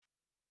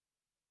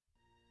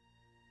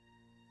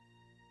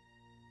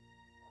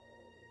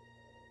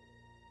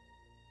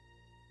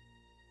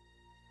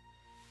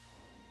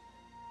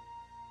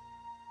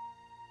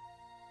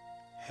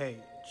HMG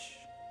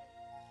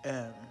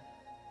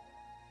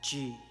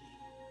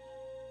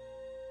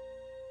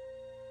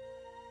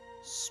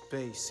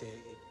Space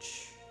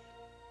Age.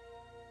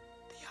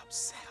 The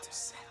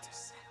Upsetters.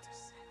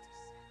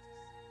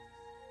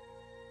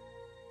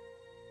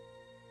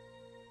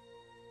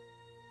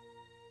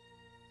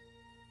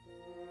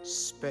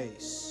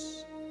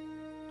 Space,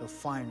 the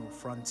final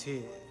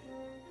frontier.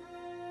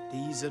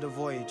 These are the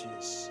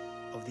voyages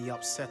of the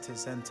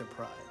Upsetters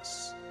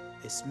Enterprise.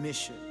 Its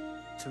mission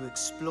to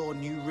explore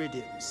new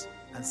rhythms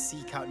and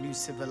seek out new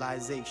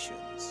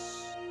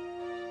civilizations.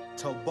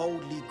 To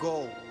boldly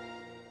go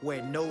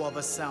where no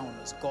other sound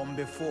has gone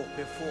before.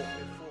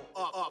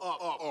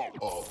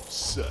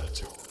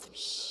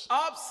 Upsetters.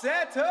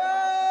 Upsetters!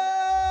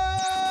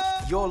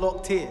 You're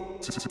locked in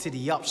to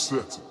the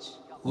Upsetters.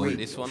 Wait,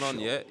 this one on,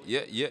 yeah.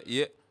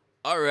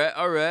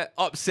 Alright.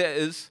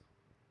 Upsetters.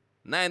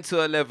 9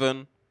 to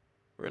 11.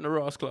 We're in the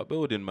Ross Club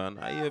building, man.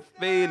 How you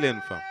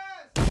feeling, fam?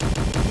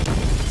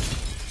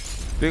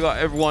 Big up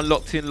everyone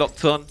locked in,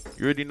 locked on.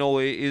 You already know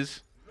what it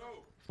is.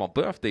 It's my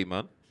birthday,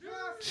 man.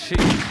 Jeez.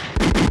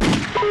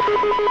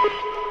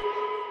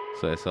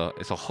 So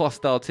it's a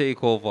hostile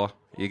takeover.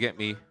 You get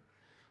me?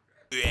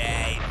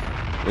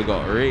 We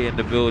got Ray in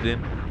the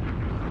building.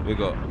 We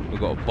got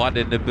Bud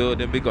in the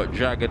building. We got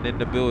Dragon in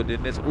the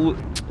building. There's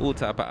all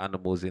type of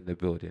animals in the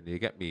building. You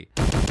get me?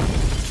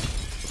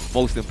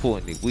 Most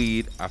importantly,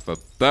 weed after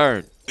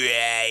burn.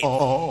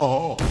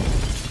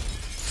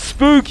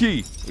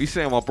 Spooky. What you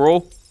saying, my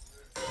bro?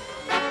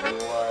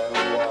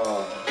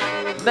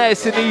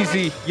 Nice and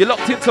easy. You're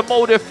locked into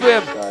Mode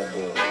FM.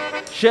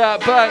 Shout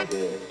bang.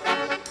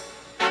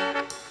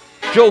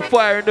 Joe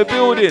Fire in the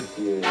building.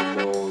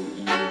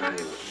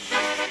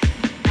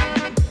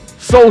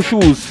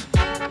 Socials.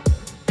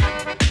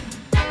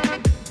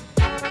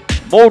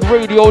 Mode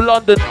Radio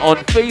London on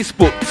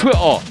Facebook,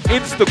 Twitter,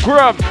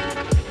 Instagram.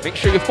 Make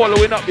sure you're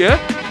following up, yeah?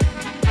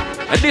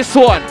 And this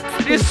one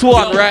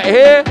right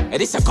here. And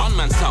this a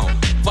gunman sound.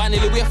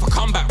 Finally we have a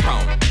comeback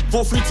round.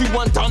 4, 3, 2,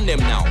 1, done them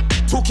now.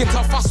 Talking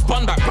tough, I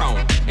spun back round.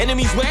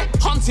 Enemies where?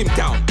 Hunt him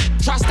down.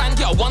 Try stand,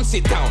 get a one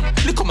sit down.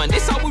 Look on man,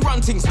 this how we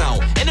run things now.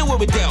 Anywhere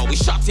we there, we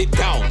shut it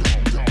down.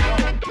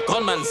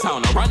 Gunman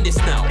sound, I run this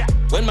now.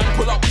 When man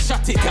pull up, we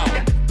shut it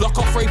down. Block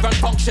off rave and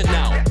function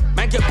now.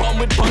 Man get bombed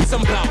with buns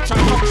and blow. Try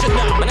function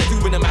now. Man I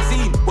do in a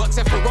magazine. Works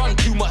have to run,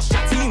 too much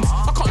chatteens.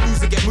 I can't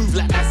lose and get moved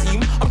like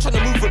Nazim. I'm trying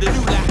to move with a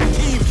new like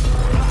Hakeem.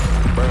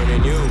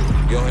 Burning you,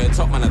 your head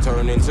top man I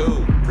turn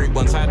into. Creep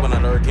one side when I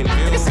lurk in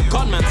view. It's a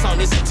gunman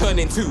sound, it's a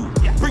turning two.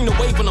 Bring the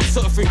wave when I'm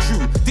surfing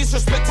true.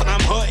 Disrespect and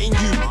I'm hurting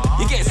you.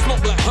 You getting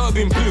smoked like herb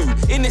in blue.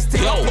 In this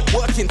thing, I'm not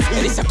working too.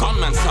 And it's a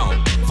gunman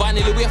sound.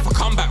 Finally we have a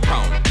comeback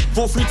round.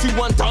 4, 3, 2,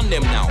 1, done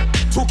them now.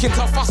 Talking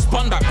tough, I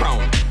spun back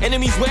round.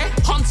 Enemies where?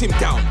 Hunt him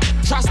down.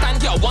 Try stand,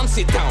 get a one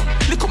sit down.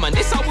 Look on man,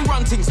 this how we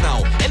run things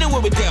now.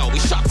 Anywhere we there, we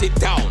shut it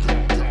down.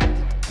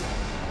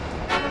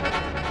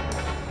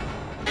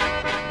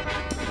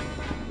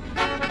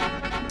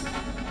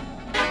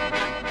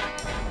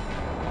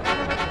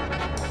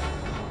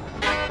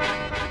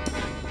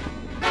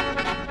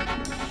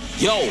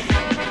 Yo,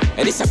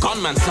 and it's a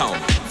gunman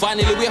sound.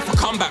 Finally we have a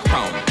comeback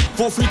round.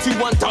 4, 3, 2,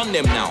 1, done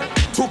them now.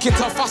 Talking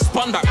tough, I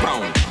spun back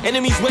round.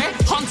 Enemies where?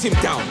 Hunt him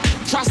down.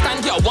 Try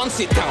stand, get a one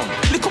sit down.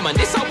 Look on man,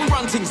 this how we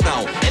run things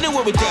now.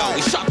 Anywhere we there,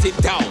 we shut it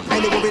down.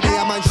 Anywhere we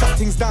there, man, shut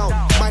things down.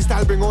 My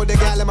style bring all the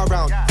gal them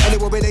around.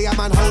 Anywhere we there,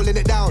 man, holding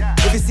it down.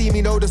 If you see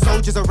me, know the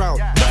soldiers around.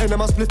 Nothing in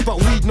my split,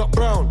 but weed not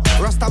brown.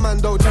 Rasta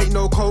man don't take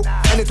no coke.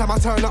 Anytime I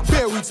turn up,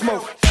 beer weed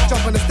smoke.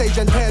 Jump on the stage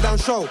and tear down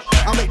show.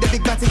 I make the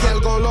big batty girl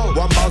go low.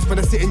 One bounce for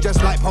the sitting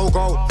just like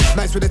Pogo.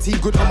 Nice with the team,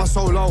 good on my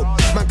solo.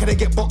 Man, can they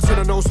get boxed in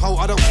a nose hole?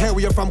 I don't care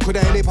where you're from, could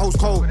they any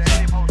postcode?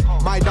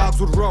 My dogs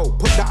would roll.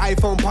 Put the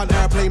iPhone on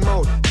airplane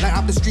mode. Light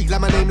up the street like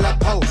my name like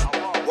Post.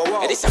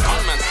 And it's a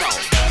gunman sound.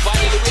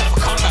 Finally we have a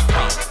comeback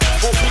round.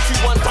 4, 3,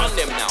 2, 1, done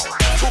them now.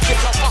 Talking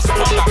tough, I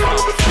spun back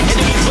round.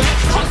 Enemies where?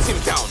 Hunt him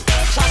down.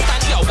 Try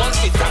stand, get a one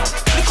sit down.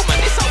 Look on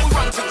man, this how we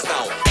run things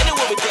now.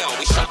 Anywhere we there,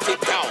 we shut it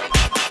down.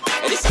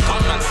 And it's a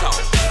gunman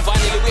sound.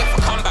 Finally we have a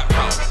comeback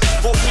round.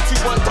 4, 3,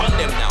 2, 1, done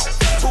them now.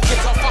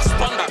 Talking tough, I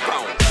spun back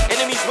round.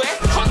 Enemies where?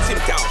 Hunt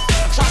him down.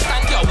 Try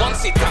stand, get a one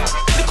sit down.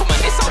 Look on man,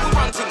 this how we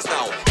run things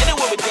now.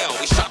 Anywhere we there,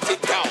 we shut it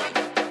down.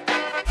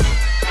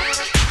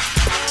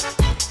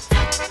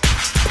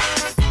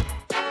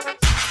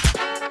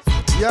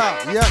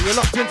 Yeah, you're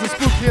locked into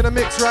Spooky in the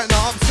mix right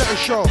now. Upsetter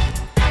show.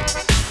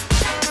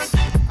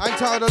 I'm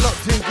tired of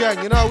locked in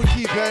gang. You know we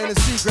keep it in the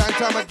secret. I'm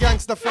tired of my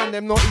gangster friend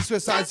them north, east,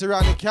 west side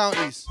surrounding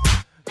counties.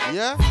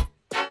 Yeah?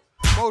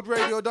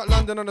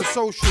 ModeRadio.London on the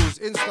socials,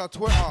 Insta,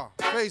 Twitter,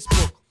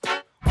 Facebook.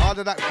 All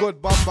of that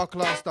good bumper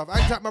class stuff.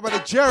 I'm tired of my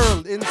brother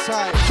Gerald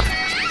inside.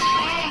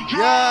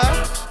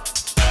 Yeah?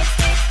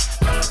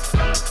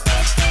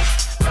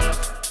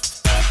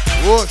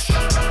 Whoosh.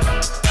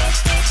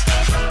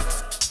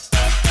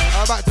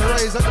 I'm about to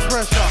raise up the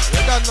pressure.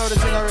 You don't know the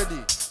thing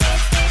already.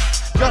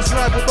 Just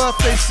right for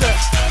birthday set.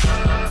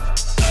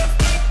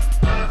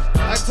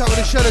 Act out with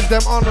the shutters,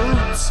 them on the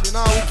roots. You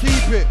know, we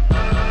keep it.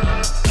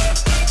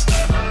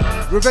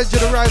 Revenge of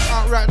the Rise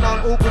out right now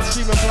on all good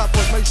streaming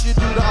platforms. Make sure you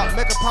do the up.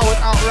 Mega Powered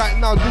out right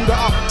now. Do the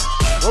up.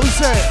 What we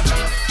say?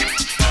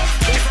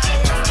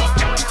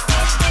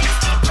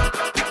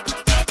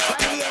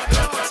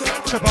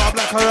 Chip out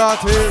Black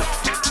Karate.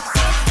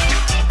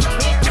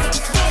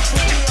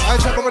 I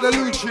check over the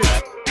Lucci.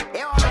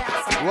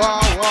 Wow,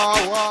 wow,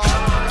 wow.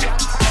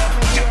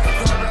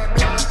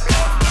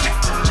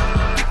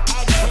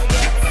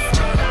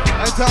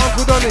 Enter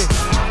Uncle Donny.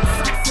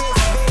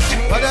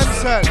 What them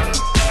said?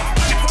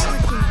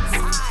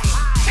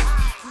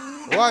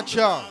 Watch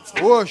out.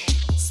 Whoosh.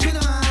 Spin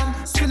a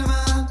man, spin a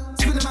man,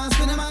 spin a man,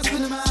 spin a man, spin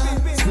a man,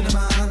 spin a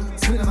man,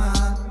 spin a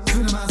man,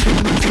 spin a man,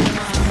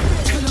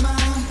 spin a man,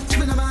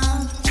 spin a man, spin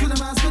a man,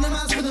 spin a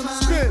man, spin a man,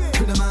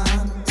 spin a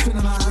man, spin a man, spin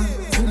a man,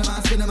 spin a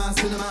man, spin a man,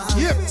 spin a man,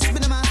 yep. Spin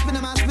a man, spin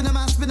a man, spin a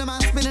man, spin a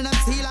man, spinning them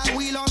tea like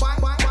wheel on.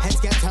 Heads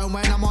get turned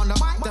when I'm on the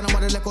mic. Don't know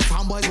what the little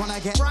town boys wanna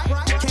get.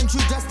 Came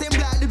through dressed in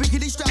black, the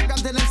bikini strap,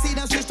 got them see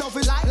them switched off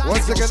his light.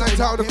 Once again, I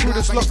tell the crew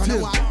that's locked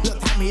in.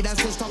 We're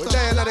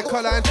there, let the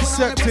color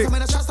antiseptic.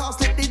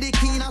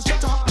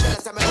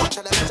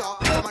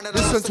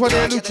 Listen,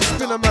 28 Lucci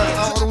Spinner Man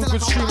out on all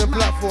good streaming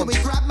platforms.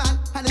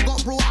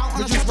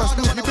 Produced by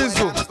Spooky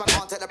Bizzle.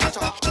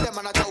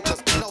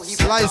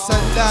 Slice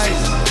and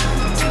dice.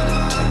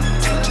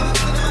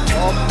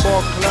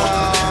 Buckler.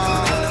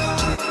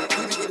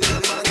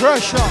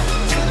 Pressure.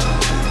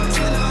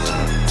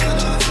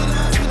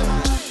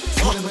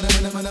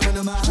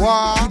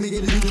 Wow.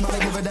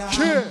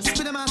 Cheers.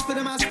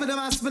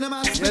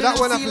 Yeah, that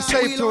one I have to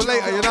save till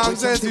later, you know what I'm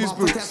saying, these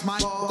boots?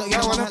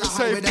 That one I have to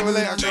save till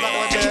later, so that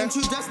one there.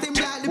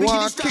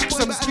 Wow, kick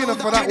some skin up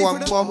for that one,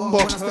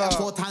 buckler.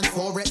 4 times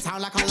 4, it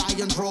sound like a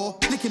lion draw.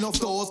 Licking off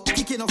doors,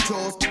 kicking off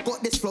chores.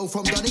 Got this flow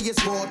from Donny is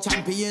raw.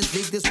 Champions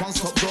League, this one's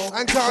top draw.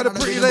 And tired of the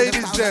pretty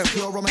ladies, them.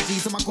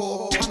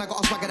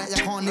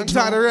 And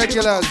tired of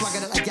regulars.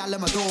 Got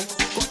them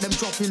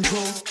dropping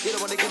draw. You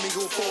don't wanna give me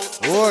your fault.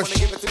 Whoosh.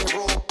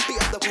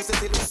 Beat up the pussy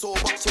till it's sore,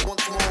 but she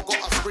wants more. Got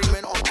her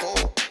screaming on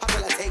call. I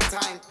feel like take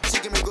time. She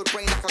give me good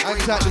brain like a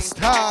grapevine. And the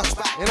star,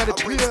 you know the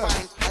pure. I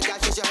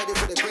got you heard it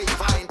for the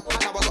grapevine. And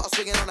now I got her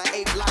swinging on the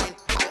 8th line.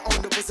 I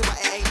own the pussy, but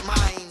it ain't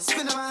mine.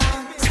 Spin a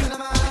man, spin a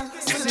man.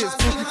 You see it's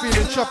Spooky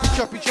feeling choppy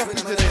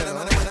today, you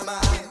know.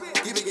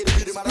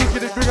 Spooky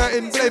to bring her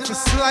in play for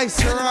slice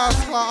her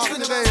ass part up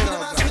today, you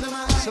know.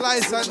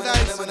 Slice and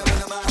dice.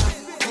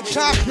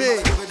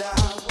 Choppy.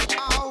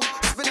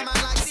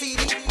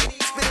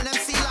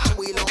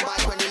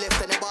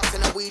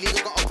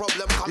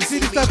 You see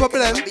this type of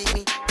blend?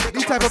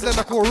 This type of blend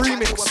I call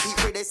remix. A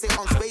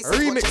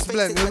remix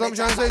blend, you know what I'm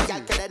trying to say to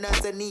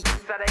you?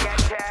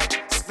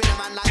 Spin a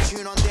man like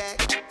tune on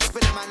deck.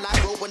 Spin a man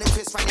like rope when it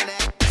twists right in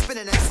there.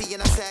 Spinning MC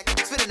in a sec.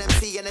 Spinning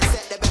MC in a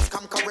set, the best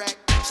come correct.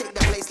 Shake the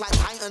place like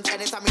Titans.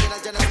 Anytime you get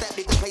a general step,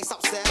 leave the place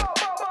upset.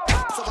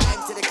 So I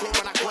empty the clip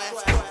when I quest.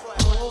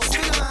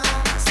 Spin a man,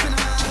 spin a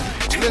man.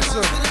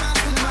 Listen,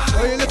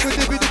 oh you look at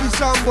the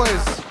sound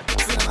boys.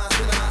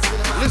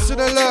 Listen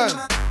and learn.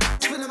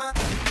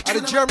 The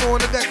general on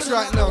the decks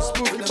right now,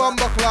 Spooky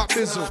Bumba Clark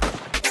Bizzle.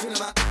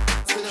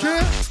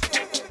 Cheer.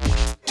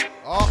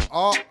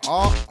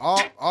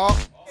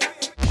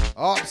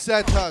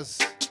 Upsetters.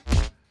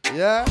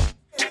 Yeah?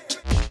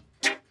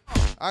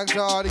 And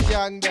to all the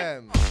gang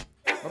them.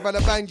 My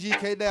brother Bang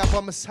GK there up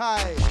on my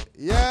side.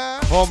 Yeah?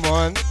 Come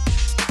on.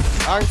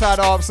 I'm tired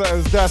of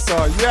upsetters, that's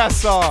sir. Yes,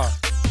 sir.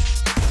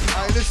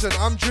 Alright, listen,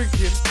 I'm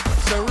drinking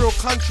some real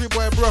country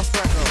boy broth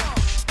right now.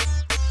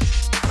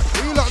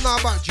 You lot know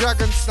about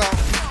dragon stuff.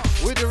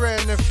 With the rare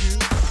nephew,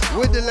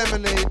 with the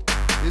lemonade,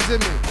 you see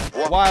me?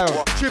 Wild.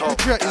 Triple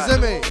threat, you see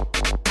me? I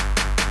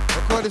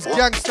call this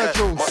gangster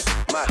juice.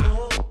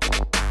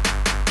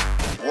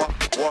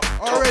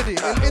 Already,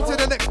 and into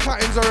the next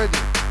cuttings already.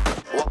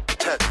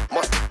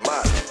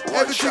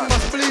 Everything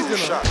must bleed, you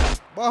know.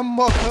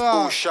 Bumbo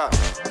Clark.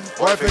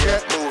 Why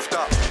forget? Moved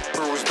up,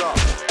 bruised up,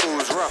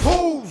 who's rough?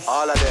 Who's?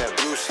 All of them,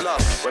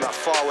 useless. When I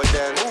forward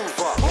then, move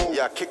up.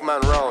 Yeah, kick man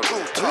round.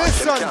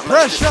 Listen,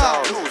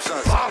 pressure.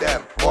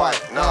 Them, boy,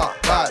 nah,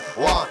 bad.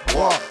 One,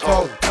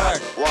 toe,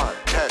 tag. One,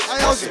 test, I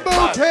am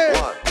Spooky.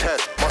 One,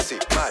 test, musty,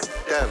 mad.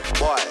 Them,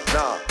 boy,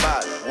 nah,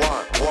 bad.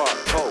 One,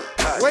 toe,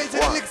 tag. Wait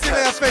till it licks in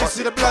their face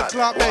to the blood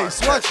clot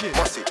bass. Watch it.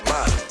 Musty,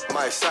 mad.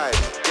 My side,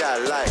 yeah,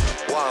 like.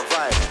 One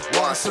vibe,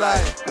 one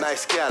slide.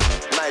 Nice gal,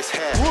 nice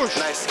hair, whoosh.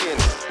 Nice skin,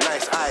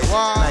 nice eyes,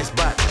 wow. Nice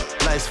back,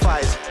 nice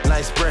thighs,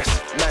 nice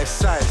breasts, nice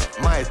size,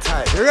 my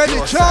type. You ready?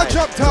 Charge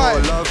up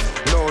time. No love,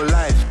 no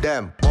life,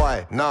 them,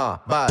 boy, nah,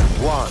 bad.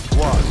 One,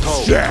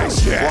 toe,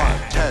 one,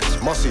 tense,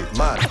 mossy,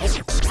 man.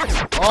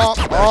 All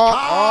pull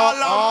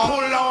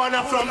on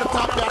from the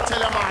top, I tell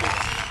you, man.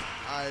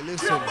 Alright,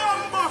 listen.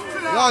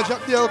 Large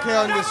up the okay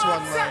on this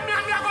one, man.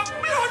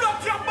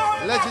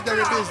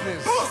 Legendary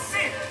business.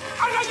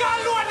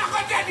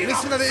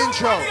 Listen to the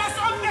intro.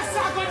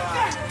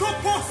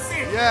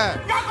 Yeah.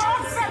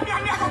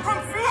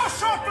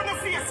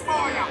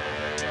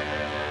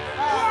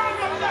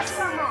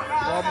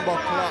 Bumbo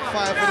Clark,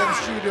 5 of them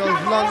studios,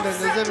 London,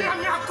 isn't it?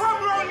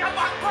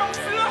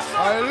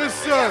 Alright,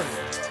 listen.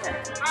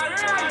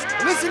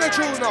 Listen to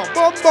tune now.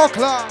 Bumbo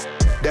Clan.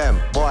 Them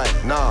boy,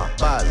 nah,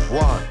 bad,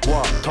 one,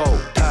 toe,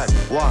 tag,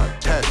 one,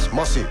 test,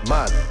 mossy,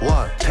 mad,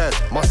 one, test,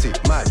 mossy,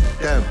 mad.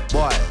 Them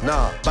boy,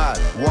 nah, bad,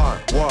 one,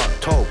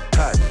 toe,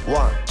 tag,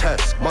 one,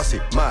 test, mossy,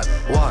 mad,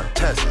 one,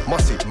 test,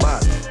 mossy,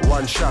 mad.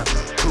 One shot,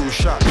 two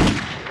shot,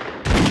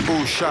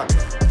 full shot.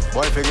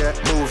 Boy, forget,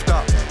 moved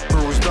up,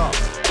 bruised up,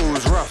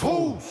 who's rough?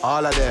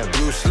 All of them,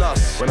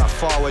 useless. When I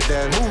forward,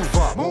 then move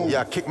up.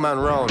 Yeah, kick man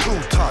round, two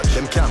touch.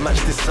 Them can't match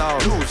this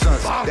sound.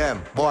 Losers,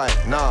 them boy,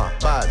 nah,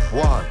 bad.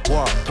 One,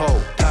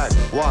 toe, tag,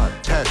 one,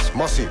 test,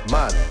 mossy,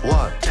 mad.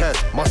 One,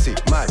 test, mossy,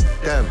 mad.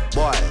 Them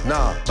boy,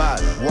 nah, bad.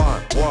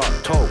 One,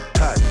 toe,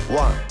 tag,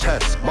 one,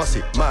 test,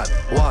 mossy, mad.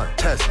 One,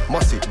 test,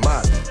 mossy,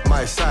 mad.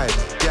 My side,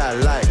 yeah,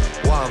 like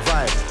one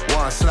vibe,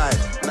 one slide.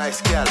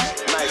 Nice girl,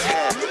 nice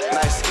hair,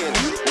 nice skin,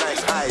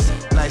 nice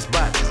eyes, nice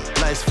back,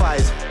 nice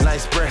thighs,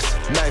 nice breasts,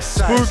 nice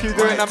size. Spooky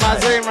doing the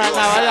mazine right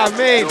now, I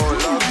mean.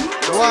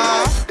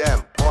 Wow.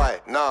 Them boy,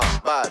 nah,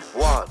 bad.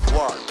 One,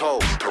 toe,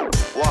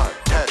 one,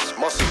 test,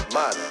 mossy,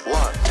 mad.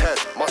 One,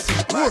 test, mossy,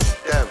 mad.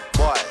 Them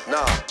boy,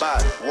 nah,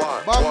 bad.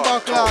 One,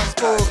 toe,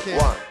 Spooky.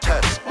 one,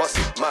 test,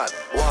 mossy, mad.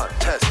 One,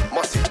 test,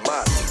 mossy,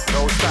 mad.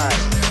 No style,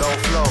 no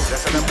flow.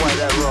 That's how them boy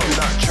that roll.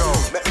 Not show.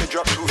 Let me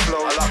drop two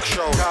flow. I lock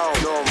show. Down,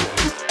 normal,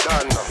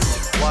 done.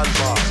 One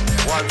bar,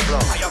 one flow.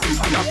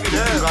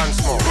 Gun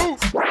smoke.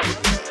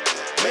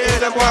 Yeah,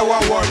 them boy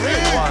want one real.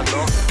 One,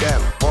 no.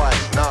 Them boy,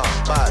 nah,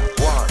 bad.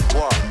 One,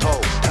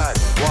 toe, tag.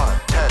 One,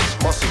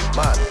 test, mossy,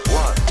 mad.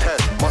 One,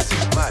 test, mossy,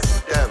 mad.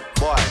 Them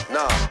boy,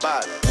 nah,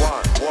 bad.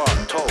 One,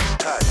 toe,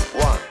 tag.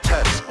 One,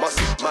 test,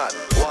 mossy, mad.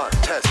 One,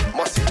 test,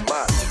 mossy,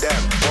 mad.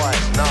 Them boy,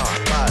 nah,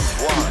 bad.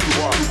 One,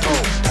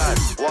 toe, tag.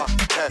 One,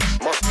 test,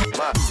 mossy,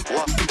 mad.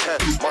 One,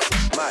 test, mossy,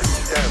 mad.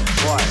 Them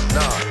boy,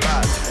 nah,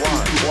 bad.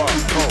 One,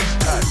 toe,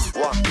 tag.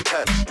 One,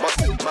 test,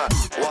 mossy, mad.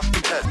 One,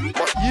 test,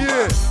 mossy,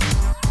 yeah.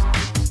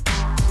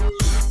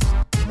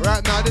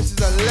 Right now, this is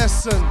a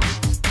lesson.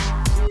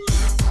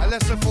 A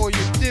lesson for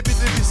you, dibby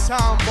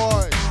sound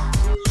boys.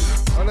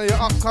 I know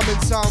your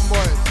upcoming sound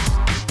boys.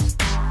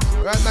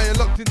 Right now, you're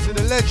locked into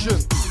the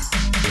legend.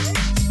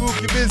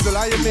 Spooky Bizzle,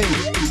 how you mean?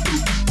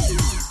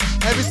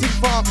 Everything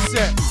for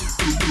upset.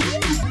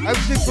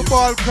 Everything for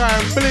ball cry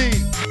and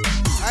bleed.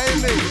 How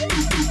you mean?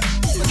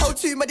 How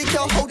too many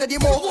can't hold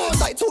anymore.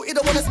 Like talk, you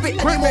don't wanna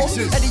spit anymore.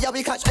 Any yeah,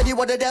 we catch any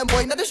one of them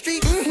boy in the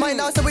street. Mine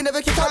now, so we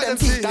never kick out them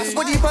teeth. That's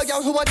what you per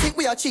girl who I think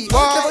we are cheap.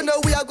 Never know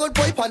we are good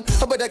boy pan.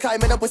 I'm with the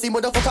climb in a pussy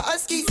motherfucker and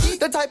ski.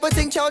 The type of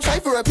thing can't try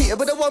for repeat.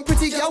 But the one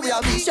pretty girl we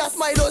are beat. Just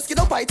my little skin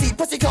up teeth.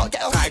 Pussy can't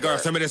get up. Tiger,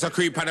 some of this a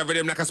creep and a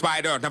rhythm like a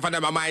spider. None of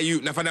them are my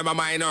youth, none of them are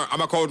minor.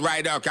 I'm a cold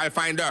rider, can't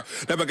find her.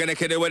 Never gonna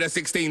kid it with a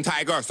 16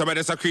 tiger. Some of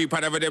this a creep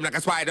and a rhythm like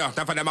a spider.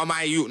 None of them are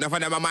my youth, none of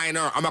them are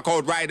minor. I'm a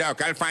cold rider,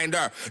 can't find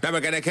her. Never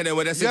gonna kid it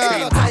with a 16.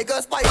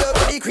 Tiger, spider,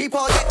 body creeper,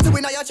 get to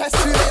win on your chest,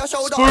 through your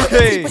shoulder.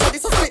 Spooky.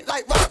 This a spit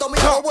like rust on me.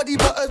 Body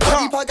butters,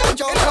 body per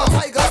ganja.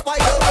 Tiger,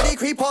 spider, body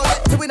creeper,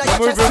 get to win on your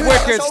chest, through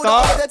your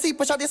shoulder. The teeth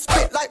push on this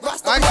spit like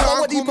rust on me.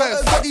 Body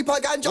butters, body per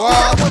ganja.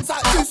 One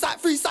sack, two sack,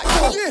 three sack,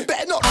 four.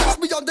 Better not catch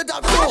me on the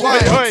damn floor.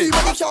 Too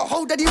many can't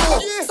hold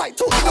anymore. Sight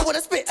talk, you don't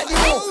wanna spit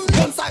anymore.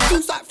 One sack,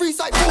 two sack, three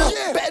sack, four.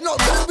 Better not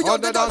catch me on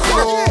the damn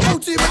floor.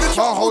 Too many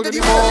can't hold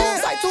anymore.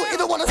 Sight talk, you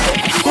don't wanna spit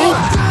anymore.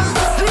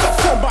 You not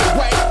from my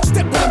way.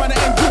 Step on them and the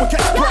end, you will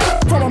get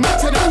sprayed. From a Mac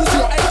to the Uzi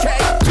or AK.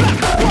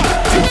 1,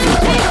 2,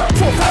 3,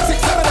 4, 5,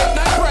 6, 7, 8,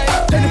 9, break.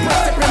 Then the press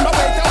step in my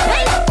way, they'll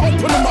pay.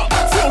 Open them up,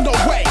 feel no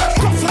way.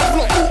 Cross like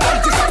block, all I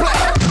display.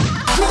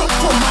 You not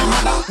from my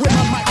manner. When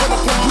my mic gonna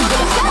put you with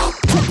a hammer.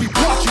 Copy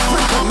part, you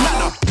drink on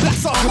nana.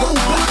 Blast off with an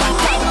all black man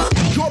banner.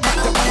 Your man,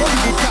 them are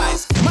horrible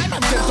guys. My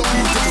man, them don't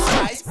need to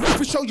disguise. If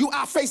we show you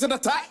our face on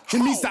attack,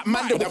 it means that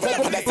man, them will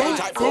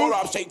type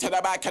forearm straight to the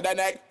back of the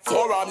neck.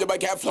 Forearm, you will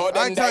get floored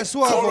and dead.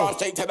 Forearm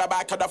straight to the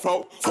back of the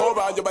throat.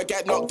 Forearm, you will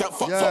get knocked up.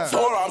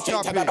 Forearm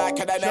straight to the back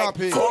of the neck.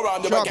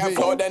 Forearm, you will get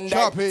floored and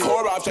dead.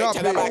 Forearm straight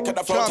to the back of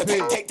the throat.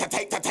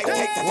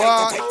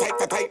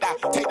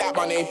 Take that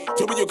money.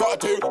 Do what you gotta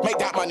do, make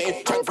that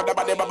money. Chunk for the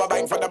money, rubber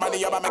bang for the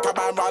money. I'ma make a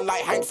man run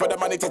like Hank for the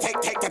money. To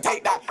take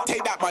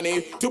that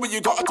money. Do what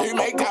you gotta do,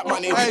 make that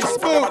money. Chunk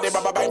for the money,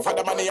 rubber bang for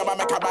the money. I'ma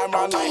make a man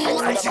run like Hank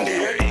for the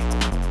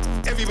money.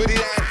 Everybody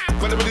that,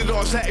 everybody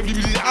laughs at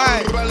everybody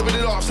that,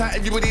 everybody laughs at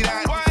everybody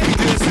that.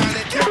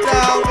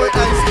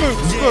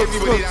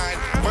 Everybody that.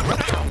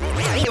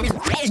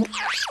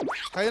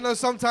 You know,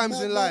 sometimes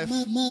in life.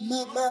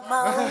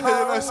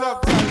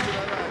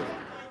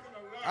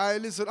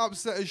 Alright, listen,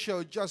 Upsetter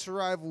Show, Just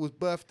Rivals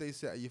birthday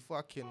set. Are you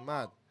fucking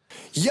mad?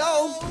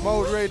 Yo,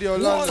 Mode Radio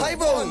London.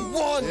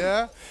 One.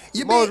 Yeah?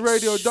 Mode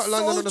Radio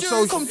London on the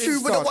social. Come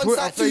true with a Insta, one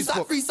Twitter, side, two side,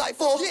 Facebook. three side,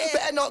 four.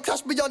 Better not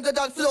clash me under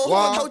that floor.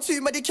 Wow. How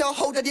too many can't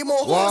hold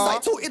anymore. Wow.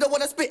 Sight talk, you don't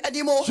wanna spit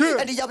anymore.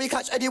 Any yeah, we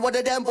catch any one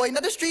of them boy in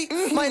the street.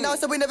 Mine now,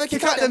 so we never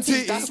kick out them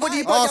teeth. That's what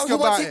you buy out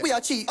who I think we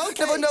are cheap.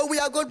 Never know we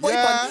are good boy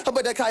pan. I'm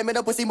with the climb in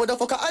a pussy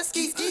motherfucker and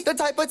ski. The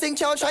type of thing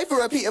can't try for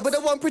repeat. But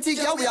the one pretty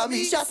girl we are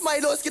me. Just my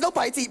little skin up,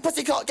 I teeth.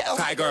 Pussy can't get up.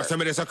 Tiger, some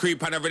of this a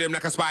creep and a rhythm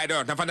like a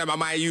spider. None of them are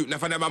my youth,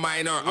 none of them are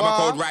minor. I'm I'm a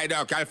cold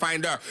rider, can't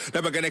find her.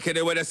 Never gonna kill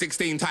it with a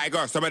 16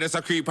 Tiger. Some of this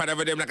a creep, under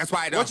them like a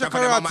spider. What's your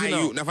None of them are karate my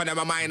now? youth, none of them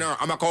are minor.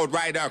 I'm a cold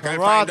rider, can't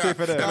Karate find her.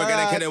 for them. Never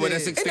gonna kill it with a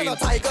 16. Ain't no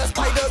tiger,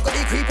 spider, got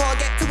the creeper.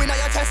 Get to in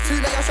your chest, two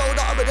now your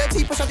shoulder. With the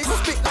teeth, push on this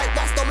spit like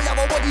Rasta. Me have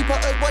a body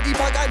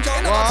per ganja.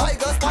 Ain't no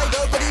tiger,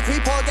 spider, got the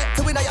creeper. Get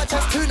to in your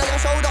chest, two now your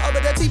shoulder.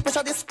 With the teeth, push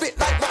on this spit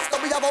like Rasta.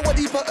 We have a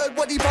body per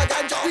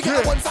ganja. We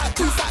get a 1 side,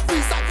 2 side,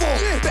 3 side,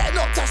 4. Better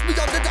not touch me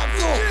on the damn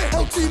floor.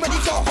 Held too many,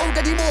 can't hold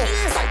anymore.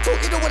 Side 2,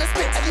 you don't wanna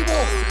spit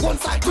anymore. 1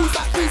 side, 2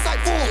 side, 3 side,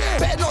 4.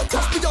 Better not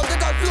touch me on the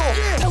damn floor.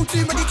 Held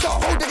too many,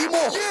 can't hold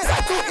anymore.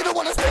 Side 2, you don't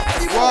wanna spit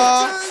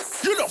anymore.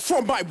 You're not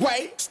from my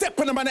way. Step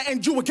on the man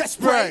and you will get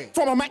sprayed.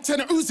 From a Mac to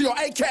an Uzi or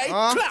AK.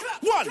 Clap.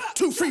 1,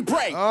 2, 3,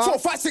 break. 4,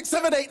 5, 6,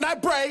 7, 8, 9,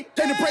 break.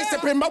 Then the break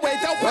step in my way,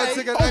 they'll pay.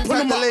 Open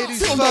them up,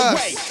 fill their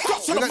way.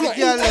 Cross on the floor,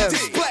 on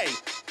display.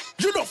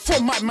 You're not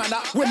from my manner.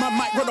 When my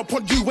mic run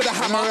upon you with a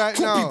hammer. Right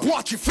Could now. be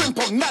watch you flimp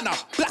on nana.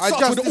 Black I stars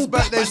just with the this all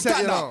black birthday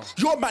set, you bandana. know.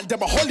 Your man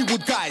them are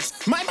Hollywood guys.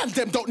 My man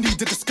them don't need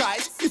the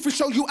disguise. If we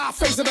show you our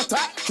phase of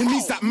attack, it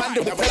means that man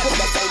them will pop on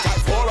the stage.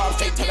 4 arms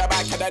straight to the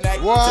back of the neck.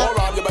 What?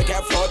 4 arms, you will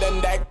get floored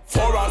and neck.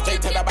 4 arms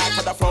straight to the back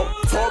of the throat.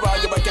 4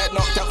 arms, you will get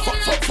knocked out.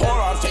 4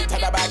 arms straight to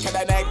the back of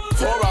the neck.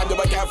 4 arms, you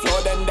will get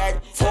floored and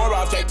neck. 4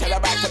 arms straight to the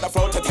back of the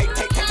throat. To take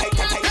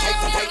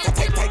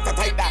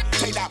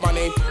that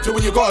money. Do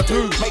what you gotta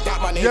do. Make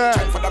that money. Yeah.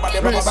 Check for the money,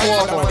 rubber band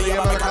for the money.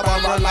 I'm make a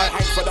man run like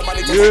hands for the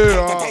money.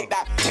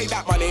 Take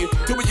that money.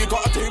 Do what you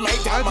gotta do.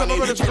 Make that money.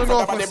 Check for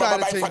the money, rubber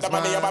band for the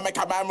money. I'm make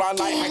a man run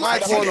like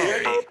hands for the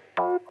money.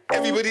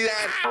 Everybody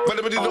down,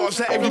 everybody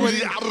offset, everybody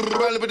down,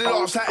 everybody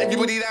offset,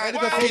 everybody down.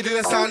 Feed to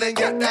the sound and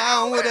get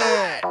down with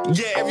it.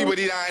 Yeah,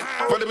 everybody down,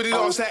 everybody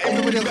offset,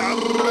 everybody down,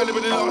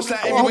 everybody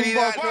offset, everybody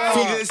down.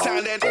 Feed to the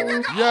sound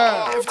and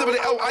yeah. Everybody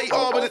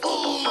L-I-R, but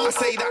I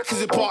say that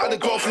because it's part of the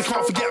growth. You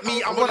can't forget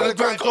me, I'm one of the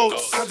grand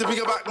goats. Had to bring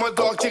it back, my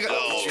dog jigger.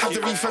 Had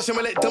to refresh them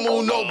and let them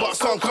all know, but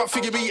some can't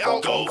figure me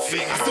out. I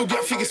still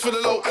get figures for the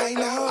low.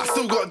 I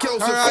still got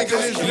girls with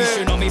figures. You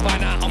should know me by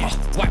now. I'm a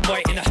white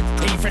boy in a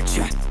he French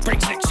you,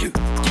 breaks next to.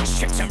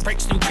 Checks and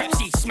breaks new creps,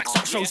 he smacks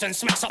up shows and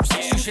smacks up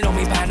sets. You should know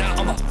me by now.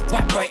 I'm a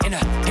white boy in a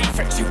he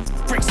French you,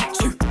 breaks next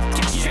to.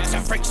 Checks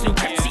and breaks new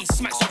creps, he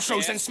smacks up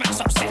shows and smacks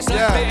up sets.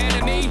 Yeah. The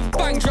enemy,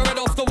 bang your head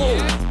off the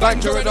wall.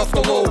 Bang your head off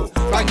the wall.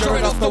 Bang your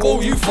head off the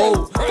wall, you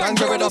fall. Bang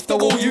your head off the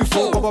wall, you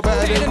fall.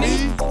 Better than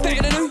me,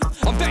 better than who?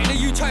 I'm better than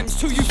you times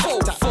 2, you fall.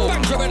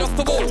 Bang your head off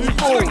the wall.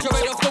 Bang your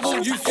head off the wall,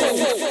 you fall.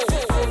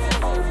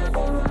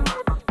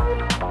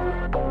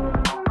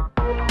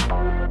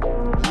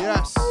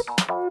 Yes.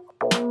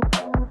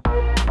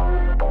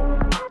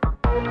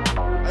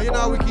 And you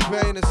know we keep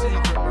playing a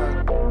secret,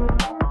 man.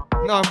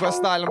 No, I've got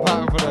style and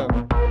pattern for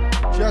them.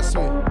 Trust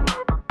me.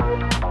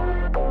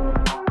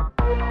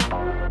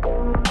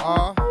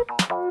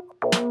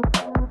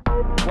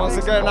 Once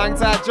again,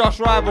 alongside Josh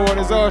Rival on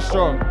his own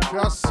strong.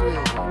 Trust me.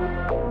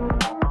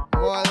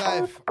 More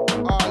life,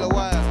 all the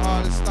while,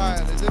 all the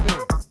style, is it me?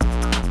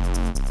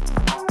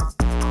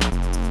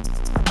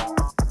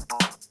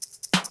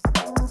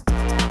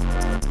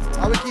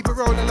 I will keep it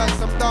rolling like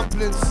some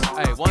dumplings.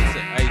 Hey, 1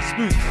 sec. Hey,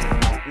 Spooks.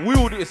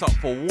 Wheel this up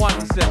for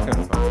 1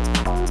 second,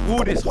 fam.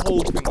 Wheel this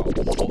whole thing up.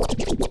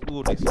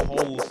 Wheel this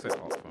whole set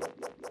up, fam.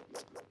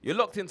 You're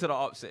locked into the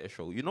Upsetter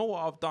show. You know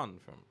what I've done,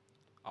 fam?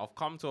 I've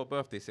come to a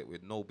birthday set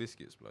with no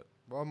biscuits, blood.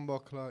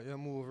 Bumbuckler, you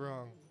move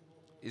wrong.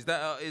 Is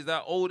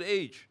that old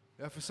age?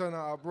 You have to send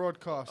out a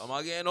broadcast. Am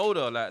I getting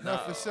older like You have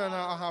that? to send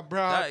out a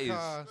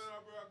broadcast.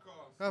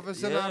 You have to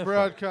send out a Yeah,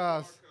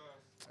 broadcast.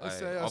 I Aye,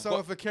 say, I've someone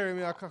got- for carrying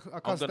me a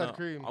custard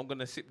cream. I'm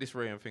gonna sip this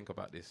ray and think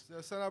about this.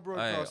 So send out a Aye,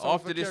 broadcast.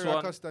 after this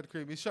one, custard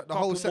cream. He shut the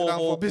couple whole set more down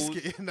for vocals.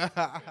 biscuit.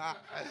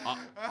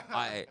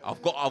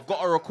 I've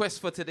got a request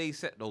for today's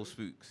set though,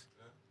 Spooks.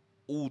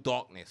 All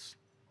darkness.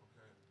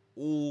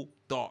 All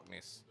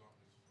darkness.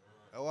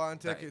 I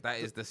want to take it. That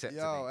is the set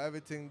Yo, today.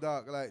 everything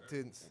dark like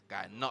tints.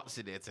 Got nuts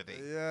in there today.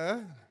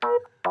 Yeah.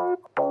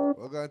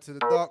 We're going to the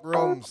dark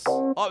rooms.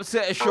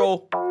 Upsetter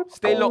show.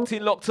 Stay locked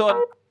in, locked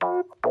on.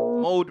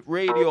 Mode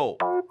radio.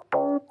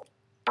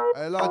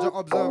 A larger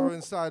observer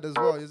inside as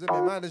well. You see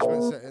me?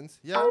 Management settings.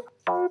 Yeah?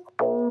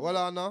 Well,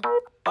 I know.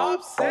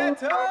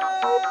 Upsetter!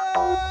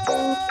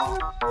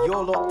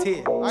 You're locked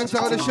in. I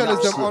tell the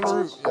shellers them en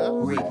route. Yeah?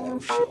 Radio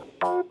show.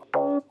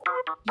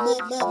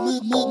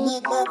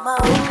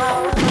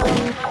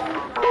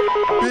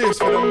 Bass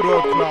for them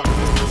blood clots.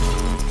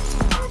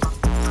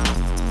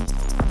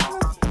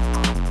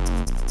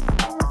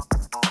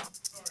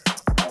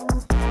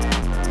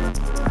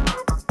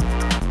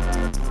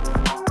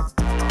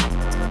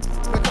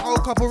 Make a whole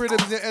couple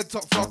rhythms in your head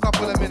top for a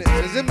couple of minutes,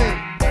 is it me?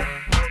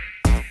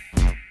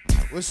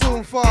 We're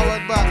soon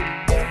forward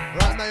back.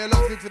 Right now you're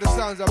locked into the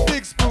sounds of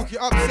Big Spooky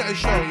Upsetter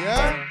show,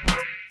 yeah?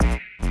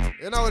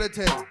 You know what it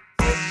is.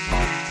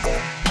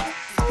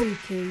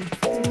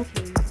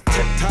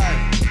 Check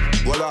time.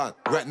 Well on,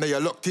 right now you're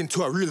locked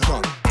into a real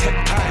one.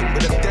 Take time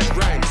with them dead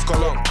rhymes, go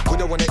long. We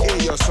don't wanna hear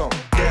your song.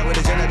 There with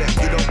the gender that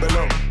you don't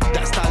belong.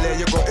 That style there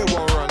you got, it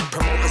won't run.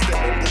 Promoters them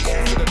on book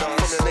you for the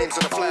dance. From your names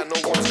on the flyer, no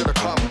one's gonna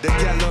come. The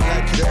gal don't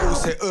like you, they all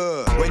say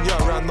when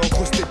you're around, no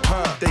push the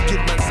her. They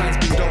give man signs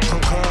but you don't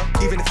concur.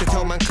 Even if they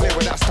tell man clear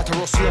without stutter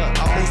or slur.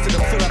 Most of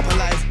them feel up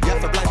alive. You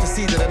have to blind to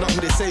see that they're not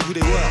who they say who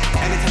they were.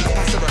 Anytime the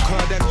past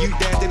occur, them you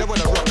there, they don't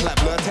wanna rock like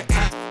blur. Tech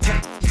time,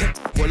 tech,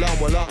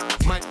 walla,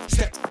 mind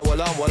step,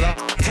 walla,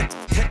 tech,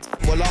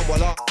 walla,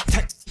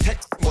 tech,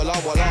 walla,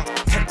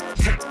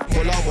 tech,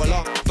 walla,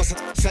 bust a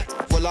set,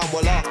 walla,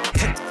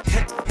 tech,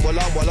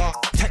 walla, tech, walla,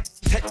 tech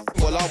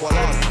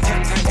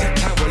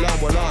time,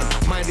 walla,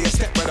 mind your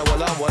step, brother,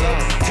 walla,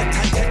 tech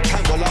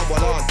time, walla,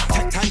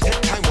 tech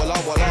time, walla,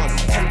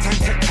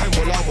 tech time,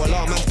 walla,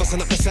 man's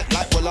busting up the set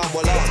like walla,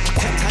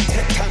 tech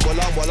time,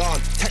 walla,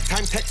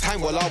 tech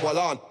time, walla.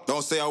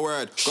 Don't say a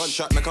word.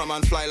 Gunshot make a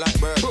man fly like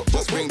bird.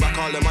 Just bring back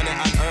all the money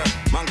and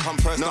earth. Man come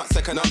first, not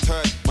second, not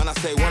third. Man I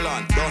say well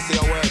on. Don't say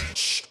a word.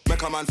 Shh.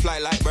 Make a man fly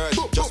like bird.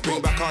 Just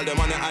bring back all the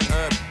money and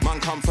earth. Man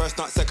come first,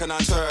 not second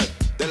and third.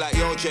 They like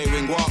yo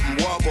J-Ring, walk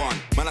on.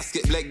 Man I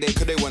skip leg day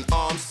cause they want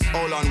arms.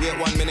 Hold on, wait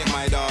 1 minute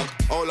my dog.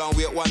 Hold on,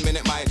 wait 1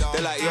 minute my dog.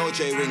 They like yo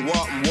J-Ring,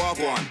 walk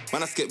on.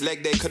 Man I skip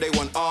leg day cause they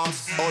want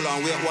arms. Hold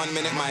on, wait 1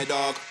 minute my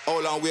dog.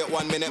 Hold on, wait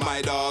 1 minute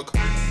my dog.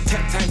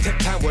 Tech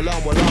time, walla,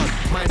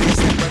 mind your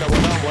step, brother,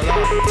 walla.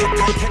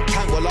 Tech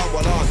time, walla.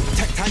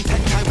 Tech time,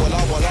 walla. Tech time,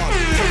 walla.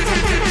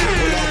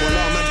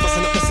 Man's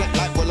busting up the set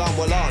like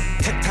walla.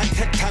 Tech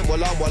time,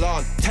 walla.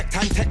 Tech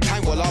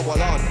time, walla.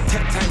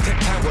 Tech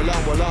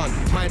time, walla.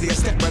 Mind your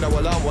step, brother,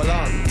 walla.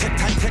 Tech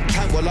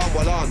time, walla.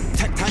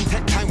 Tech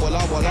time,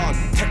 walla.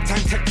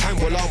 Tech time,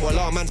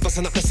 walla. Man's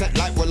busting up the set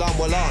like walla.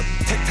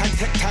 Tech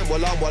time,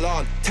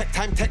 walla. Tech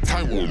time,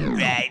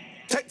 right.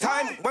 Tech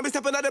time, when we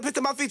step on the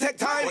piston, my feet take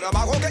time. When I'm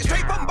out, get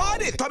straight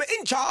bombarded. Time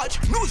in charge,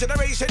 new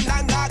generation,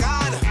 and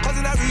gone. Cause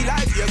in a real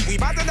life, yes, we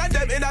better than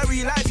them in a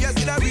real life, yes,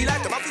 in a real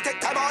life. The mafia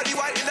take time, all the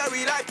white in a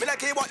real life. Me like,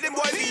 hey, what them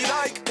boy be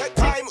like? Take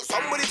time,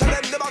 somebody tell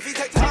them the mafia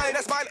take time.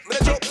 That's mine, me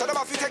the joke, so the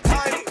mafia take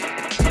time.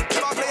 The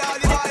mafia all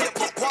the while,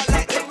 book one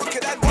like them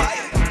wicked and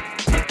wild.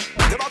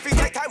 The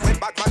mafia take time when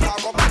Batman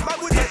talk, or Batman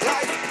would take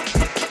life.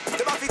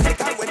 The mafia take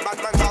time when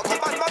Batman talk, or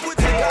Batman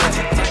would take life.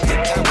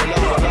 Tech time,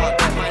 walla.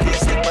 Mind your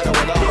step, brother,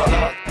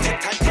 walla.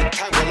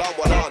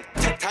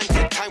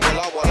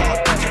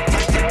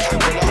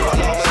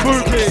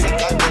 Spooky.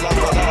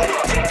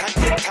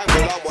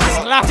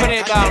 Slapping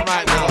it down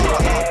right now.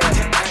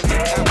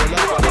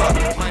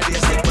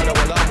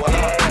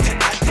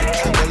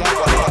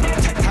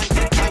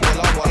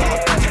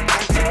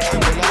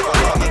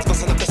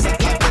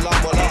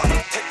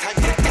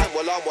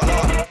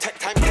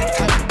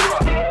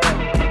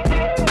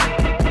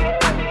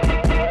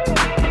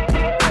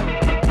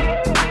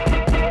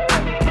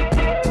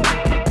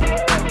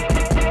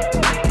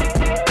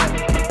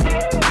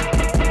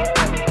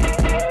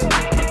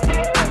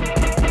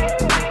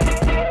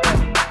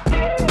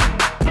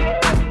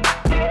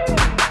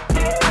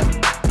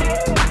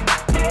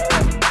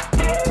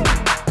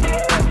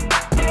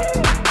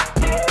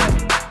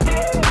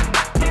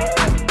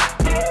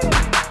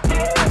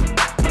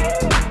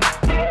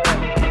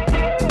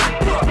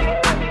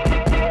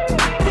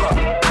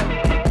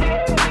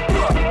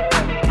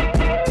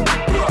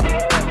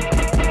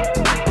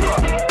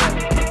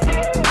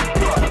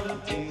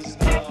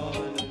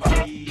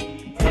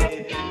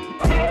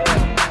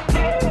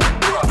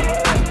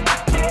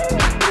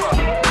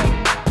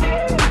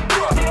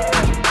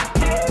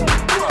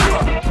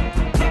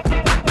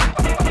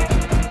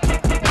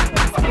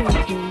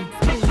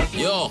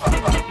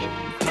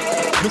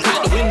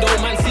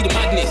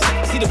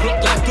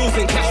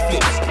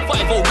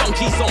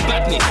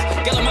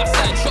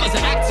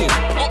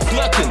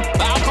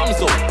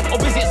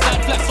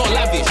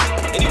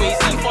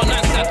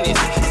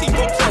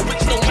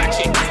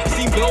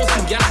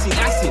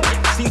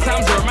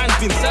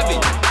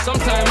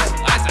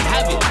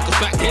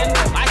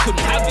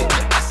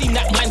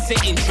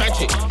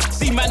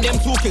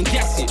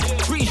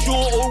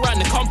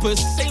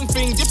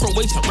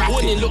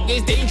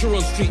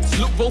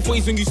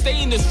 When you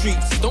stay in the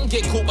streets, don't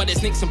get caught by the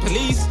snakes and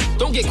police.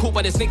 Don't get caught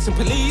by the snakes and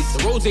police.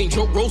 The roads ain't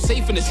joke, road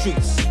safe in the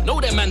streets. Know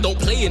that man don't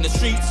play in the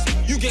streets.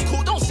 You get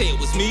caught, don't say it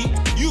was me.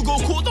 You go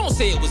court, don't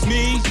say it was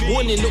me.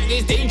 Warning, look,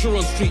 there's danger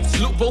on streets.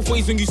 Look both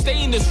ways when you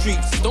stay in the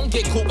streets. Don't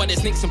get caught by the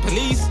snakes and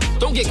police.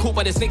 Don't get caught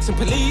by the snakes and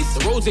police.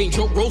 The roads ain't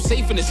joke, road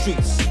safe in the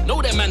streets.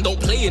 Know that man don't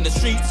play in the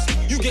streets.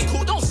 You get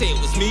caught, don't say it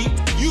was me.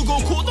 You go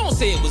court, don't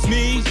say it was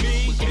me.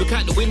 Look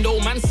out the window,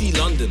 man see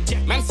London.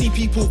 Man see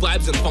people,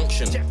 vibes and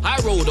function. High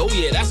road, oh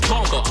yeah, that's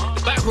calm, but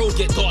the back road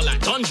get dark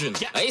like dungeon.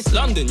 It's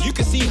London, you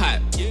can see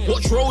hype.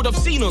 Watch road I've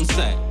seen on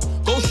site.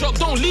 Go shop,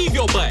 don't leave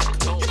your bike.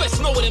 You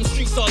best know what them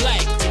streets are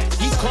like.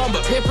 He's calm,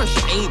 but peer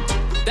pressure ain't.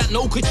 That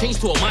no could change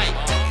to a mic.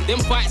 Them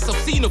fights I've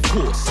seen, of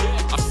course.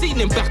 I've seen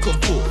them back and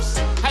forth.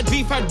 Had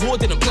beef, had war,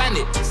 didn't plan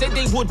it. Said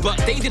they would, but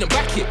they didn't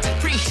back it.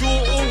 Pretty sure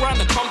all round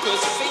the compass,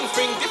 same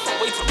thing,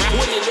 different way to rap.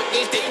 Warning, look,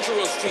 there's danger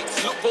on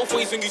streets. Look both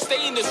ways when you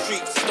stay in the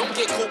streets. Don't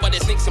get caught by the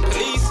snakes and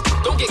police.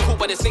 Don't get caught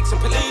by the snakes and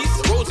police.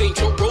 The roads ain't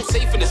joke, road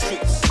safe in the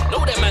streets.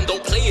 Know that man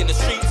don't play in the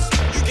streets.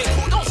 You get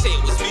caught, don't say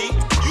it was me.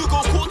 You go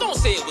court, don't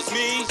say it was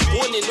me.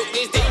 Warning, look,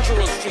 there's danger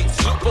on streets.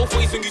 Look both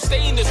ways when you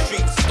stay in the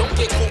streets. Don't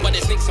get caught by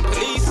the snakes and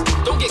police.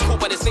 Don't get caught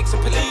by the snakes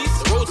and police.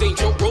 The roads ain't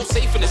joke, road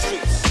safe in the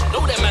streets.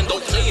 Know that man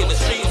don't play in the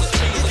streets.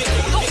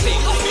 Don't say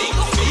nothing.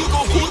 You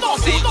go cool,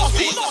 don't say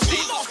nothing.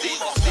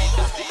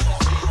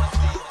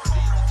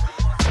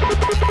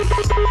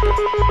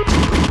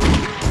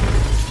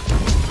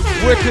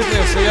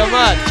 Wickedness, are you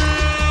mad?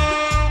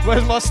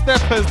 Where's my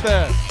steppers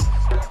there?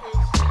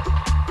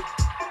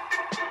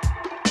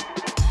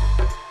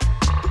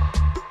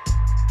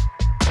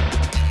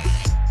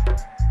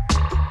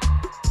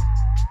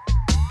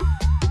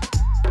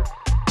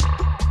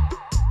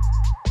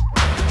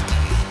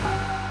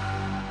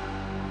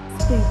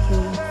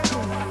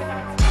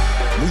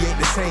 We ain't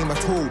the same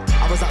at all.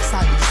 I was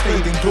outside, but you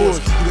stayed indoors.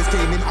 You was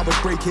gaming, I was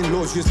breaking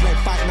laws. You was playing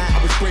fight night, I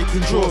was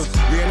breaking draws.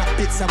 Reeing up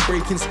bits and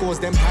breaking scores.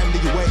 Them time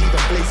that you weren't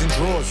even blazing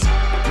draws.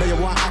 Now you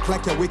want to act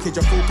like you're wicked,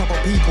 you full couple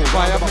people.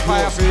 Fire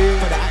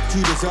For the act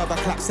you deserve a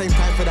clap, same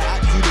time for the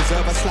act you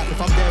deserve a slap.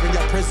 If I'm there in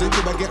your presence,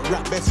 you will get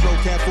rap. Best roll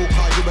careful,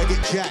 car, you will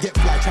get jacked. Get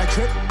fly, try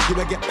trip, you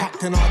will get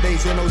packed in our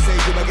days. You know, say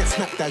you will get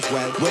snapped as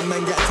well. When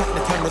men get attacked,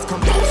 the cameras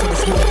come back, so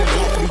it's more than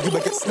likely you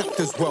will get snapped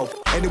as well.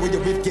 Anyway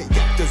you're with, get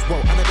yapped as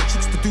well. And I got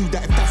chicks to do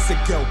that if that's a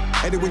girl.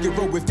 Anyway you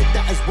roll with, get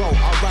that as well.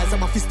 I'll rise up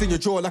my fist in your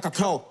jaw like a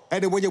claw.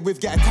 Anyway you're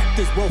with, get attacked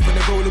as well. When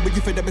they're rolling with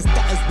you, for them it's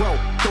that as well.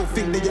 Don't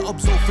think that you're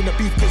absolved in the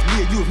beef, cause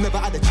me and you have never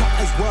had a chat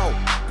as well.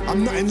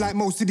 I'm nothing like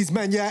most of these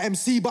men, yeah,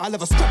 MC, but I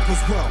love a strap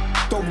as well.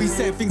 Don't be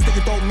saying things that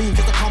you don't mean,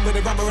 cause I come with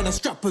a rammer and a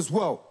strap as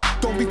well.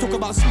 Don't be talking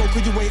about smoke,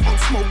 cause you ain't on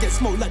smoke, get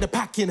smoked like the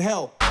pack in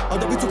hell. Or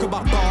don't be talking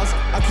about bars,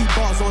 I keep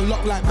bars on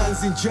lock like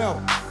man's in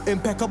jail.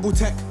 Impeccable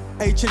tech,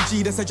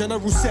 HMG, that's a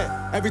general set.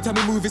 Every time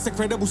we move, it's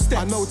incredible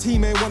steps. I know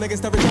team ain't won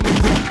against the regiment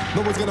yet.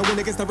 No one's gonna win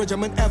against the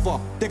regiment ever.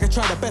 They can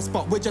try the best,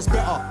 but we're just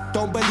better.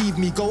 Don't believe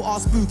me, go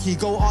ask Spooky,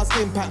 go ask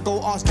Impact,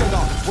 go ask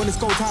Jeddah. When it's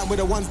go time, we're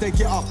the ones that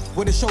get up.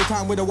 When it's show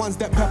time, we're the ones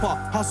that pepper.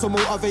 Hustle,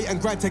 motivate,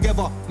 and grind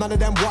together. None of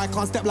them boy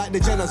can't step like the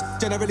Jenners.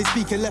 Generally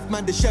speaking, left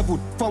man disheveled.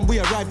 From we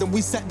arrived and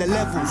we set the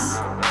levels.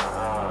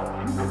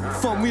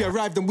 From we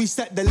arrived and we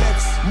set the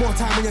levels. More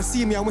time when you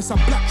see me, I'm with some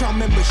black crown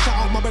members. Shout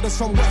out my brothers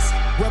from West.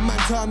 When man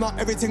turn up,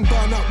 everything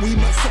burn up. We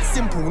must set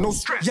simple, no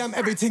stress. Yam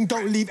everything,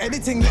 don't leave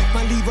anything left.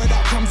 Man leave where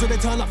that comes when they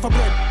turn up for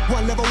bread.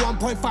 One level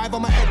 1.5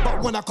 on my head,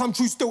 but when I come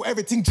through, still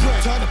everything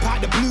dread. Turn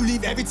apart the blue,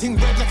 leave everything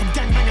red like I'm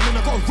gang banging and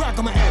I got a rag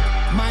on my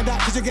head. Mind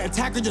out, cause you get a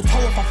tag on your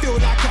toe. If I feel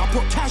like it, I'll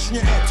put cash in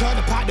your head. Turn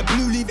apart the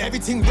blue, leave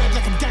everything red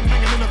like I'm gang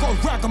banging and I got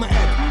a rag on my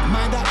head.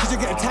 Mind out, cause you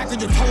get a tag on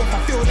your toe. If I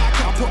feel like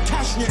it, I'll put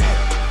cash in your head.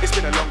 It's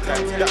been a long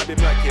time that I've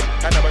been working,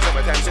 and I was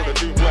summertime, so the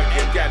dream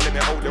working. Girl, let me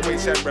hold the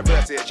waist and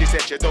reverse it. She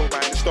said she don't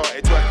mind and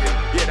started twerking.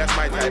 Yeah, that's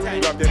my type.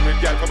 Love them with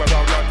gal from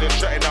around London,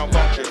 shutting down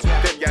functions.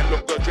 Them gal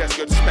look good, dress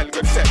good, smell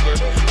good, set good.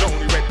 No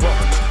only red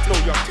buttons, no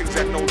young things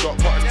and no dot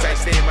buttons. I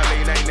stay in my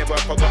lane, I ain't never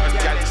forgotten.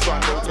 Gal is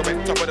strong, no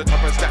comment, top of the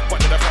top and snap,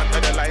 one to the front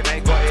of the line. I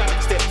ain't got it.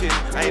 Stepped in,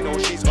 I know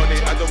she's on it.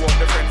 I don't want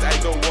the friends, I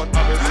don't want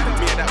others.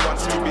 Me and that one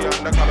to be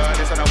undercover.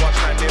 Listen, I watch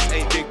man, this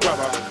ain't Big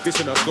Brother.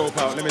 Listen, I scope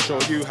out, let me show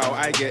you how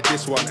I get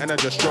this one, and I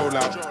just stroll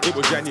out. It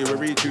was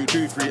January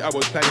 223, I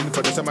was planning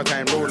for the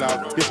summertime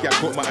rollout. This gal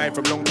caught my eye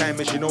from long time,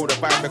 and she know the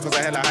vibe because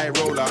I had a high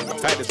roller.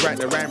 I just write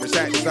the rhyme,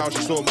 recite this out,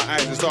 she saw my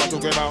eyes and start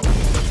talking about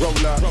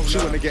roller. She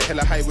wanna get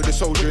hella high with the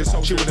soldiers,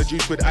 she wanna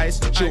juice with ice,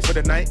 chill for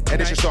the night, and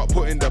then she start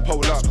putting the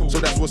pole up. So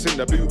that's what's in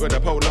the boot of the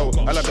polo.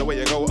 I love the way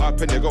you go up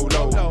and you go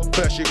low.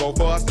 First she go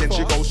fast, then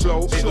she go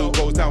slow. It all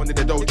goes down in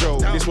the dojo.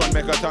 This one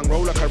make her tongue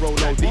roll like a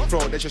Rolo. Deep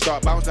throat, then she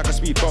start bounce like a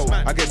speedboat.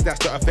 I guess that's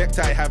the effect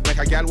I have. Make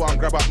a gal want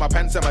grab up my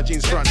pants and my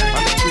jeans front.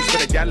 I make choose for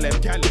the gal them.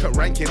 Different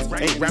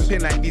rankings, ain't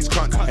ramping like these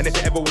cunts. And if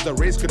it ever was a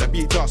race, could have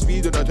beat our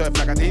speed on the turf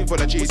like a team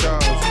full of cheaters.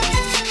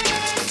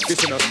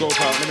 Listen, I scope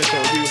out, let me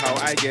show you how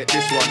I get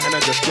this one, and I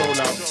just roll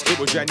out. It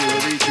was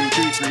January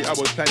 223, I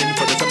was planning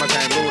for the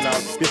summertime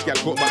rollout. This gal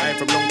caught my eye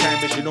from long time,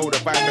 and she know the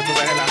vibe because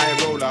I had a high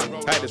roller.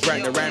 I just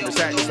write the rhyme,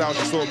 recite this out,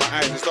 she saw my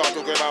eyes and start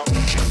talking about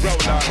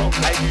roller.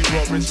 I do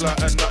raw Rizzler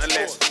and nothing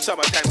less.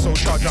 Summertime, so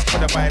charge up for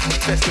the vibe.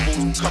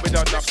 Festivals, coming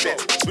down enough set.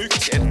 Spooky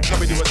set,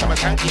 coming do a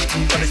summertime EP.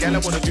 But the gal I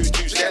wanna do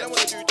 2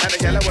 steps. And the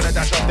gal I wanna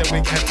dash off their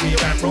wig and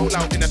weave and roll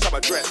out in a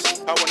summer dress.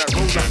 I wanna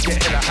roll up,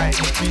 get hella high.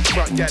 Beach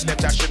front, gal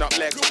left dashing up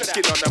legs.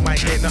 Skin on the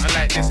mic, ain't nothing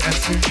like this. And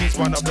Spooky's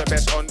one of the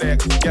best on deck.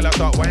 Gal I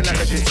start wine like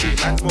a gypsy.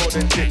 Man's more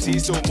than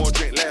gypsy, still more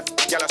drink left.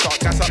 Gal I start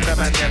gas up the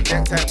man, them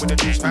deck time with the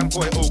juice, man,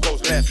 boy, it all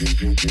goes left.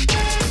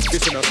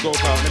 Listen, I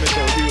scope out, let me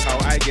show you how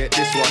I get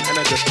this one, and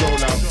I just roll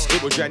out.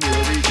 It was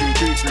January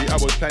 223, I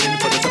was planning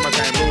for the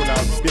summertime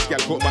rollout. This gal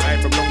caught my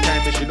eye from long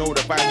time, and she know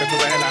the vibe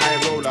because I had a high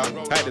roller.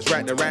 I just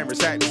write the rhyme,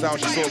 recite this out,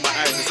 she saw my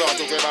eyes and start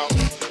talking about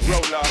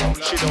roller.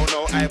 She don't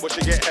know I, but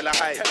she get hella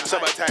high.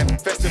 Summertime,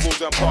 festivals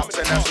and parks,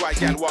 and that's why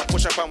gal walk,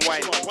 push up and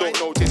wine. Don't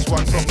know this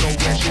one from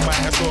nowhere, she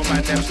might have saw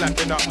man, them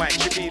slapping up mic.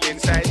 She feel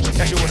inside,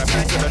 and she wanna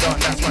piece to the dawn,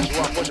 that's why she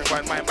want push up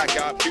and wine, back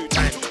it up 2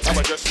 times.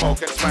 I'ma just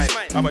smoke and smile,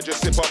 I'ma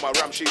just sip on my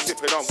rum, she's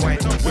sipping on wine.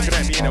 Looking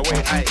at me in a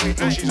way, I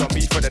know she's on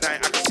me for the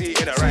night, I can see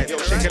it in her eyes. Yo,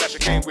 shake it like she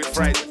came with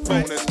fries,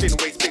 bonus, spin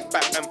waist, big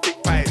back and big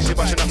pies. She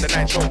busting up the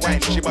nitro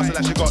wine, she busting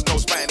like she got no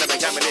spine, and I'm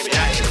yamming in me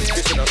eyes.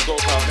 Listen, I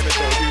scope out, let me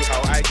show you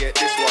how I get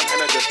this one, and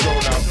I just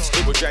roll out.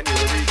 It was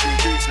January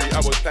 223,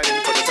 I was planning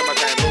for the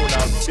summertime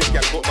rollout. This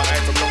gal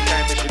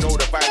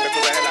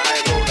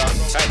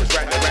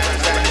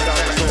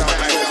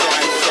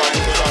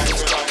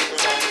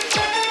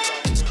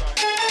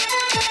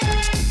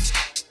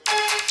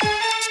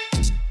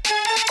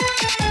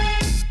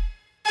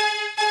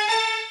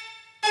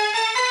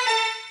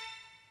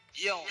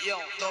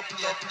You're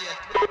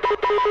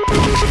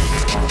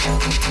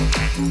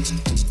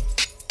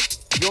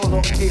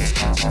locked in to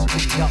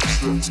the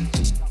Upset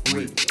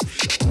Radio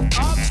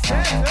Show.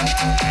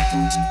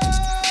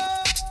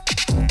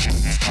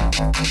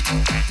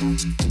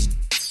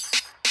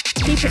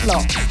 Keep it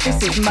locked. This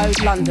is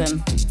Mode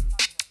London.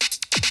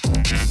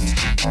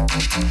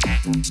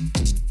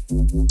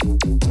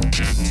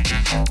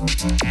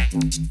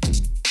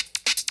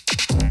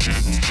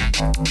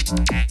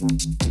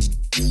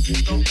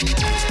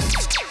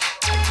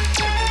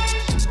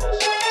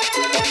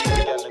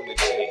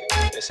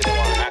 They say they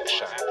want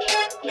action.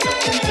 They don't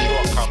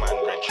want to come and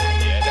rich.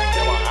 Yeah,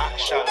 they want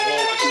action,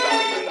 movie star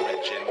man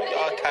rich.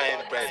 Your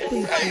kind bread.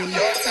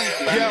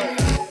 Yo,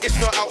 it's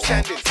not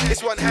outstanding,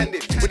 it's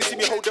one-handed. When you see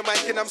me hold the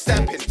mic and I'm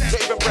stamping,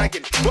 not even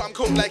bragging, but I'm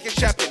cool like it's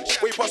chapping.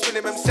 Way past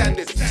minimum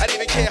standards, I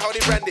didn't even care how they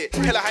brand it.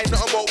 Hella high,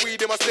 nothing but weed,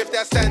 they must lift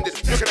their standards.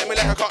 Looking at me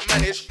like I can't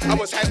manage. I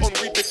was high on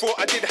weed before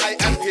I did high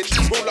ampage.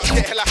 Roll up,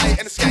 get hella high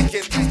and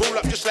skanking. Roll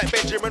up just like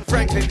Benjamin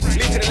Franklin.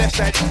 Lean to the left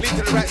side, lean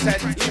to the right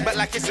side. Lean back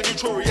like it's a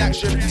neutral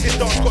reaction. This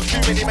dance got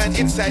too many man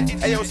inside.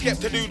 Ayo, skep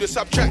to do the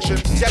subtraction.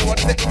 Gal want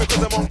step with me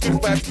cause I'm on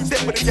good vibes.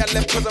 Step with the gal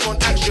left cause I'm on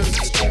action.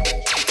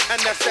 And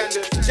that's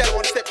standard. Gal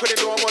want step cause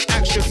they know I'm on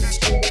action.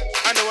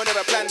 I know I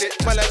never planned it.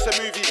 My life's a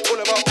movie,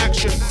 all about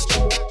action.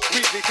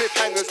 Weekly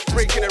cliffhangers,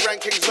 breaking the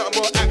rankings,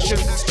 nothing but action.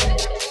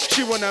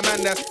 She want a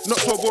man that's not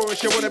so boring,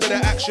 she want a bit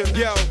of action.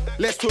 Yo,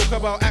 let's talk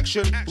about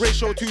action.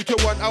 Ratio 2 to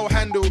 1, I'll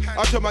handle.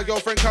 I'll tell my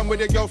girlfriend, come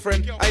with your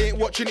girlfriend. I ain't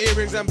watching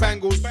earrings and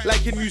bangles.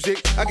 Like in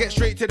music, I get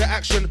straight to the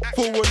action.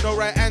 Forward, no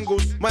right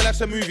angles. My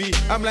life's a movie,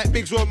 I'm like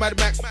Biggs or Mad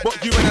Max.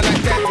 But you and I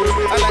like dangles.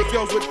 I like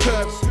girls with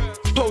curves.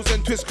 Pose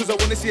and twist cause I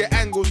wanna see your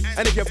angles.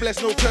 And if you're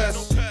blessed, no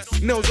curse.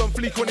 Nails on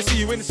fleek, wanna see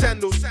you in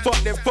sandals. Fuck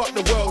them, fuck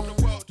the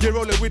world. You're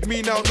rolling with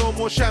me now, no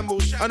more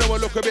shambles. I know I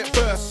look a bit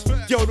first.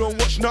 Yo, don't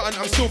watch nothing,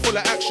 I'm still full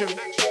of action.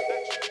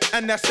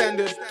 And that's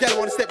standard. Gal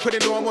wanna step cause they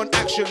know I'm on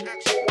action.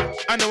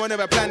 I know I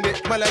never planned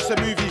it. My life's a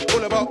movie,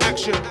 all about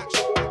action.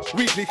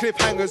 Weekly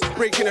cliffhangers,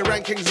 breaking the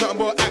rankings, nothing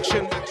but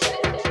action.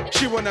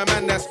 She want a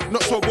man that's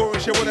not so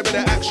boring, she want a bit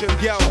of action.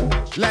 Yo,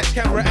 lights,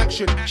 camera,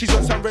 action. She's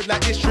on some red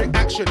light district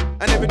action.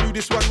 I never knew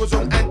this one was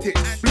on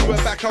antics. Blew her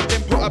back out,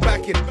 then put her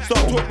back in.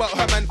 Start talk about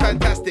her man,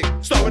 fantastic.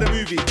 Start with a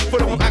movie,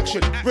 full of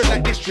action. Red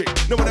light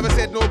district. No one ever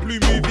said no blue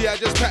movie, I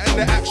just patterned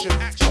the action.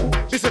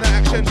 This is an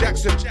action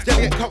Jackson.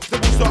 Then get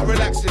comfortable, start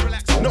relaxing.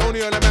 Not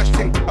only on a mash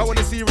thing, I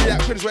wanna see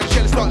reactions when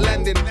shells start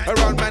landing.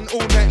 Around man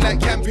all night like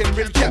camping.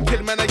 Real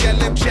captain, man, I get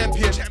them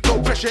champion. No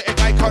pressure if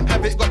I can't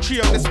have it. Got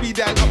 3 on the speed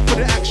dial, up for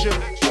the action.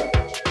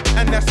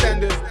 And that's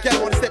standard.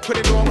 Gal wanna step, put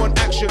it on one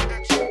action.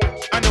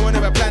 I know I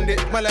never planned it.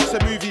 My life's a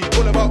movie,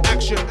 all about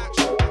action.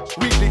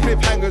 Weekly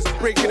cliffhangers,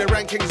 breaking the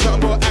rankings,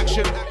 nothing but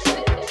action.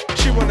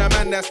 She want a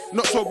man that's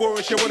not so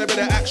boring, she want a bit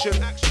of action.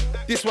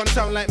 This one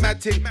sound like mad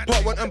ting.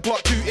 Part 1 and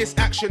part 2 is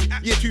action.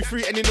 Year 2,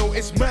 3 and you know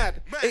it's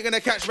mad. Ain't gonna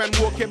catch man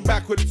walking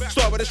backwards.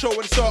 Start with the show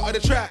and start of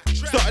the track.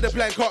 Start of the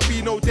plan, can't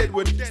be no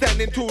deadwood.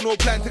 Standing tall, no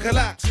plan to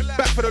collapse.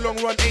 Back for the long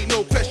run, ain't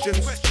no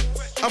questions.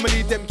 I'ma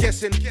leave them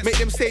guessing, make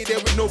them stay there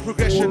with no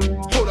progression.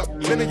 Hold up,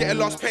 let me get a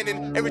last pen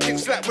in. Everything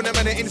slap when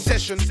I'm in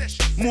session.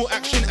 More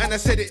action and I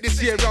said it this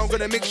year round,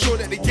 gonna make sure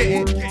that they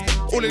get it.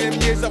 All of them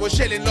years I was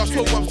shelling, last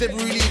 12 months never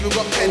really even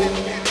got penning.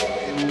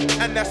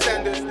 And that's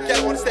standard,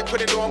 gal one step, put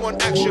it on one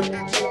action.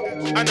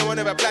 I know I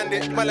never planned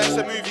it, my life's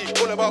a movie,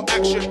 all about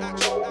action.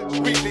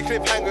 Weekly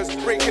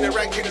cliffhangers, breaking the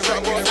rankings,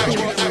 I'm more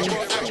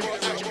action.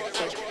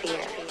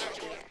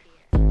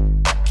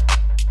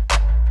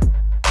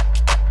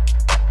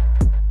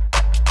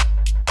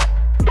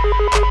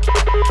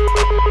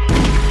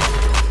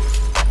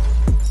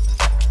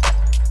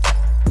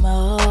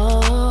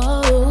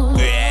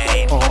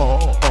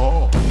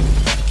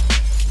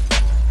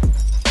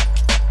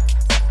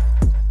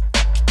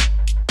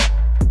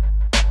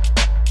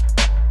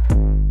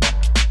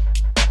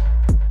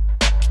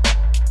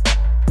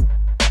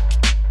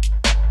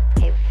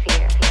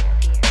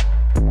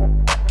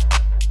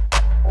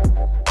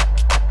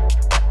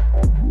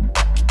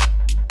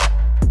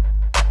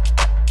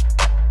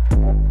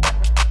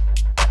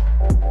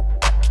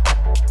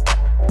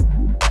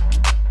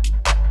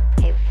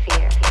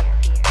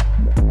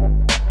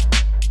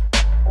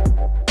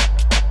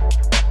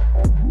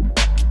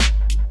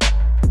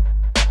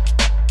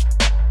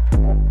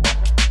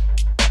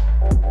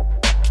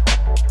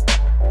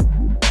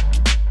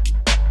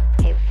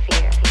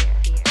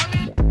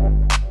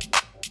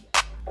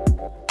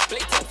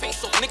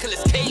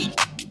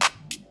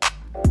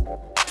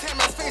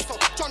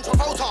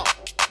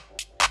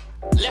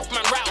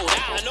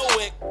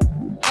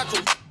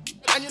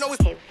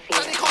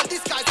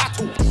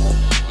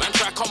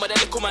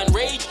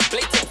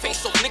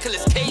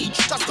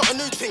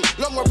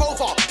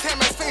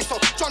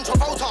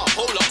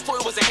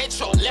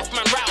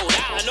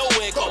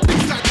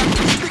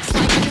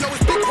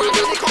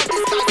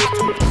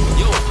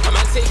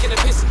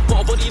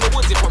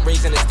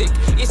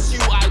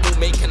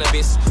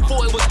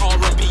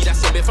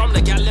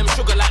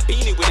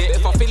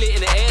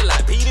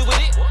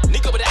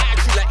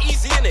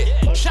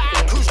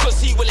 Cruise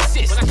cause he will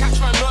assist. When I catch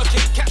man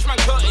murking, catch man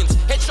curtains.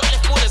 Headshot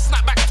left more than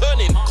snapback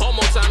turning. Call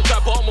more time,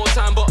 try bar more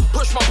time, but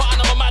push my button,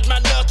 I'm a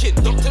madman lurking.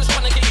 Doctors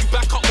trying to get you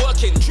back up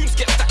working. Tunes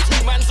get stacked,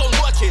 2 man's on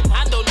working.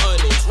 And on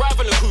earnings,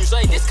 rival and cruise,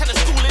 like this kind of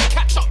schooling,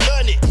 catch up,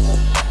 learn it.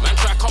 Man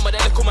try come with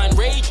that little man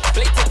rage.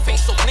 Blatant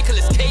face off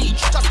Nicolas Cage.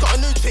 Just got a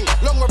new thing,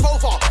 long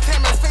revolver.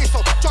 10 man's face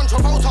off, John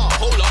Travolta.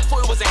 Hold up,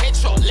 thought it was a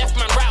headshot. Left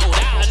man rattled,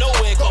 out of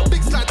nowhere. Got a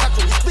big slide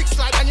tackle, it's big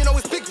slide, and you know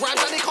it's big rhymes,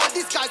 and they can't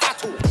disguise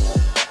at all.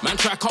 Man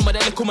try come with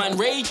that little man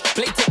rage.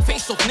 Blatant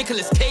face off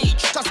Nicolas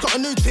Cage. Just got a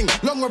new thing,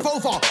 long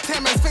revolver.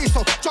 10 man's face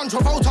off, John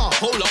Travolta.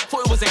 Hold up,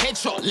 thought it was a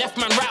headshot. Left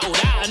man rattled,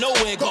 out of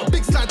nowhere. Got a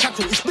big slide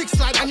tackle, it's big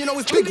slide, and you know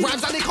it's big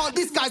rhymes, and they can't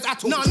disguise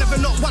at all. Nah, never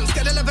not once,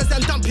 get the levers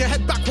and dump your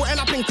head back. We'll end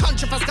up in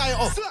country if I sky it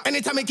off.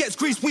 Anytime it gets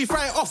greased, we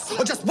fry it off.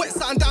 Or just wet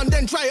something down,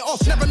 then dry it off.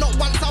 Never not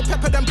once, I'll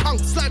pepper them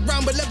punks. Slide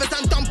round with levers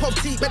and dump off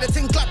seat. Better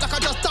think clap like I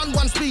just done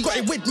one speed. Got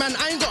it with man,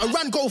 I ain't got a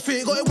run go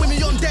fit. Got it with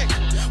me on deck.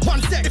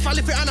 One sec, if I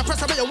lift it and I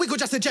press, I bet your wiggle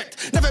just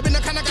eject. Never been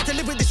the kind of guy to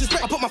live with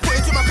disrespect. I put my foot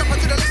into my gripper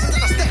to the lessons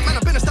and I step, man,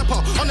 I've been a stepper.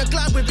 On the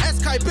glide with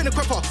S-Kai, been a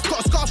cripper.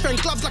 Got a scarf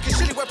and gloves like a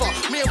chili whipper.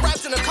 Me and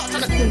Raps in the cups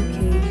and a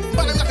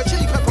burn him like a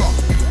chili pepper.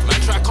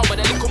 Man try come with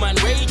a little man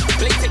rage.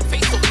 Blatant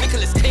face off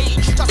Nicolas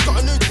Cage. Just got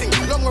a new thing,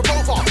 long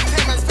revolver.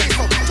 10 man's face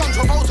off, John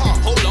Travolta.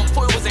 Hold up,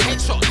 thought it was a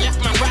headshot.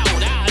 Left man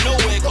rattled, out of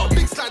nowhere. Got a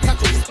big slide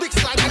tackle, it's big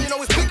slide, and you know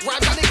it's big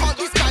rhymes, and they can't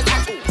disguise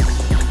at all.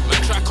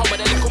 Man try come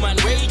with a little man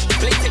rage.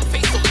 Blatant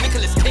face off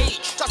Nicolas Cage.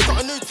 Just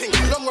got a new thing,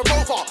 long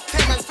revolver.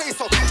 10 man's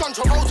face off, John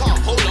Travolta.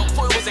 Hold up,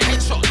 thought it was a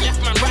headshot.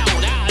 Left man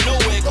rattled, out of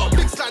nowhere. Got a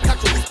big slide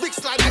tackle, it's big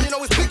slide, and you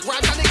know it's big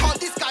rhymes, and they can't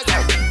disguise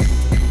at all.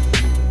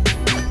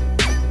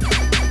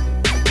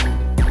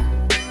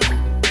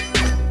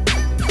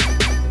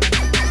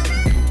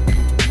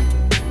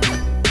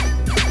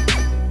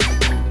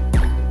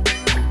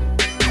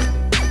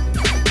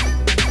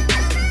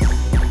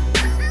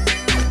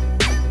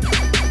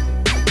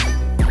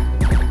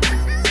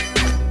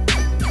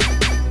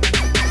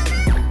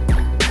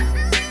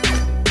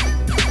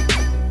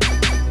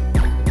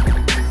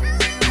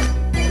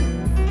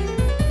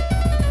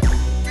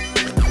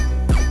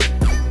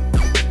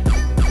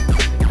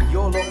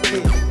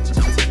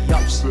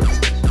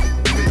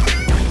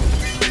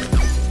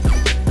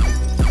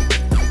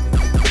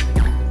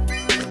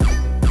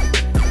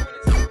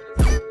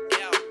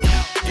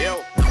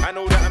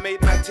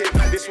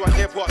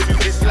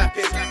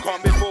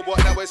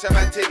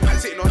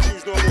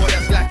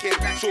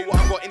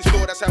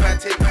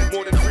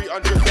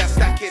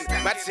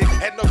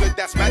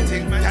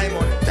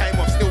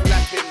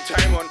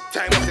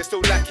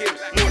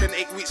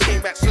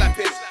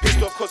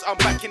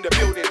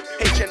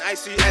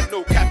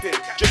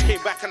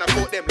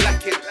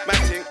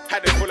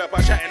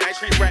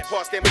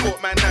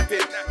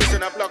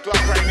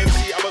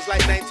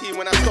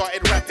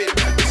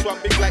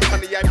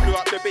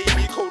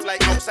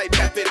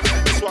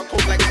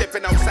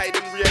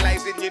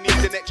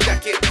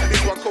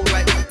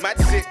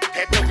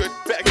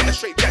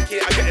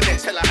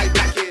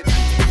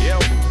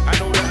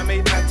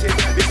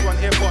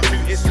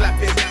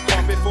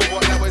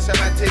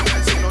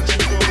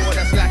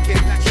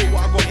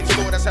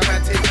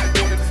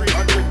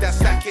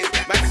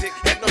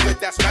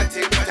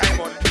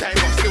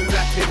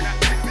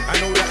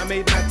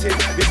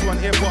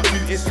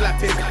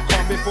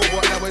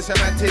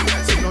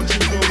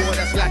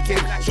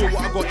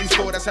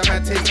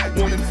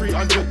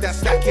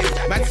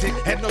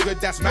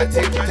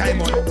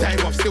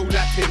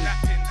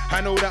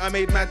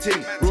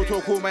 Real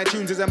talk, all my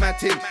tunes is a mad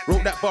thing.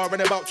 Wrote that bar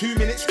in about 2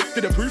 minutes.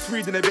 Did a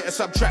proofreading, a bit of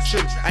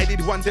subtraction. I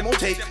did one demo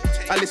take.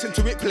 I listened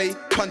to it play.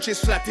 Punches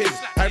slapping.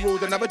 I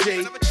rolled another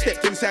J.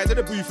 Stepped inside of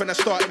the booth and I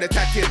started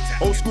attacking.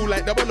 Old school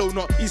like 00,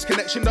 not East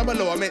Connection 00.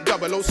 I meant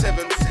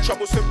 007.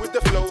 Troublesome with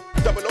the flow.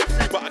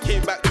 003, but I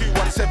came back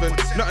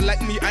 217. Nothing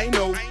like me, I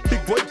know.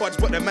 Big boy buds,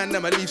 but the man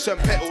I'ma leave some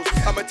petals.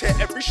 I'ma tear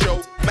every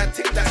show. Man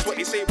ting, that's what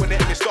they say when they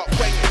start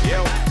quanging.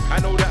 Yo, I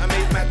know that I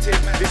made mad ting.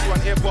 This one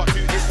here part 2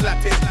 is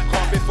slapping.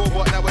 Can't before,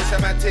 but now it's a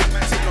mad ting.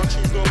 Sitting on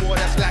tunes no more,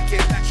 that's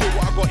lacking. Show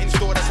what I got in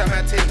store, that's a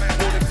mad ting.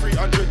 More than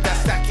 300, that's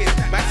stacking.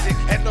 Mad ting,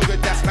 head no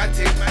good, that's mad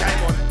ting.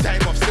 Time on,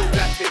 time off, still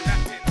laughing.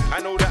 I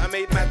know that I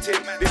made mad ting.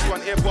 This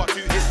one here part 2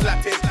 is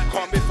slapping.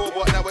 Can't before,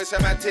 but now it's a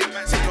mad ting.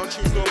 Sitting on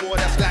tunes no more,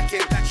 that's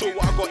lacking. Show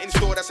what I got in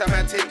store, that's a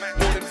mad ting.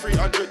 More than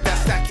 300,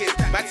 that's stacking.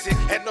 Mad ting,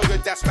 head no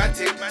good, that's mad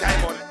ting.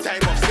 Time on,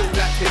 time off, still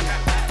laughing.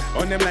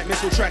 On them like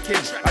missile tracking.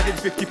 I did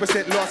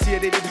 50% last year,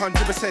 they did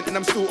 100%, and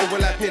I'm still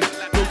overlapping.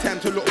 No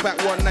time to look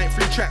back, 1 night,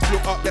 3 tracks,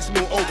 look up, that's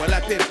more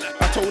overlapping.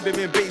 I told them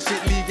in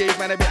basic league, gave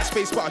man a bit of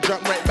space, but I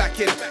jumped right back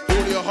in.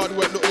 All your hard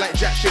work look like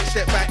jack shit,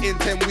 step back in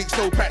 10 weeks,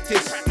 no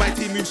practice. My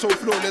team moved so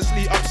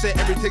flawlessly, upset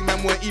everything,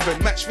 man weren't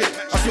even match fit.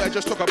 I swear I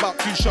just took about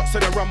 2 shots to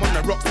the rum on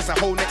the rocks, that's a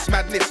whole next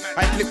madness.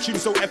 I flip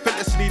tunes so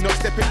effortlessly, not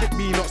stepping with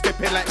me, not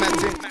stepping like mad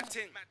ting.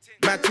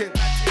 Mad ting,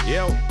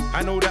 yo,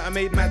 I know that I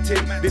made mad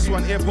ting. This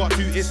one here part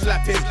 2 is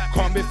slapping.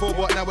 Can't before,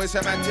 but now it's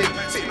a mad ting.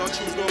 Sitting on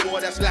tunes no more,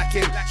 that's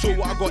lacking. Show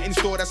what I got in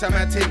store, that's a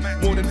mad ting.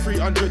 More than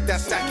 300,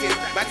 that's stacking.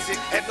 Mad ting,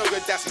 head no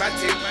good, that's mad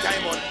ting.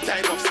 Time on,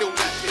 time off, still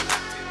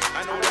laughing. I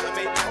I know that I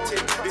make that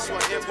tip. This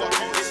one here, what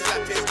you is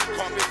slapping.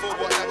 Can't be for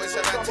what that was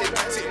semantic.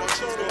 Sitting on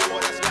tunes, no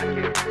more that's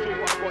lacking.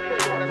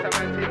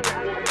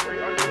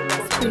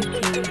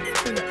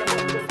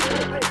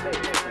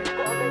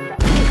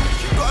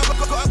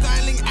 Got a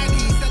guy linked Addy,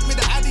 sent me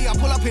the Addy, I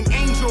pull up in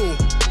Angel.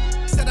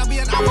 Said I'll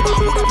be an hour, but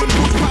I pull up in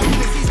 45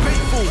 minutes, he's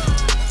grateful.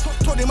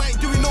 Told him I ain't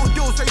doing no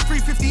deal, so it's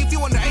 350 if you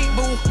want the 8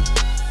 ball.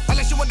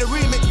 Unless you want the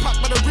remix pack,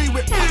 but the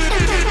re-whip pack,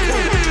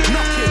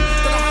 knocking,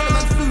 don't know how the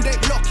man's food ain't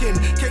blocking.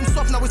 Getting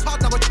soft, now it's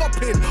hard, now we're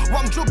chopping.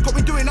 One job got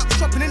me doing up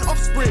shopping in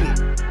Offspring.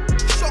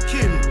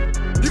 Shocking.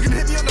 You can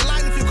hit me on the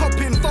line if you're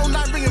copping. Phone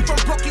line ringing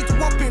from Brocky to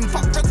Wapping.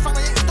 Fuck friends, fam,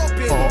 I ain't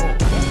stopping.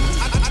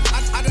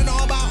 I don't know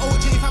about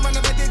OG, fam, I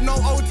never did no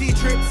OT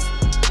trips.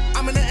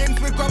 I'm in the ends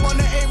with grub on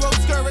the A-road,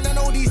 stirring and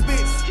all these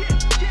bits.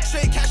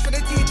 Straight cash for the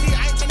TT,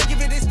 I ain't tryna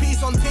give you this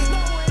piece on ting.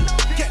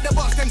 Get the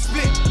box and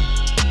split.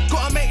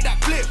 Gotta make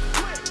that flip.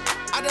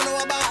 I don't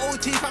know about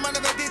OT, fam, I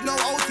never did no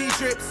OT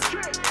trips.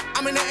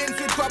 I'm in the ends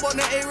with grub on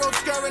the A-road,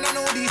 stirring and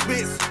all these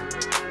bits.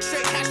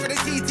 Straight cash for the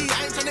TT,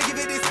 I ain't tryna give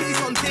you this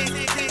piece on ting.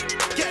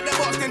 Get the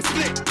box and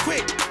split,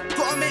 quick.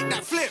 Gotta make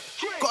that flip.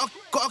 Gotta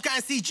go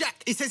and see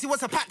Jack. He says he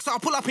wants a pack, so I'll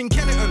pull up in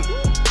Kennington.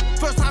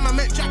 First time I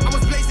met Jack, I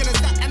was blazing a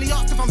stack and he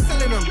asked if I'm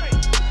selling them.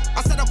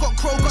 I said I've got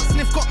Crow, got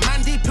Sniff, got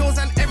Mandy, pills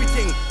and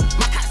everything.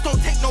 My cats don't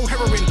take no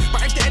heroin,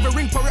 but if they ever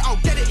ring for it, I'll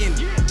get it in.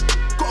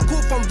 Got a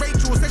call from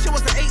Rachel, said she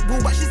was an 8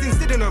 ball, but she's in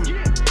Sydenham.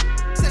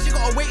 Said she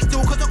gotta wait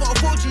still, cause I got a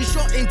 4G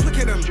shot in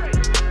Twickenham.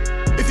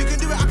 If you can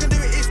do it, I can do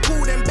it, it's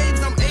cool, then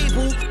babes, I'm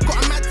able.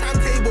 Got a mad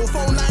timetable,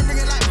 phone line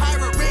ringing like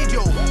pirate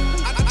radio.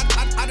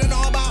 I don't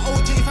know about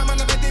OG, fam, I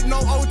never did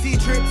no OT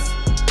trips.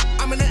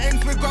 I'm in the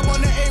ends with grub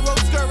on the A-road,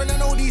 stirring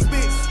and all these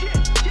bits.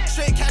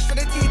 Straight cash for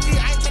the TT,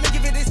 I ain't tryna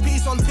give you this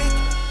piece on tick.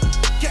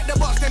 Get the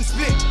box and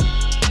split.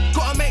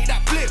 Gotta make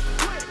that flip.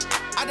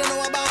 I don't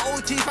know about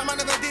OT, fam, I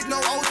never did no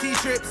OT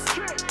trips.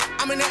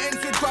 I'm in the ends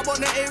with grub on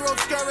the A-road,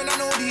 stirring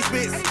and all these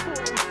bits.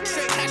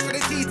 Straight cash for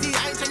the TT,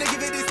 I ain't tryna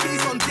give you this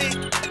piece on tick.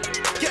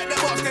 Get the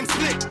box and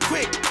split,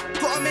 quick.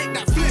 Gotta make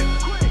that flip.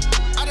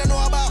 I don't know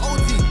about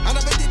OT, I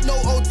never did no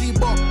OT,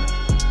 but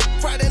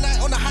Friday night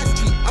on the high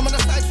street, I'm on the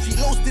side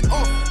street, loasted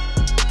off.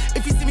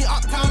 If you see me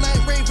uptown, I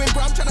ain't raving,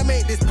 bro, I'm tryna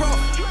make this prof.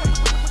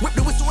 Whip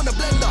the whistle in the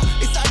blender,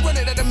 it's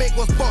ironic that the make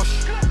was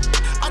bosh.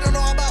 I don't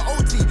know about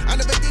OT, I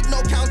never did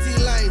no county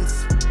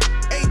lines.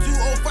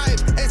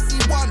 A205,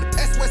 SC1,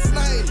 S West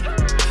 9.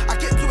 I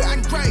get to it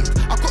and grind,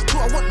 I got to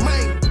it, I want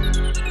mine.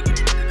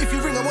 If you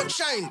ring, I want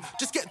shine,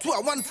 just get to it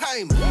at one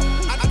time.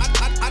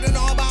 I don't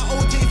know about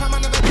OT, fam, I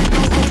never did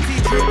no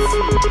OT trips.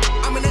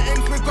 I'm in the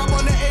ends with grub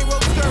on the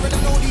A-road, stirring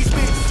and all these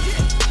bits.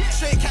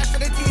 Straight cash for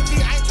the TT,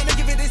 I ain't tryna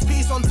give you this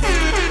piece on tick.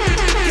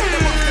 Get the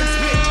box and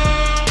split.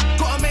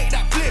 Gotta make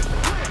that flip.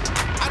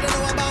 I don't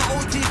know about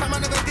OT, fam, I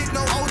never did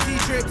no OT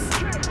trips.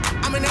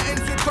 I'm in the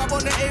ends with grub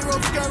on the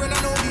A-road, stirring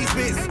and all these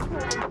bits.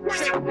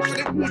 Straight for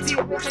the TT,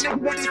 tryna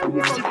give this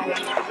piece on tick.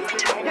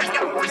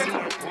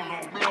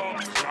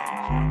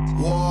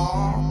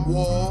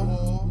 War.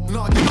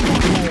 No, you don't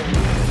want war.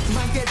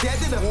 Man get dead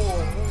in the war.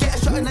 Get a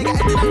shot and they get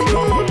ended in the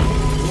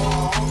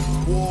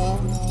war.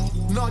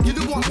 No, you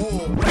don't want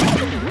war.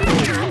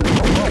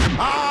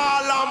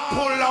 All I'm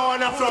pull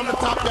on from the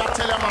top, I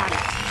tell you, man.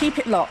 Keep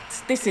it locked.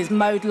 This is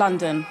Mode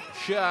London.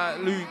 Shout out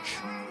Luch.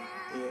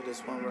 Yeah,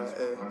 this one right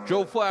here.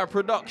 Joe Fire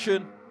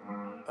Production.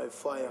 I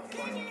fire.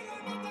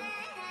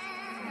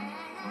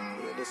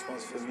 Yeah, this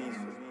one's for me.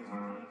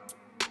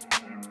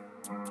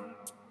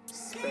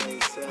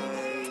 Space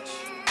Age.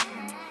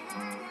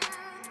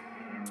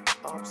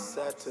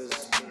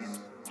 Upsetters.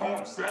 War.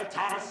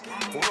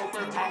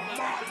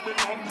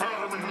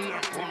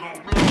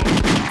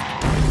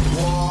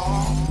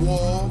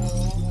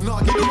 No,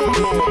 you don't want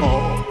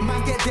war.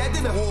 Man get dead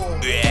in the war.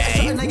 Get a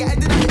shot and they get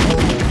ended in the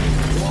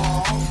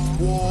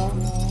war.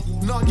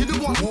 No, you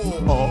don't want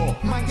war.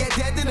 Man get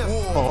dead in the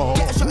war.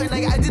 Get a shot and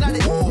they get ended in the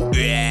war.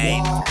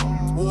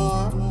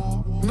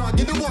 No,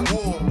 you don't want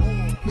war.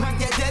 Man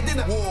get dead in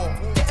the war.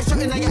 Get a shot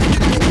and they get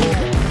ended in the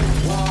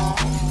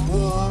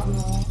war.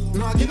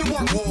 No, you don't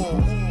want war.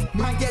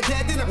 Man get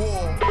dead in the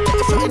war. Get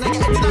a shot and they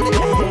get ended in the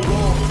war.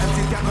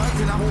 MCs get murked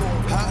in a war.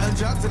 Hurt and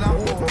jerked in a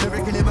war.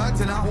 Lyrically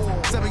murked in a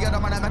war. Said we get a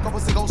man that make up a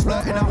go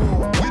splurt in a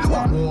war. You don't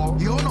want war.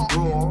 You're not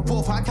raw.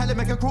 4-5 Cali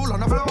make a crawl on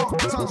the floor.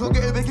 Sons will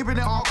get it, keeping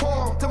it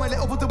hardcore. Tell my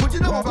little pussy, what you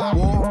know about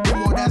war?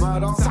 War, there's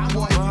murder.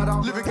 Soundboy, murder.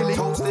 Lyrically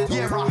toasted.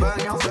 Yeah, right.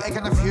 Burn out. So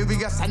and the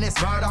furious and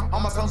it's murder.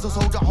 I'm a sons of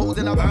soldier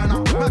holding a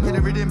burner. Murking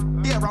the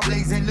rhythm. Yeah, I'm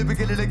blazing.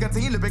 Lyrically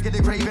nicotine,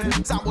 lyrically craving.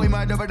 Soundboy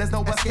murderer, there's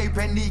no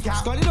escaping.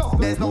 Kneecap.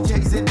 There's no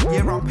chasing.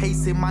 Yeah, I'm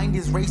pacing. Mind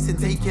is racing,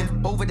 taking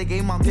over the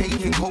game. I'm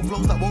taking cold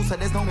flows like woe, so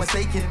there's no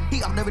mistaking.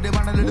 Heat up the rhythm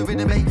and a little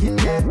bit of bacon.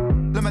 Yeah.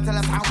 Let me tell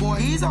us how boy.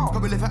 Ease off.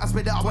 Come and lift it, I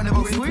spit it up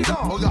whenever we squeeze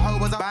off. Oh, your hoe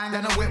was a bang,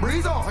 then a whip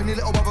breeze off. And your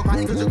little brother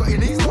crying cause you got your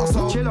knees lost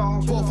off. Chill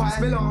off. 4-5.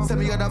 Spill off. Send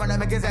me your dub and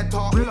make his head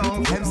talk. Spill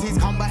off. MCs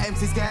come but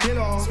MCs get. Spill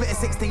off. Spit a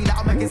 16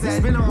 that'll make his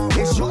head. Spill off.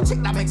 It's your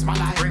chick that makes my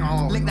life. Bring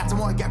off. Link that to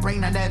more get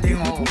brain and then ding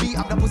off. Beat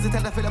up the pussy,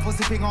 tell the feel the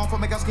pussy ping off.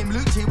 From make us scream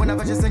Lucci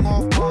whenever she sing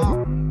off.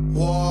 War.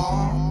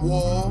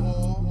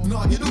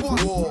 No, you don't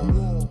want war.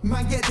 Man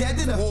Man get dead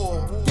in it.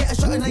 War. Get a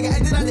shot and I get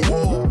headed at it.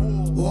 War.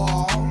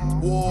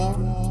 War.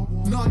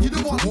 Nah, you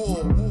don't want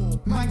war.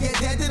 Man get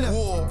dead in it.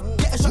 War.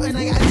 Get a shot and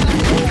I get headed at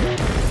it.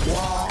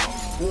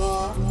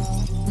 War.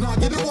 Nah,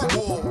 you don't want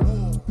war.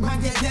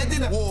 Man get dead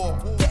in it. War.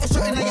 Get a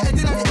shot and I get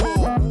headed at it.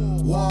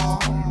 War.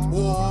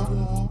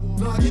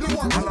 Nah, you don't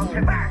want war.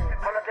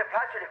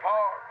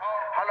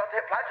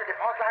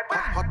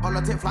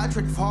 Politic fly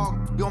to the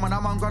fog. Yo man,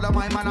 I'm on God of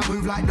my man, I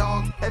move like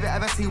dog.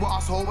 Ever see what I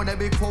saw when the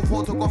big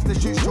 4-4 took off the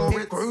shoe straw?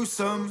 It's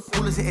gruesome.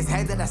 Bullets hit his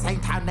head at the same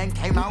time, then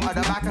came out of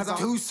the back as a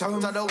twosome.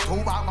 So don't talk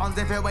about guns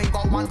if you ain't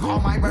got one, call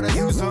my brother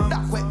use them.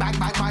 That quick bang,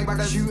 my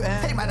brother shoot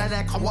him. Hey man, and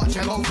then come watch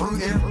it go through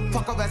him.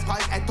 Fuck a vest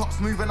pipe, head tops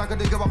moving like I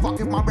don't give a fuck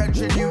if my bread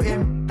should shoot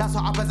him. That's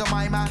what happens to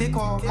my man. Kick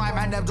off. My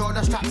man, them draw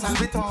the straps and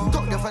spit off.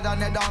 Duck the foot on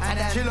the dance and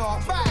then chill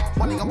off.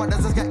 One of your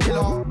brothers just get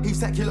killer. He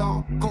set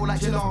killer, go like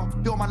chiller.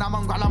 Yo man, I'm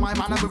on God of my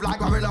man, I move like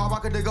gorilla. I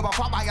could dig up a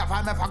fuck by your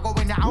fam if I go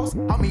in your house.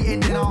 I'm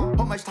eating dinner.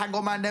 How much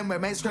tango man then we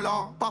make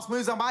skriller. Boss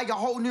moves and buy a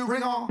whole new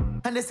ringer.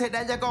 And they say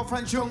that your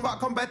girlfriend's young, but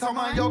come better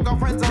man, your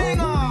girlfriend's a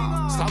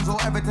ringer. Slums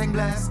or everything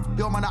blessed.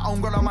 Yo man, I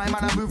own girl on my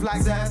man, I move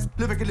like zest.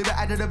 Lyrically the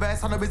end of the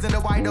best. On the biz in the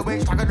wide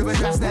awake, struggle to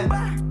address them.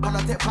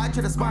 Politic fly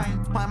to the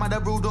spine. My man, the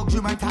real dog,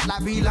 human cat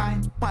like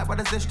V-line. My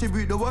brothers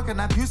distribute the work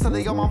and I'm used to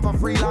the young man for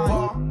free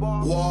line.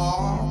 War.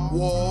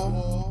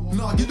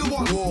 No, you don't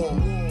want war.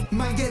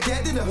 Man get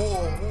dead in it.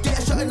 War. Get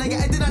a shot and I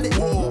get headed at it.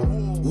 War.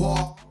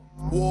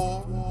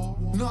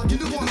 No, you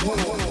don't want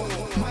war.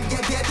 Man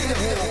get dead in it.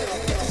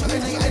 Get a shot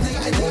and I get headed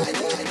at it.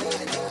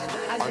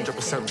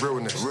 100%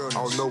 realness.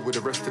 I'll know what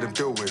the rest of them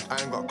deal with.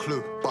 I ain't got a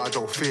clue, but I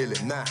don't feel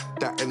it. Nah,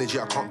 that energy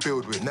I can't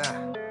build with.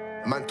 Nah.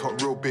 Man talk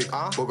real big,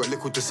 but got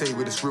little to say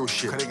with this real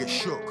shit. Can they get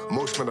shook?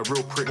 Most men are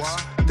real pricks.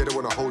 They don't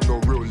wanna hold no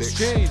real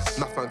licks.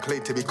 Enough man clay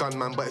to be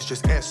gunman, but it's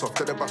just airsoft.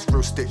 They bust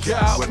real sticks.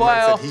 When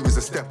man said he was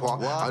a stepper,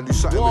 I knew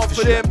something was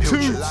fishy like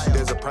pilchards.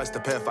 There's a price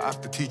to pay if I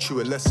have to teach you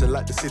a lesson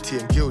like the city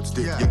and guilds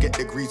did. You get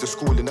degrees of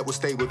schooling that will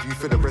stay with you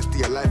for the rest of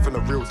your life and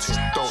a real thing.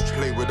 Don't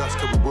play with us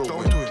cause we will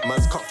win.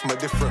 Man's cut from a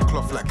different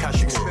cloth like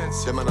cashmere.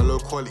 Them man are low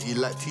quality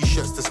like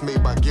t-shirts that's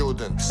made by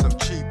Gildan. Some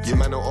cheap. You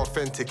man are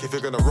authentic. If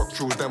you're gonna rock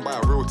jewels, then buy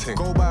a real thing.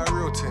 Go buy a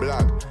real thing.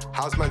 Blood.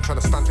 How's man trying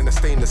to stunt in a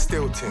stainless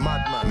steel thing?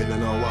 Madman. Me don't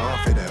know what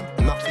half of them.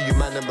 Enough of you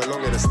man them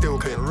belong in a steel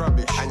bin.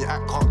 Rubbish. And your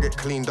act can't get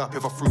cleaned up.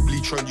 If I threw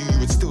bleach on you, you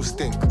would still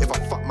stink. If I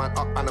fuck man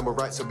up, animal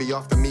rights would be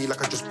after me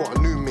like I just bought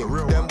a new mink.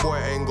 Them boy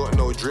ain't got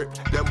no drip.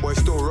 Them boys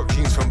still rock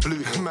jeans from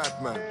blue.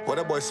 Madman. Why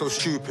them boys so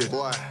stupid?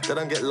 Why? They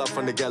don't get love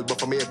from the gal, but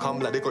for me it come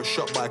like they got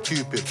shot by a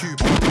Cupid. I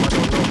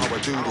don't know how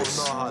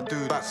I do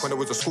this. Back when I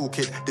was a school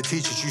kid, the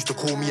teachers used to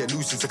call me a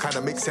nuisance to kind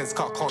of make sense,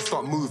 can't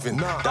start moving.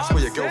 That's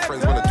where your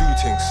girlfriends wanna do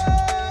things.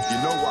 You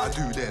know what I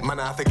do then? Man,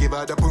 I have to give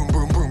her the boom,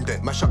 boom, boom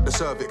then. Mash up the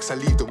cervix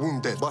and leave the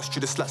wound dead. Bust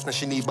through the slats, now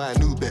she need buy a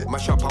new bed.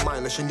 Mash up her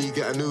mind, now she need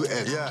get a new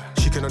head. Yeah,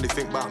 she can only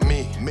think about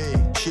me.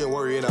 She ain't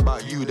worrying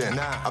about you then.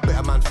 I bet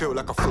a man feel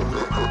like a fool then.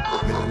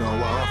 Me don't know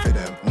what half of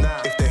them.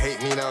 If they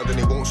hate me now, then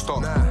it won't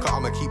stop. Cause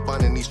I'ma keep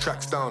running these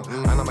tracks down.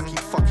 And I'ma keep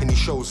fucking these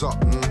shows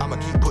up. I'ma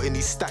keep putting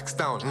these stacks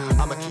down.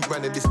 I'ma keep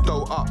running this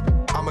dough up.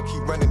 I'ma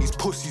keep running these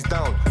pussies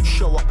down.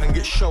 Show up and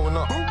get shown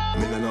up.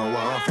 Me don't know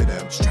what half of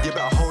them. You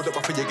better hold up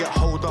before you get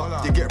hold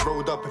up. You get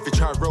rolled up if you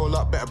try roll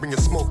up. Better bring your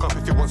smoke up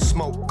if you want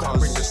smoke. Cause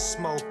bring your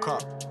smoke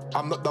up.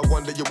 I'm not the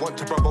one that you want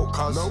to provoke.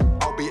 Cause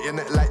I'll be in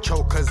it like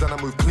chokers. And I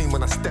move clean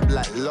when I step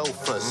like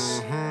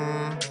loafers.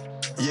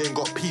 You ain't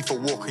got P for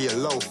walking your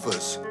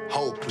loafers.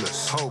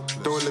 Hopeless.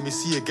 Don't let me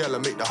see a girl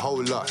and make the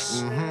whole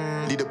lust.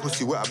 Leave the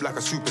pussy wet up like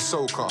a super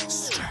soaker.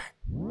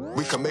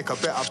 We can make a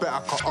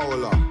better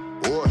Corolla.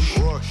 Whoosh.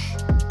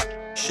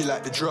 She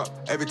like the drop,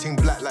 everything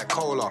black like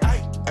cola.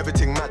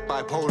 Everything mad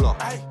bipolar.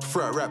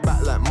 Throw it right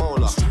back like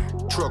Mola.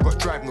 True, I got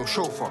drive, no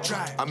chauffeur.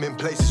 I'm in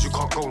places you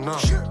can't go now.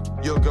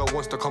 Your girl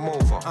wants to come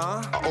over.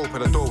 I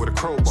open the door with a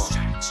crowbar.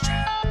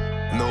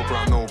 No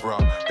bra.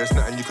 There's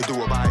nothing you can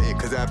do about it.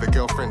 Cause I have a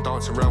girlfriend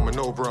dancing around with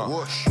no bra.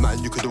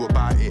 Nothing you can do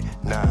about it.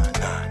 Nah.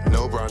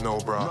 No bra.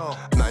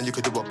 Nothing you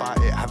can do about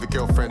it. I have a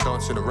girlfriend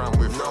dancing around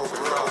with no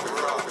bra.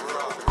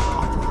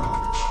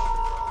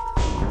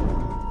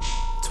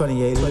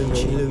 28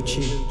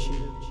 Lucci.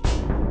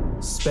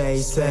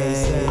 Space Age.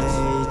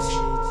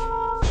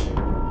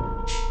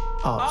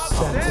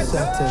 Upsetters.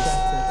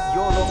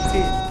 You're locked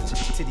in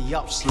to the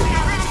upslope.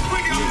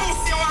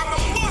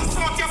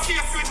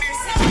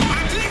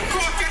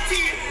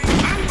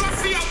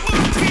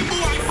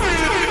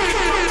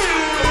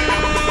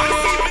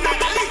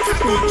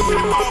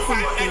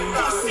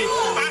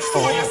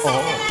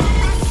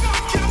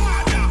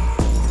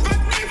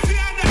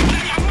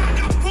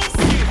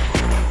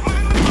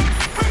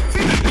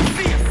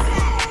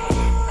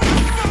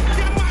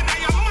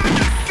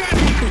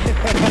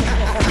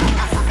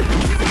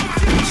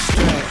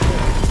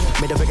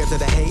 Made a figure to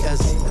the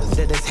haters.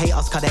 They just hate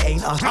us cause they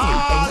ain't us.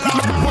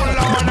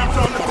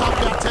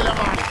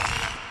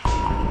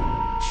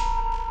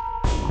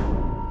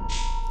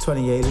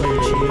 28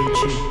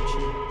 Lucci.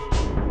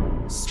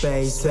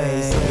 Space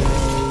Age.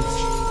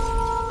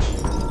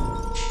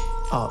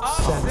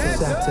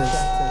 Upsetters.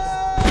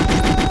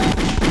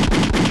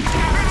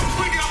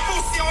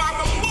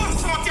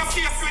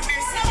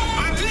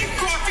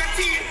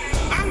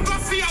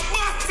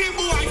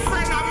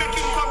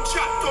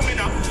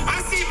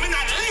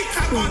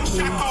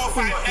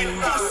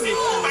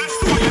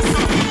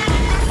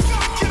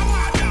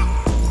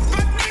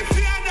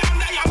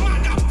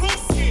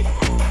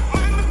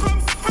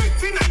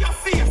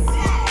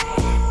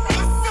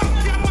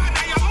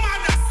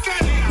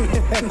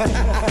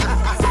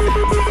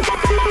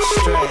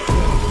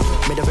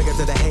 Middle finger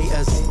to the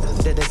haters.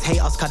 They just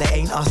hate us cause they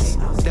ain't us.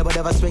 They will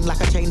never swing like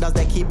a chain does.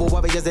 They keyboard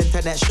warriors,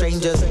 internet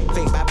strangers.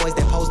 Fake bad boys,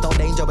 they pose no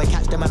danger. We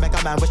catch them and make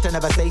a man wish to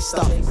never say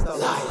stuff.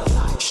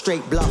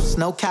 Straight bluffs,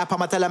 no cap,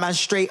 I'ma tell a man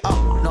straight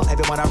up. Not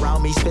everyone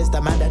around me spits. The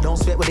man that don't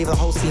spit will leave the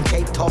whole scene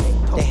taped off.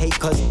 They hate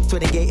cause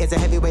 28 is a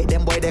heavyweight.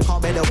 Them boy, they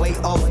can't bear the weight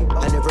off.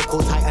 A lyrical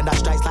titan that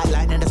strikes like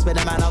lightning. The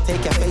spinner man, I'll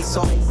take your face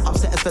off.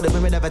 Upsetters for the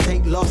women never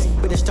take loss.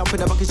 We just jump in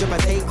the buckets, you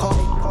better take off.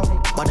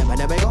 But them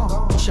never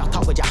gone. Shut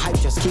up with your hype,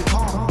 just keep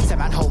calm. Send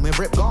man home in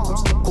rip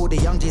guards. Call the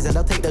young G's and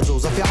they'll take the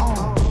jewels off your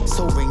arm.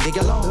 So ring the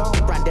yellow.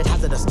 Branded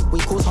hazardous, we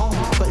cause home.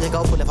 But your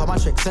girl full of all my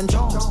tricks and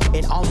charms.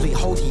 In arms we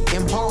hold heat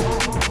in palm.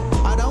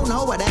 I don't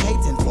know what they're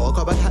hating for.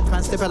 Cause I catch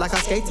man slipping like a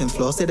skating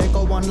floor. See they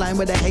go one line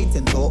with their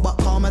hating talk. But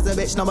calm as a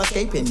bitch, no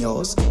escaping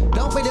yours.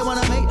 Don't really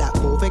wanna make that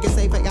call. Figure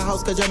safe at your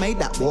house cause you made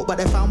that walk. But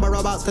they found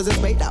whereabouts cause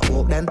it's made that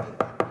walk then.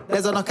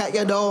 There's a knock at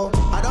your door.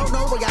 I don't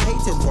know what you're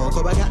hating for.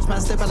 Cause I catch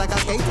man slipping like a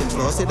skating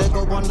floor. See they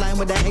go one line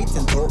with their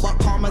hating talk. But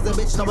calm as a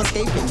bitch, no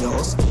escaping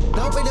yours.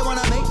 Don't really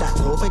wanna make that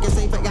call. Figure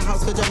safe at your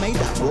house cause you made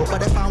that walk.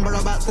 But they found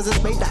whereabouts cause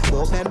it's made that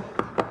walk then.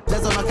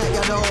 There's a knock at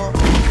your door.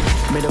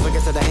 Middle finger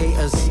to the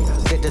haters.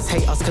 They just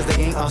hate us cause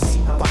they ain't us.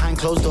 Behind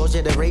closed doors,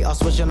 yeah, they rate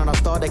us. Wishing on a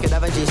star, they could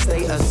have a G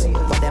status.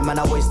 But them man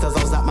are wasters.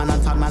 I was that man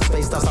untied, man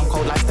space dust. I'm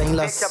cold like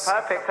stainless. Picture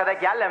perfect for the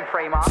gallon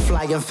framer.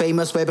 Flying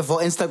famous, way before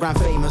Instagram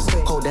famous.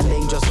 Cold and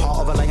dangerous, heart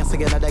of a lion,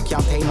 together they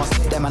can't tame us.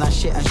 Them man are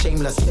shit and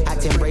shameless.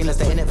 Acting brainless,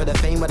 they in it for the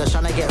fame. Where they're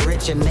trying to get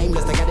rich and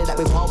nameless. They get it that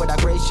we part with our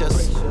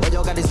gracious. But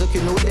your God is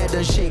looking all dead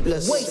and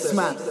shapeless. Waste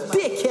man,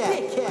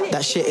 dickhead.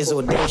 That shit is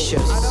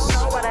audacious. I don't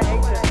know what I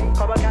hate it.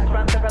 Cover catch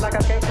man sipping like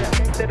a skater.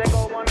 Did they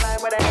go one line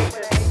with a hate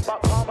it?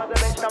 But calm as a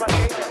bitch, no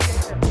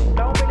escaping.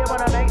 Don't really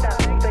wanna make that.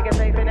 Take it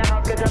safe in your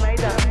house cause you made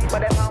that. But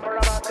they found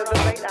whereabouts cause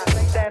it's made that.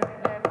 Then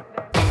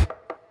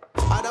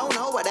I don't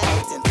know what they're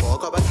hating for.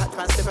 Cause I catch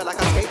man slipping like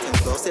a skating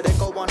floor. See they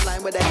go one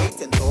line with their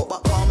hating talk.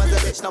 But calm as a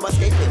bitch, no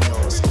escaping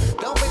yours.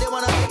 Don't really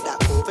wanna make that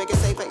call. Figure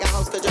safe at your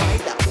house cause you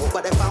made that walk.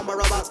 But they found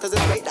whereabouts cause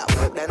it's made that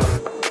walk then.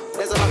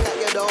 There's a knock at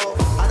your door.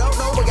 I don't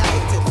know what you're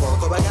hating for.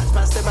 Cause I catch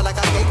man slipping like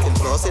a skating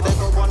floor. See they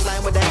go one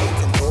line with their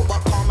hating talk.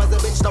 But calm as a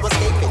bitch, no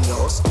escaping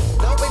yours.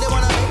 Don't really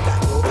wanna make that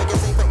call. Figure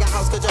safe at your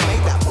house cause you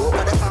made that walk.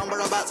 But they found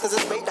whereabouts cause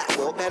it's made that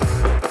walk then.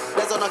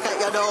 There's a knock at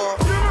your door.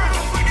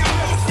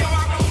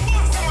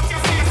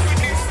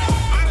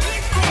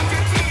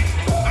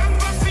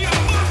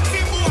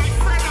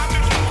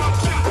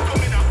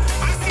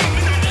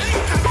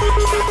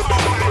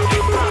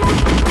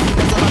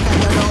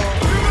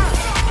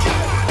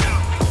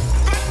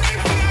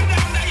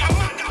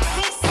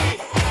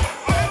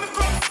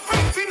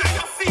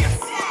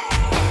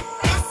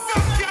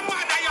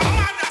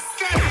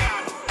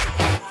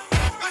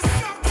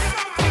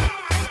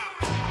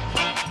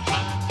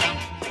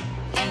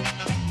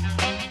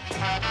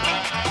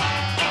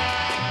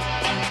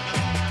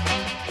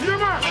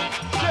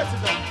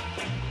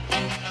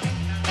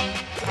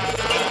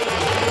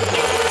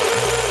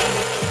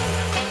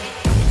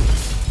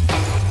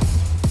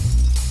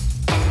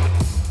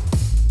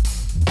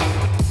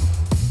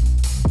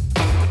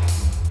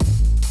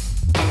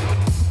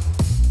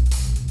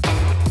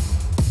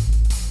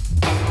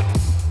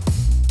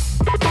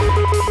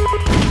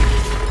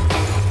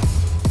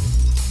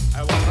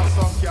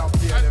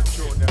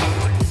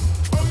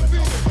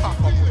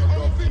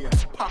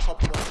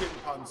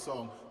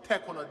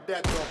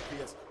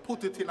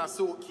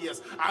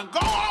 Suitcase and go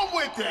on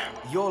with them.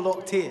 You're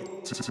locked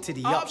in to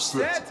the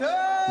Upset.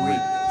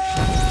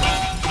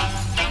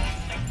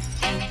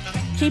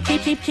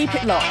 Keep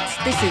it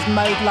locked. This is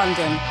Mode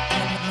London.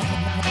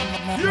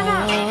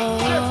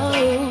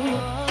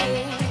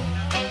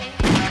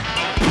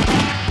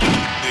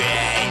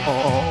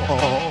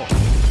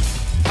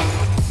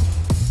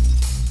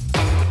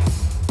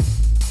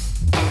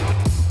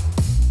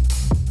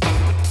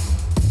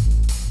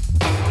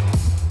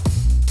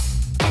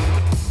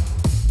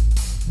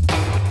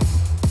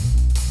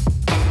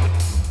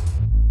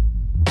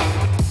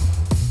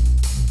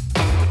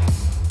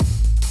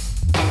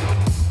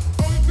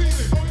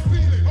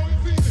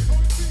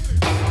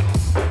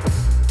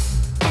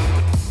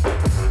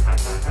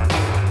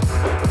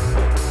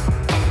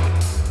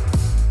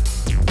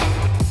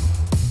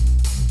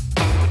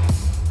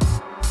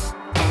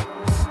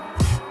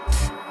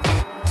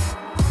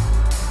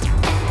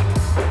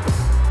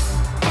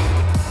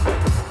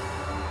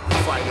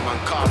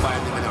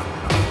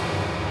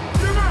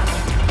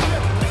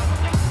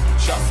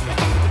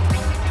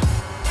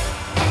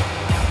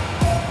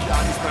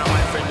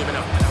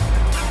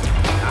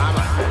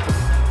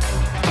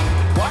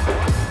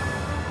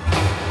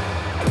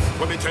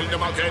 Tell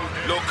them again,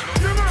 look,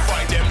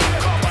 find them,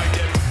 can't buy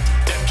them.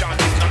 Them can't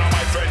is none of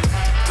my friend.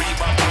 We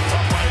back from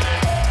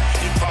violent.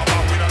 In power,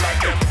 we don't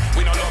like them.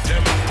 We don't love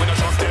them, we don't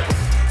trust them.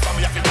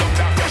 Family have to block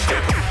that, rush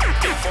them.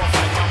 845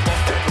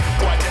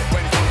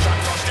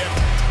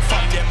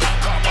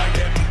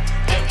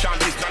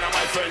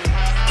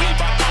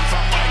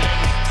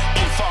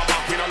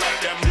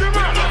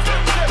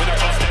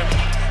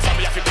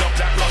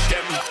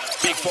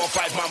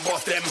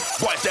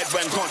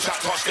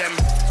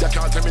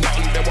 Can't tell me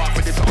nothing, they walk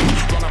with the something.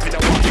 Run up in the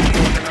walking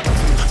more than a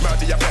dozen.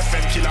 Murder your best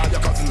friend, kill all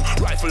your cousin.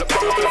 Rifle up,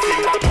 run up your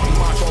finger. One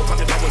march out on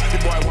the double, the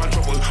boy want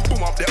trouble.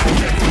 Boom up the old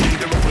head, running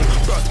the rubble.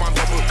 First man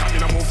bubble, come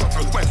in and move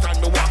subtle. When time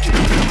me walking,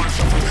 the man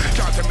shuffle.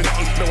 Can't tell me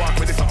nothing, they walk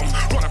with the something.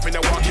 Run up in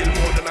the walking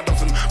more than a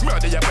dozen.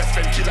 Murder your best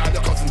friend, kill all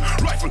your cousin.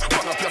 Rifle,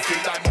 run up your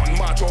finger. One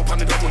march out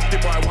on the double, the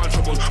boy want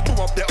trouble.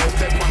 Boom up the old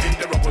head, running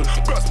the rubble.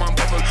 First man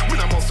bubble,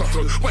 when I'm all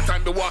subtle. When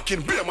time me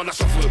walking, be them on a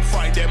shuffle.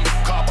 Find them,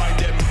 carbine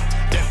them.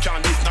 Them can't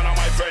diss none of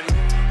my friend.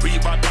 We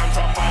bad man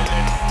from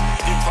Ireland.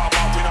 In far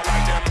back, we don't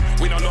like them.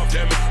 We don't love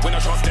them, we don't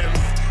trust them.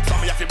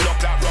 Some of you have to block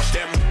that, rush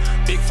them.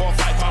 Big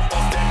 4-5 man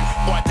bust them.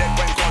 Boy dead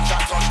when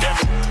gunshot touch them.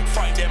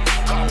 Find them,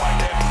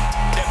 carbine them.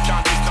 Them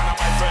can't diss none of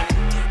my friend.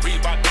 We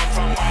bad man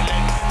from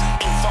Ireland.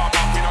 In far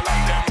back, we don't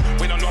like them.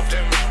 We don't love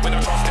them, we don't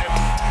trust them.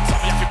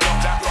 Some of you have to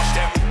block that, rush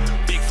them.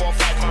 Big 4-5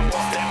 man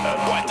bust them.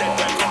 Boy dead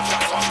when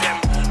gunshot touch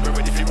them. We're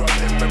ready to run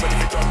them, we're ready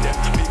to run them.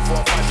 Big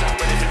 4-5 shot,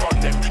 ready to run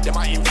them. Them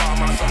are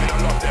informers, so we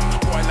don't love them.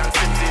 Boy and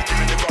Slimzy, give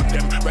me the gun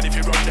them. Ready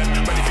to run them,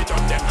 ready to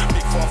run them.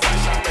 Big 4-5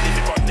 shot, ready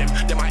to run them.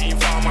 Them are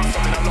informers, so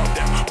we don't love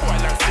them. Boy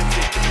and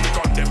Slimzy, give me the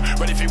gun them.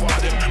 Ready to war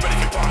them, ready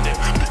to burn them.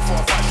 Big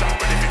 4-5 shot,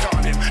 ready to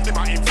turn them. Them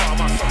are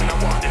informers, so we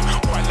don't want them.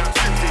 Boy and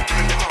Slimzy, give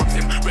me the arms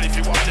them. Ready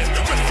to war them,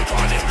 ready to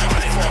burn them.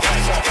 Ready 4-5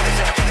 shot, ready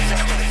to turn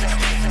them.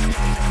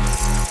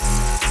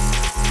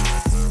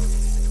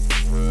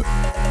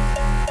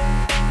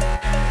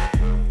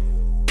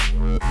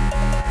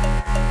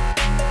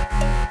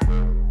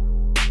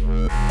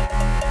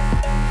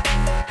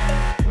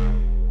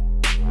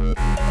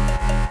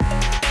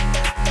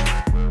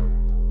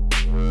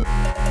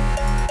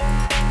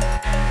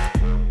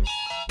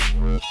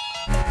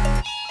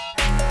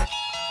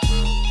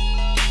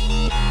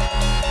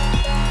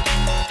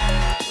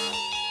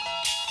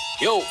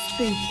 Yo,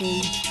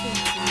 spooky.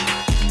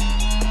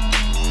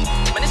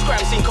 Man, this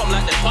crime scene come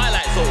like the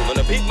Twilight Zone. On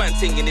a big man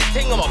thing, in this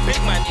thing I'm a big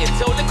man in.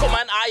 Tell little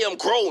man I am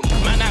grown.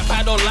 Man that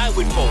bad online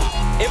with phone.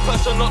 In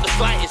person not the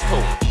slightest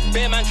tone.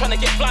 Bear man trying to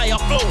get fly,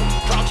 I've flown.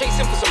 Try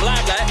chasing for some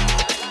limelight.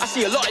 I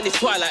see a lot in this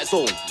Twilight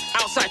Zone.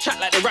 Outside chat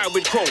like they ride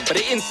with chrome, but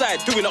they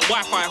inside doing up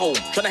Wi-Fi home.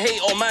 Trying to hate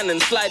on man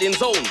and slide in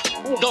zone.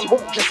 Don't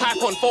just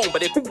type on phone,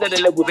 but they think that the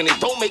levels and it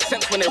don't make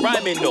sense when they're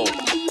rhyming though.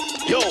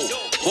 Yo,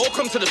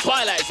 welcome to the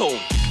Twilight Zone.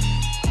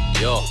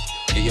 Yo,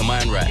 get your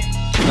mind right.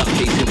 Stop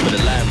chasing for the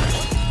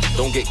limelight.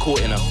 Don't get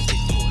caught in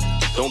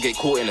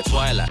a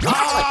twilight.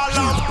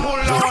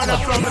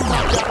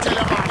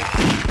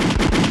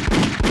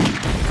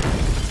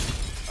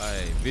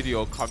 Hey,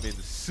 video coming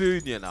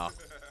soon, you know.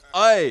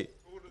 Hey,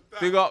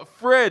 big up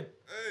Fred.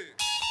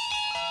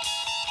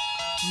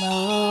 You're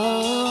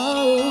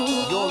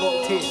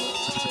locked in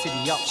to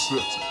the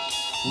Upset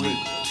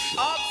Radio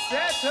Show.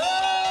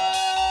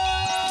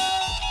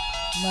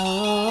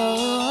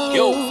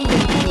 Yo.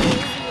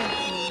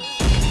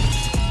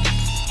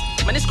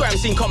 Man, this crime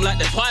scene come like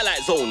the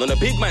Twilight Zone. On a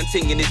big man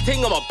thing, in this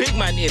thing I'm a big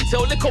man in.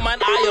 Tell little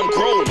man I am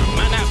grown.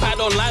 Man that bad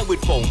online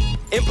with phone.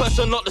 In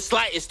person not the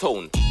slightest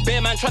tone. Bear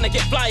man trying to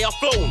get fly, I've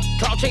flown.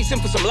 Cloud chasing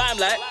for some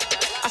limelight.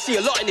 I see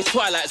a lot in this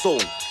Twilight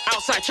Zone.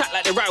 Outside chat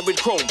like they ride with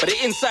chrome, but they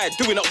inside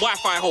doing up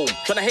Wi-Fi home.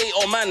 Trying to hate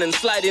on man and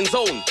slide in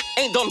zone.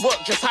 Ain't done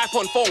work, just hype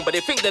on phone, but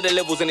they think they're the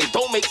levels and it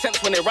don't make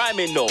sense when they're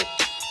rhyming though.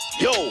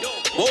 Yo,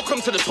 welcome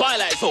to the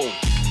Twilight Zone.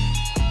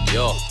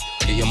 Yo,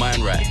 get your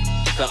mind right.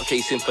 Clout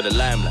chasing for the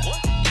limelight.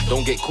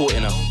 Don't get caught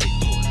in the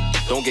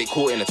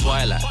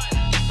twilight.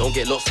 Don't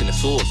get lost in the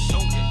source.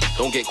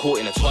 Don't get caught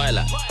in the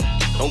twilight.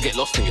 Don't get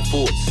lost in your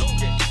thoughts.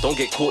 Don't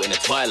get caught in the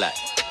twilight.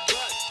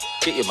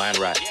 Get your mind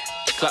right.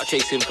 Clout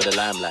chasing for the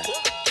limelight.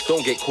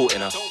 Don't get caught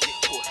in the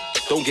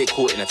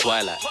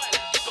twilight.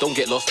 Don't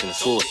get lost in the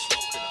source.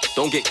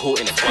 Don't get caught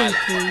in the twilight.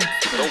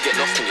 Don't get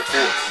lost in your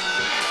thoughts.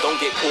 Don't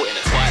get caught in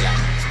the twilight.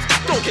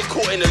 Don't get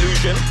caught in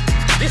illusion.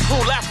 This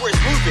real life where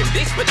it's moving.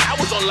 They spend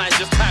hours online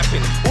just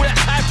typing. All that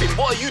typing,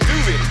 what are you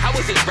doing? How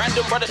is it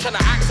random brothers trying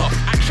to act up?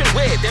 Action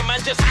weird, them man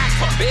just act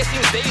up. Bare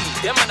seems daily,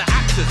 them man are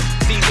actors.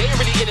 See, they ain't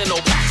really in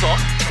no pass up.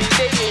 See,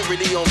 they ain't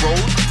really on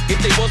road. If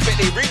they was, bet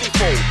they really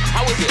fold.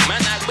 How is it,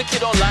 man act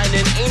wicked online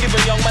and ain't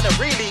even young man that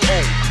really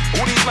own?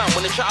 All these man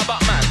wanna chat about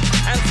man.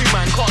 And two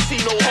man can't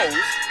see no hoes.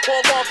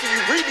 12 after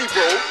you really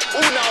bro.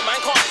 All now man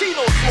can't see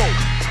no smoke.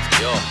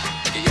 Yo,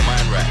 get your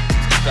mind right.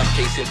 Stop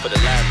chasing for the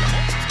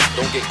limelight.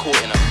 Don't get caught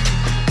in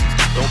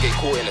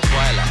the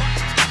twilight.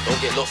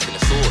 Don't get lost in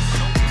the source.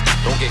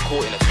 Don't get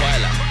caught in the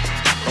twilight.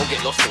 Don't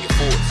get lost in your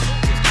thoughts.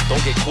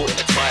 Don't get caught in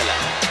the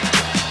twilight.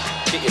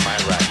 Get your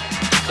mind right.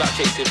 Stop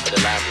chasing for the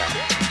limelight.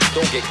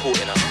 Don't get caught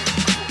in the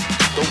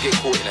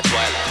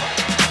twilight.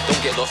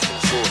 Don't get lost in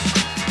the source.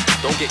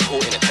 Don't get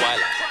caught in the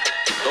twilight.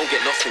 Don't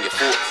get lost in your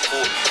thoughts.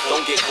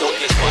 Don't get caught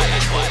in the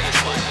twilight.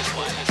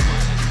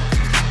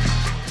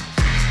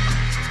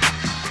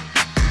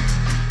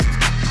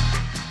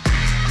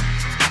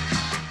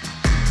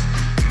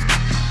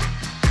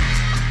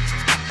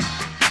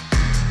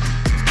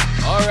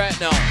 All right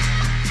now.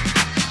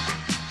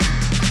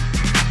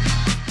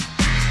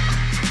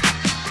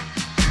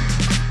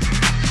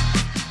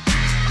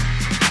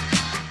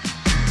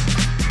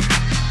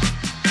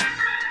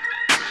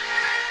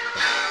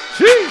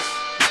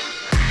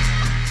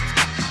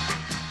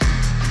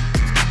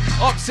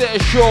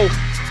 Upsetter Show.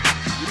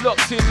 You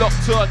locked in,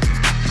 locked on.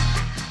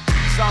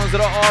 Sounds of the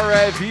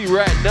RIV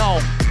right now.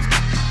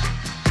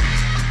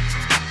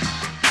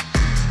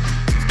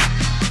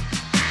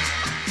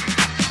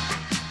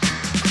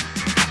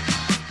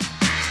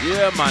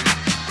 Yeah, man.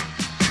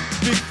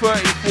 Big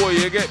 34,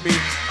 you get me?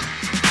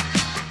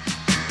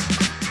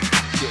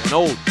 Getting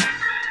old.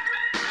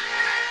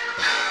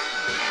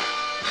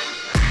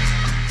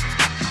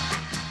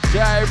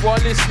 Yeah,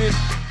 everyone listening.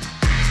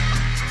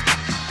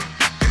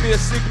 Give me a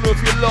signal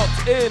if you're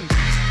locked in.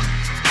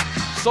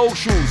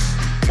 Socials,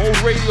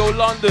 Mode Radio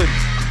London,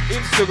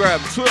 Instagram,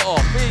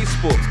 Twitter,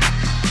 Facebook.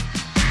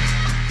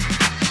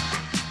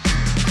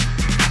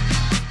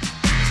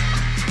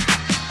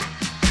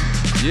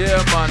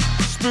 Yeah, man.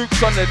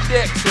 Spooks on the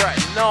decks right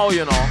now,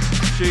 you know.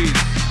 Jeez.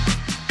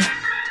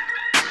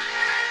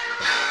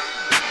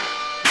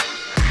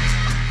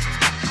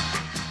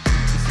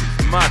 This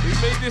is mad. Who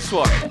made this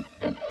one?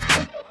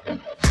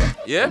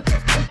 Yeah?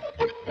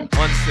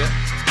 One sec.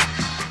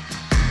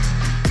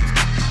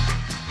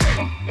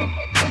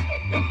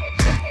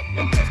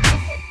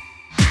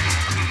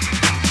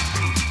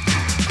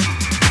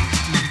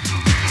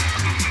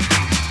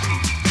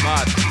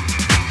 Mad.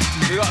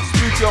 We got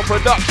Spooky on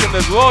production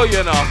as well,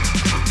 you know.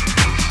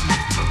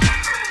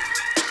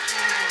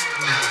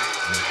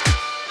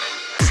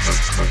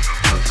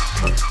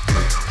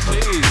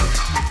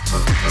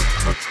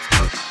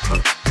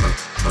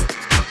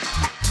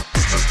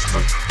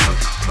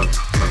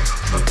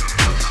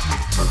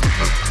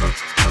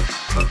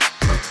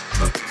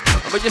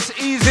 We're just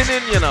easing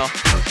in, you know.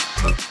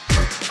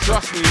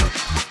 Trust me.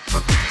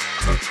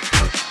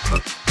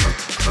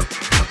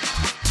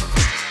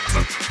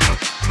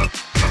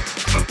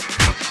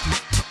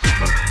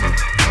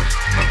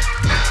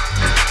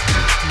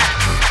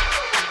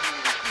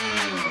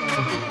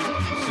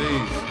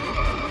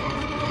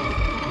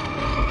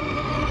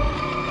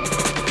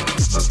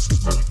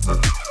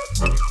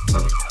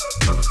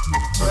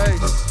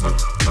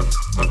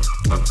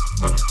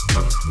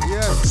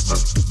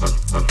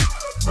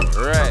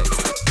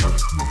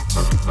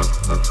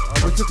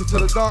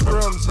 Dark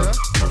realms, yeah?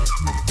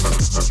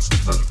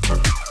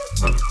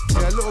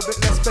 Yeah, a little bit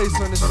less bass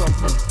on this one.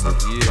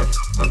 Yeah.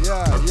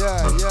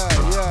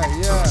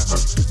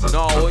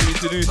 No, I want you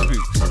to do,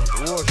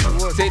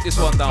 Spooks. Take this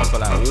one down for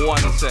like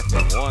 1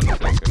 second. 1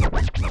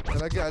 second.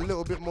 Can I get a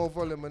little bit more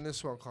volume on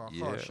this one? I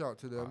can't shout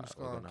to them.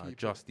 We're gonna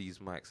adjust these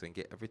mics and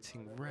get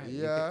everything right.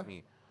 Yeah. You get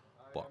me?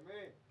 But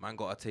man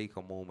gotta take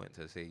a moment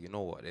to say, you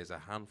know what, there's a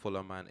handful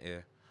of man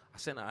here. I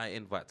sent an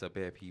invite to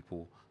bare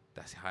people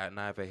that's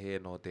neither here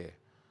nor there.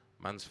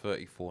 Man's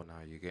 34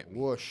 now, you get me?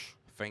 Whoosh.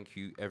 Thank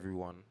you,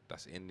 everyone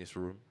that's in this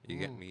room, you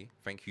get me?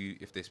 Thank you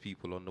if there's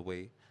people on the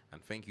way.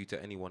 And thank you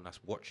to anyone that's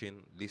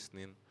watching,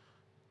 listening.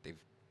 They've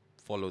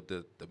followed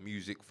the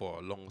music for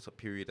a long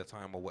period of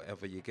time or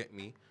whatever, you get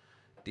me?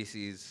 This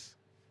is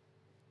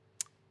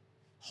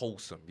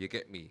wholesome, you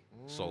get me?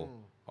 So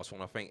I just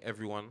want to thank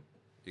everyone,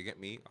 you get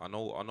me? I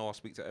know I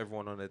speak to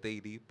everyone on a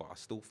daily, but I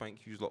still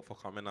thank you lot for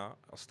coming out.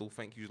 I still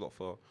thank you lot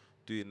for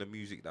doing the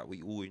music that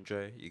we all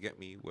enjoy, you get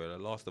me? We're the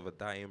last of a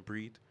dying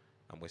breed,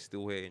 and we're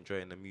still here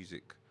enjoying the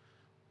music.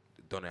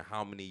 Don't know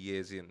how many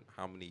years in,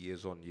 how many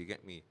years on, you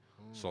get me?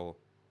 So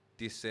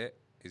this set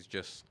is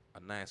just a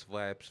nice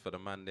vibes for the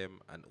man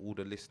them and all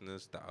the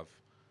listeners that have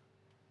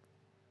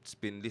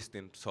been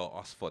listening to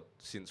us for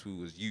since we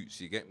was youths,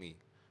 you get me?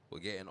 We're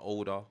getting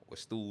older, we're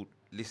still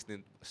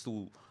listening,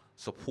 still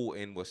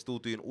supporting, we're still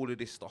doing all of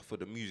this stuff for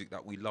the music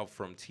that we love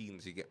from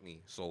teens, you get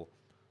me? So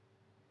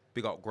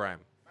big up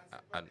Grime.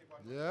 And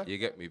you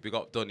get me? Big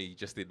up Donny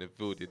just in the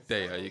building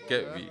there. You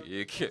get me?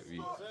 You get me?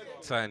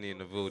 Tiny in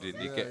the building.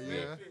 You get me?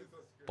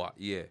 But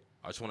yeah,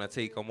 I just want to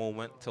take a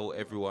moment, tell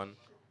everyone,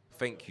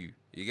 thank you.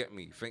 You get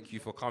me? Thank you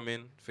for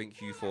coming.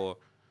 Thank you for,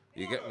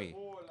 you get me?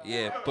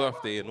 Yeah,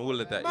 birthday and all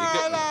of that. You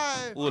get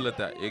me? All of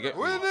that. You get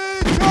me? We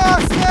need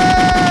justice.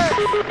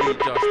 We need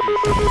justice.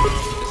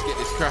 Let's get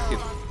this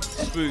cracking.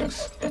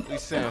 Spooks. What you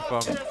saying,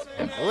 fam?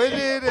 We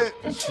need it.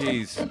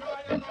 Jeez.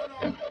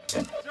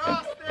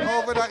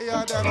 Over that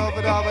yard and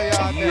over the other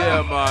yard.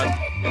 Yeah, man.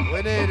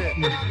 We need it.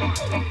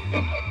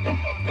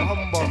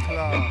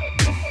 Humbuckler.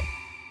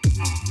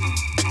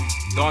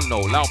 Don't know,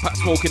 loud pack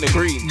smoking the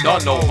green.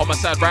 Don't know,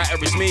 homicide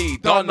writer is me.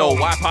 Don't know,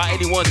 wipe out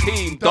anyone's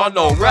team. Don't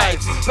know,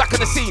 rides back on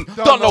the scene.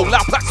 Don't know,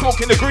 loud pack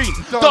smoking the green.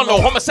 Don't know,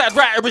 homicide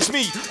writer is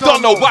me.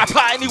 Don't know, wipe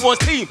out anyone's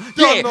team.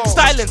 Yeah,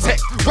 style and tech,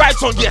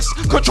 rides on yes.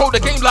 Control the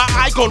game like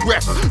Igon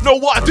ref. Know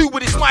what I do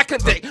with this mic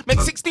and deck. Make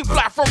 16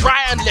 fly from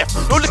right and left.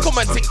 No little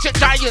man think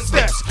giant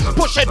steps.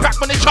 Push head back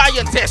when they try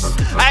and test.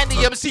 I ain't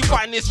the MC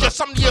fighting, it's just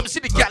some of the MC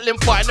the Gatlin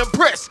fighting and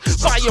press.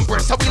 Fire and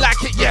breast, how we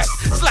like it, yes.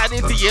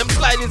 Sliding DM,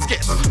 sliding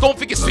skits. Don't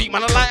think it's sweet,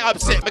 man, I like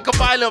upset. Make a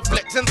violent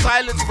flex and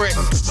silence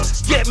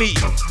threats. Get me,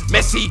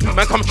 messy.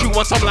 Man come true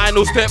on some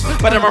Lionel step.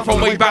 But I'm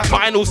from way back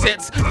final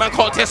sets. Man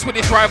can't test with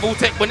this rival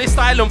tech when it's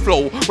style and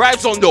flow.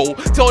 Rives on though.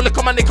 Tell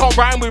the man they can't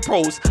rhyme with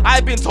pros.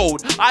 I've been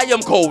told, I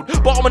am cold.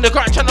 But I'm on the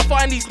grind trying to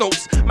find these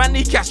notes. Man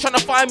need cash trying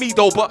to find me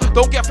though. But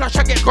don't get flash,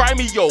 I get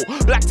grimy, yo.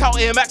 Blacked out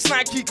Air Max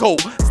Nike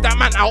coat. Stand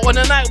man out on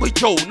the night with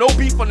Joe. No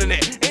beef on the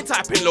net, ain't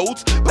typing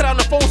loads. Put on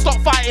the phone, stop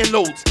fighting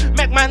loads.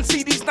 Make man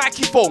see these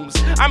Nike phones.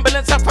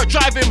 Ambulance have to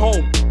drive him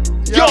home.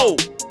 Yo!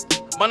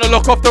 Man, I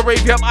lock off the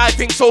rave, yep, I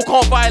think so.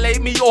 Can't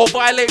violate me or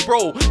violate,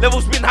 bro.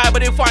 Levels been high,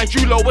 but they find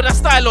you low with a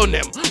style on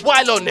them.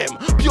 Wild on them.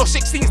 Pure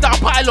 16s that I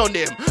pile on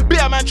them.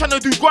 Bitter man trying to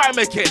do grime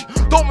again.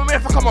 Don't remember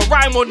if I come a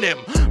rhyme on them.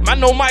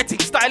 Man, no mighty,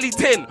 styly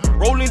 10.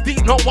 Rolling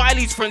deep, not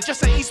Wiley's friends.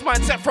 Just an East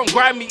mindset from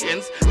grime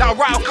meetings. Now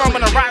right off I'm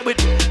gonna write with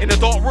in the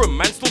dark room,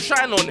 man, still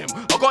shine on them.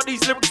 I got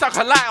these lyrics like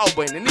a light up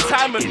when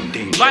anytime and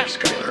like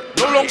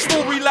no long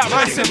story like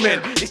Myson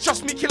men. It's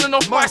just me killing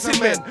off Myson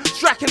men.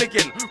 Striking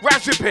again,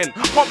 rap ripping.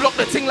 Can't block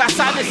the thing like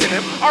silence in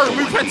him. I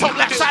remove pen top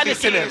like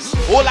silence in him.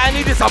 All I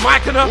need is a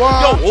mic and a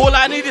yo, all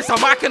I need is a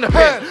mic and a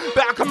pen.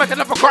 But I can make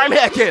another grime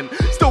here again.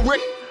 Still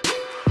Rick.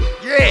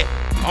 Yeah.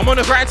 I'm on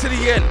the grind to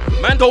the end.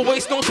 Man, don't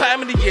waste no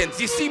time in the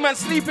ends. You see man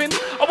sleeping?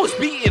 I was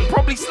beating,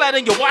 probably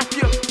sliding your wife.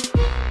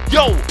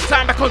 Yo,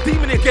 time back on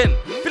demon again.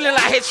 Feeling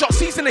like headshot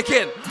season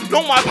again.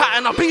 Know my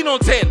pattern, I've been on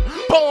 10.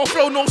 But on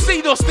flow, no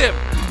seed or stem.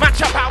 Match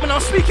up out when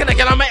I'm speaking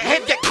again. I make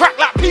head get cracked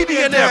like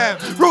PD and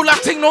them. Real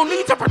life thing, no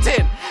need to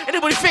pretend.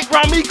 Anybody think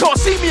round me can't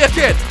see me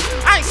again.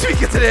 I ain't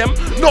speaking to them.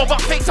 No,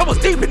 but fakes, I was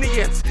deep in the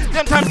ends.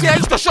 Them times, yeah, I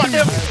used to shot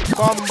them.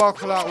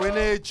 Bumbuckler, we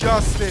need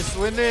justice.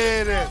 We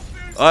need it.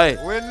 Aye.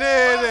 We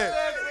need it.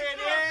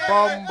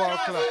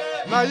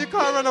 Bumbuckler. Now you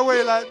can't run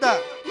away like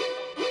that.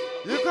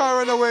 You can't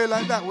run away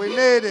like that. We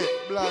need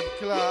it, blood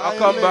clot.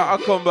 I'll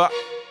come back.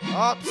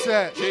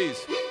 Upset.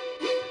 Jeez.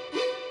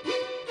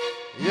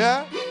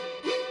 Yeah?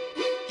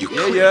 You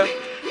clearly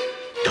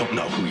don't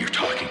know who you're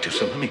talking to,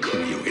 so let me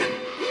clue you in.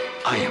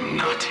 I am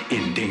not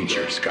in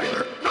danger,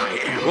 Skylar. I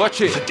am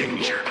the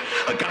danger.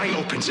 A guy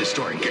opens his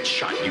door and gets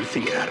shot. You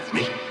think that of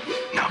me?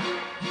 No.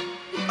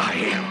 I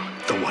am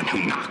the one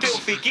who knocks.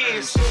 Filthy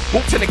gears.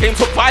 Walked in the game,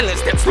 took violence.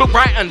 Steps look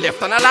right and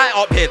left, and I light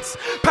up heads.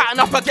 Pattern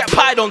up, I get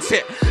pied on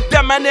set.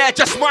 Them man there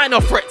just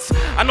minor threats.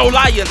 I know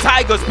lion,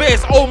 tigers,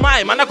 bears, oh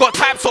my, man, I got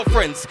types of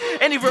friends.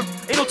 Ain't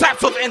no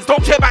types of ends,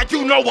 don't care about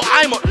you, know what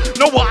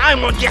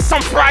I'm on, yes,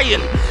 I'm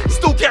frying.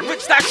 Still get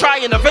rich, that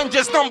trying.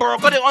 Avengers number, I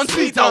got it on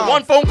speed dial.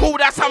 One phone call,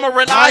 that's how I'm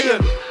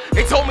relying.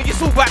 They told me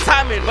it's all about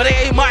timing, but it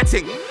ain't my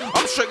thing.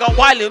 I'm straight up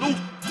wildin', ooh.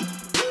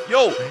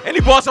 Yo, any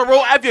bars I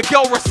wrote, have your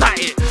girl recite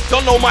it.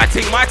 Don't know my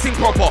thing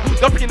proper.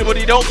 Don't think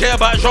anybody don't care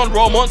about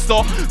genre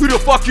monster. Who the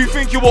fuck you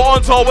think you were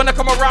on tour? When I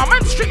come around,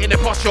 man, straight in the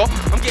posture.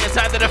 I'm getting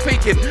tired of the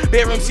faking.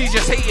 Bare MCs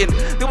just hating.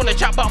 They wanna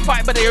chat about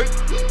fight, but they're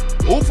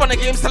all fun and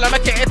games till I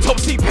make it at top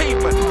C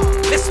pavement.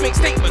 Let's make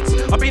statements.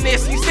 I've been there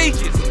since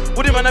stages.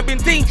 With him and I've been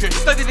dangerous.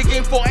 Studied the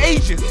game for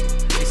ages.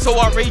 It's so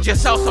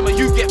outrageous how some of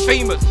you get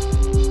famous.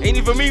 Ain't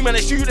even me, man,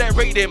 it's you that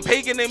rate them.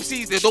 Pagan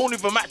MCs, they don't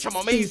even match, I'm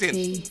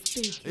amazing.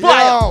 Yo,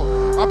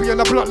 I'll be on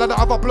the block like the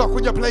other block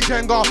when you play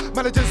Jenga.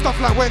 Managing stuff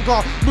like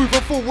Wenger.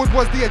 Moving forward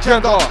was the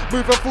agenda.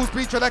 Moving full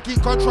speed, trying to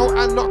keep control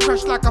and not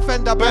crash like a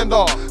fender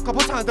bender.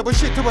 Couple times there was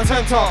shit to a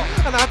center,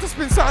 and I had to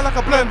spin something like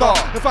a blender.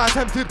 If I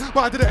attempted,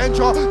 but I didn't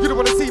enter, you don't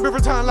want to see me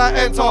return like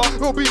enter.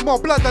 It'll be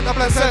more blood than the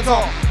blood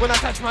center. When I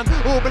catch man,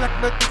 it'll be like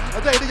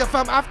a day that your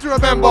fam have to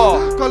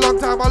remember. Got a long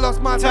time I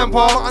lost my temper,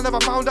 but I never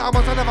found out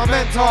I never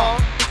meant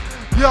her.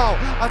 Yo,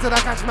 I said I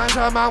catch man,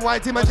 turn man,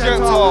 white team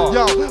magenta.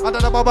 Yo, I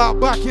don't know about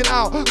backing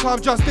out, so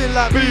I'm just in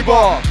like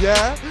Bieber.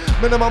 Yeah,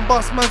 minimum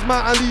bust man's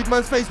man and leave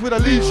man's face with a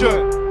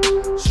lesion.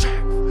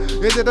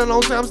 You didn't know,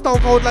 say I'm stone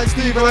cold like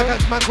Steven. I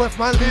catch man, quest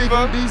man, leave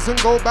him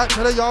decent. Go back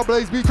to the yard,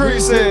 blaze be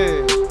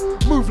creasing.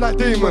 Move like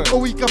demon, a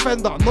weak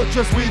offender, not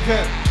just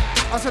weekend.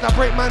 I said I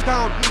break man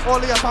down, all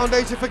of your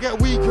foundation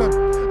forget weakened.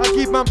 I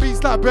keep man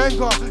beats like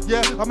Benga,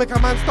 yeah, I make a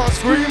man start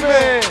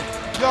screaming.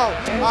 Yo,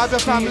 I have the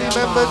family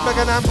members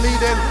begging and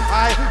pleading.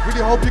 I really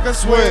hope you can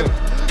swim.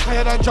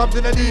 Higher than jumped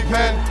in the deep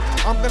end.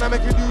 I'm gonna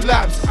make you do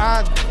laps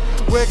and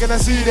we're gonna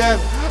see them.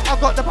 I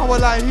got the power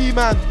like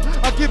He-Man.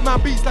 I give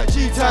man beats like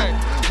G-Tank.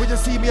 When you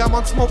see me, I'm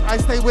on smoke, I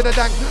stay with a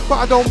dank, but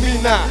I don't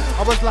mean that.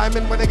 I was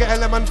liming when they get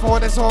element 4,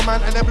 they saw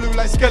man and they blue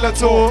like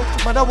Skeletor.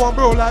 Man, I want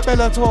bro like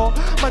Bellator.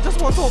 Man, just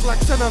want talk like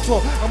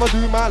Senator. I'ma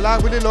do my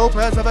life with the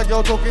Lopez. Have a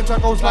girl talking to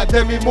ghosts like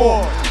Demi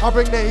Moore. I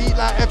bring the heat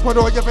like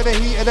Ecuador, you feel the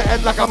heat in the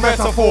end like a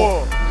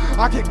metaphor.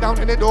 I kick down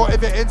any door,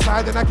 if you're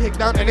inside then I kick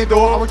down any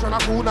door. I was trying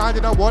to cool now, I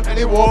didn't want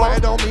any war, but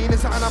it don't mean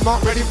it's something I'm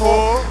not ready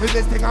for. With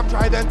this thing I'm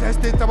tried and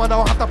tested, so I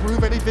don't have to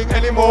prove anything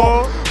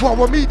anymore. What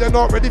with me they're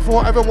not ready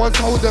for, everyone's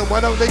told them, why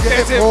don't they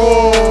get it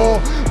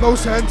for? No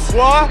sense.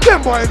 What?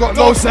 Them boy ain't got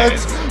no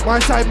sense. My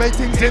side make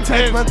things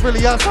intense, man's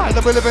really outside,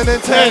 I'm living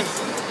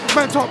intense.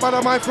 Man talk man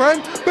of my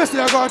friend, best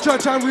thing I got to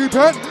church and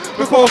repent.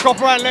 Before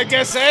copper and leg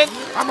gets in.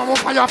 I'm a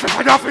fire for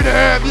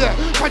them, yeah,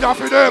 fire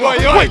for them.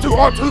 Way too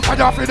hot to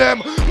fire for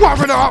them.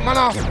 Warring it up, man.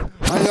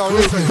 Hey, yo,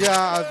 listen, get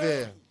out of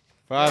here.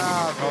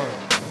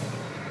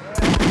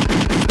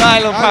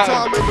 Style and I'm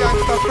pattern. my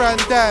gangster friend,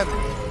 them.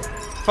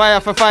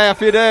 Fire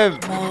for them.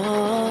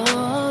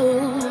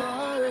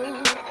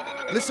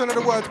 Listen to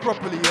the words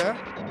properly, yeah?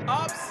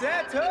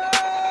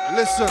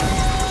 Listen.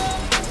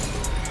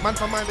 Man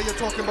for mind that you're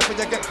talking about when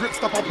you get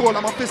gripped up, I ball,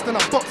 I'm a fist and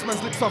I box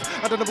man's lips off.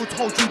 I don't know who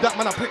told you that,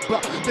 man, I prick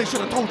blood. They should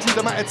have told you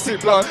that man had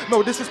sick blood.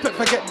 No disrespect,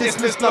 forget this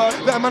blood.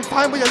 Let a man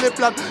find where you live,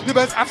 blood. You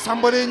best have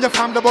somebody in your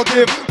family that will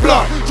give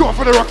blood. Draw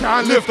for the rocket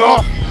and lift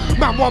off.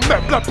 Man want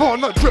met blood, pour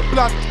not drip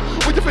blood.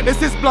 What you think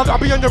this is blood? I'll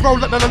be on your roll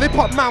like the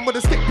lollipop man with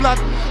a stick blood.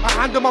 I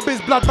handle my biz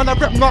blood, man, I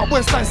rep not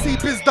west like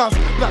C-Biz does.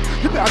 Blood,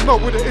 you better know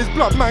what it is,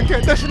 blood, man.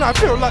 Get that shit, I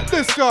feel like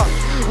this, guy.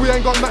 We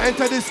ain't got nothing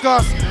to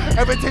discuss.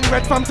 Everything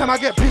red from time I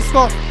get pissed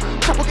off.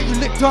 Chopper get you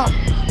licked up.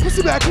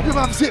 Pussy better keep your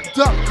mouth zipped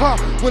up, car.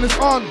 When it's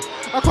on,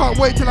 I can't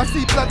wait till I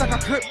see blood like a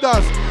clip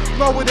does.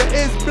 Know what it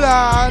is,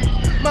 blood.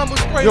 Man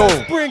was spraying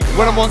like spring.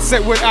 When I'm on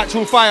set with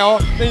actual fire,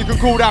 then you can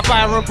call that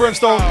fire and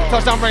brimstone.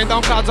 Touchdown, rain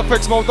down, clouds of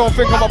fixed mode. Don't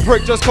think I'm a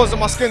prick just cause of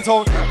my skin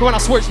tone. But when I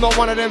switch, not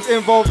one of them's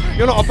involved.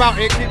 You're not about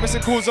it, keep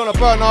missing calls on a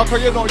burner,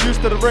 cause you're not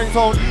used to the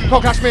ringtone.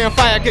 Can't catch me on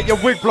fire, get your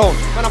wig blown.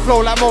 Man, I flow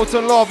like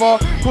molten lava,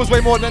 cause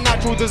way more than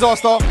natural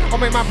disaster. I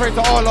make man pray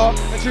to Allah,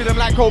 and treat them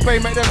like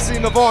Cobain, make them see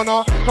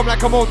Nirvana. Come like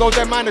Komodo,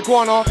 them man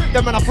iguana.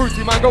 Them man a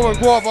fruity, man going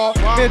guava.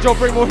 Me and Joe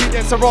bring more heat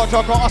than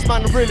Sriracha, cause us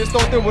man the realists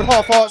don't deal with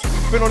half-hearts.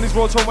 Been on these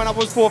roads from when I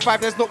was 4 or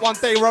 5, there's not one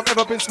day where I've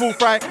ever been smooth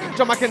fried.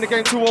 Jump back in the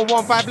game 2 on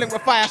 1-5, link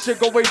with fire, shit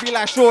go wavy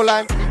like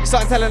shoreline.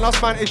 Starting telling us,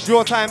 man, it's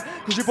your time,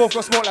 cause you both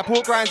got smoke like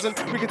pork rinds, and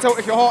we can tell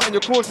if your heart and your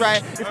core dry.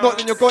 If not,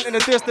 then you're gone in the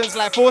distance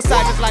like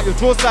foresight, just like your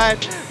jaw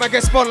side. Man,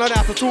 get spun, learn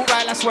how to talk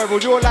right, that's where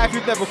all your life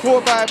you've never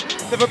caught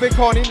vibe. Never been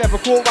corny, never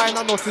caught wine,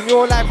 I'm not in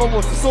your life, I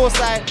was the source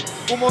side.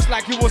 Almost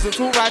like you wasn't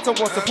too right, I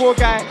was the poor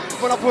guy.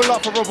 When I pull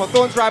up for rubber,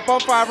 don't dry,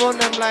 bonfire on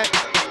them like.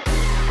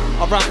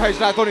 I rampage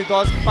like Donny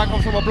does. Back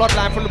comes from a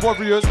bloodline from the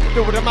warriors.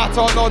 Deal with the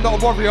matter, no,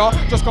 not a warrior.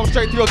 Just come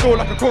straight to your door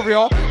like a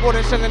courier. More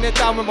than shelling it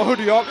down with my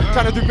hoodie up.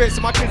 Trying to do bits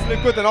so my kids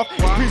live good enough.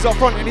 It's please up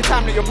front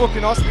anytime that you're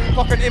booking us.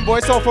 Fucking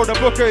invoice, I'll throw the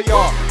book at ya.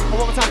 I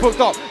want my time booked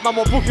up, man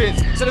want bookings.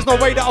 So there's no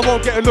way that I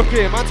won't get a look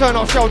in. Man turn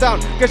off, shell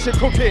down, get shit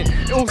cooking.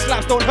 It all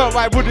slaps, don't hurt,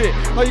 why would it?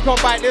 No, you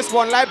can't bite this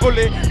one like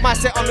bullet. My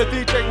set on the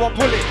DJ won't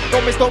pull it.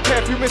 Don't miss, don't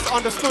care if you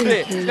misunderstood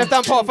it. Left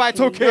hand part 5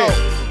 took it.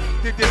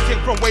 Did this thing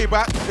from way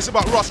back. It's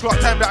about Ross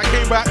Clark time that I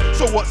came back.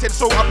 So what said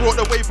so I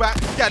brought the way back.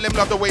 Yeah, them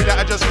love the way that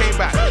I just came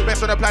back. Best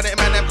on the planet,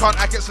 man, them can't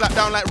act it slapped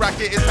down like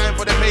racket. It's time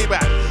for the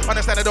payback.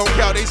 Understand I don't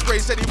care, they spray,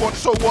 said he want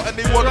so what and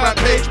they want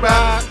rampage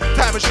back.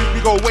 Time machine,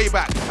 we go way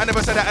back. I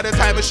never said that at the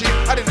time machine,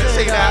 I didn't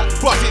say that.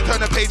 Boss it,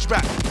 turn the page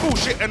back.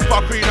 Bullshit and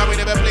fuckery, now we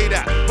never play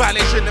that.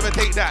 Violation, never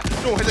take that.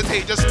 Don't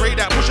hesitate, just spray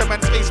that. Push a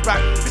man's face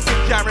back. This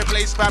thing can't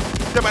replace fam.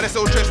 The man is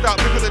so stressed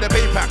out because of the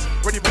pay packs.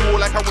 Ready for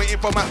war like I'm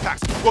waiting for map packs.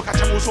 Go catch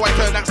them all so I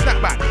turn that snap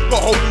back.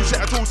 Got a whole new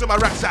set of tools in my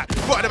rucksack.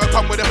 But I never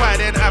come with a fire,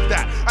 then have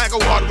that. I go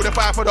hard with a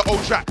fire for the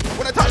old track.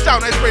 When I touch down,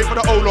 I spray for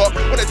the old lot.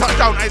 When I touch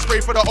down, I spray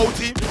for the old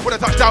team. When I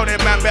touch down,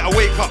 then man better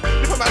wake up.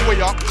 If a man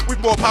way up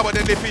with more power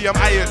than lithium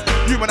iron.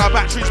 Human are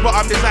batteries, but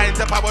I'm designed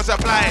to power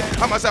supply.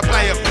 I'm a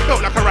supplier,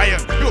 built like a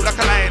Ryan, built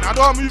like a lion. I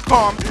know I move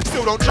calm,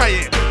 still don't try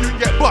it. You can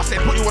get busted,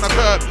 put you on a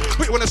curb,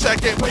 put you on a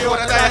circuit, put you on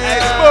a diet.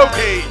 Hey,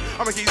 smoky.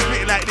 I'ma keep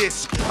spitting like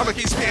this, I'ma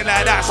keep spitting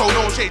like that. So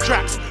no shade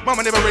tracks.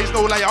 Mama never raised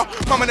no liar,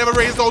 mama never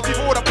raised no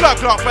people with a plug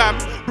clock fam.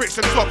 Bricks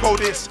and stock hold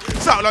this.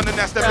 South London,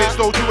 that's the bitch,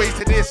 no 2 ways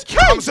to this.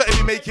 I'm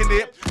certainly making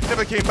it.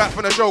 Never came back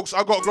from the jokes,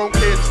 I got grown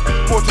kids.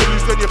 More to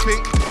lose than you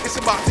think. It's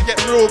about to get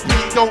real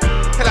beat. Don't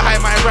tell a high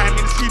my rhyme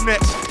in the stream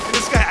nets. In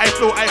the sky I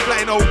float, I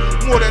fly no.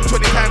 More than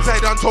 20 times I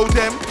done told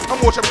them.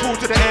 I'm watching cool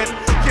to the end.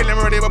 Kill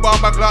them already with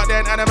bomb back like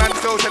then. And a man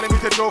still telling me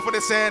to go for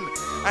the send.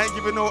 I ain't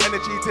giving no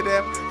energy to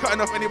them. Cutting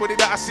off anybody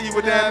that I see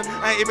with them.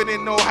 I ain't even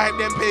in no hype,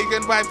 them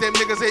pagan vibes, them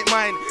niggas ain't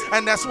mine.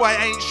 And that's why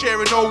I ain't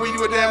sharing no weed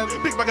with them.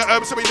 Big bag of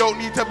herbs so we don't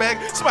need to beg.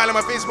 Smile on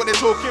my face when they're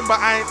talking, but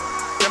I ain't.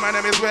 Yeah, my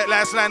name is wet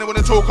last line, I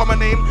wanna talk on my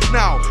name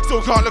now.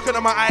 Still can't look into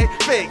my eye,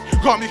 fake.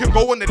 Calm, you can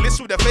go on the list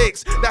with the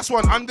fakes. That's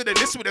one under the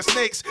list with the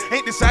snakes.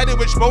 Ain't decided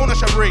which bone I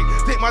should break.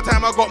 Take my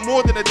time, I got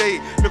more than a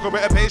day. Look a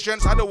bit of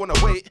patience, I don't wanna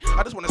wait.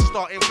 I just wanna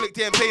start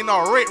inflicting pain.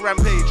 Now rate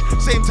Rampage.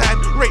 Same time,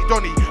 rate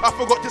Donny. I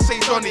forgot to say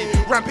Donny.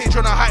 Rampage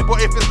on a hype,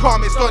 but if it's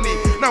calm, it's Donny.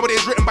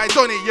 Nowadays written by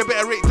Donny, you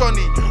better rate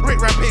Donny.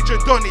 Rate Rampage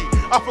and Donny.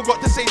 I forgot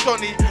to say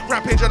Donny.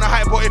 Rampage on a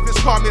hype, but if it's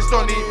calm, it's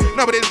Donny.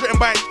 Nowadays written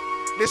by.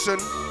 Listen.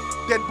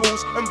 Dead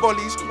balls and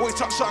volleys, always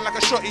touch something like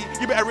a shotty.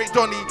 You better rate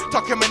Donny,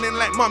 tucking men in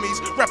like mummies,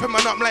 wrapping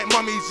man up like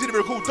mummies,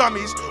 lyrical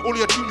dummies. All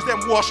your tunes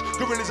them wash,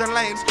 gorillas and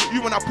lions.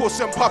 You and I puss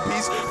and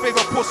puppies,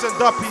 favour puss and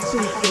duppies.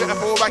 You better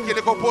fall back, you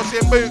little pussy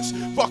in boots.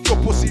 Fuck your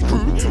pussy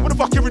crew, what the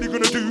fuck you really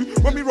gonna do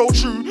when we roll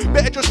true?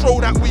 Better just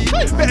roll that weed,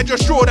 better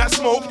just draw that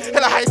smoke.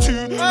 Hella high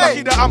too,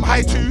 lucky that I'm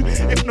high too.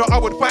 If not, I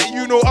would fight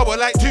you, know I would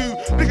like to.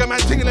 Bigger man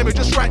ting, let me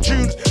just write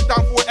tunes.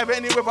 Down for whatever,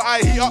 any weather I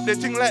heat up the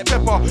ting like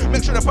pepper.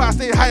 Make sure the fire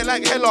stay high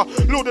like hella.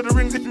 Lord of the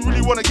Rings if you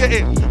really wanna get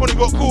it. Only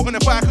got caught in the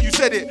fire cause you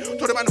said it.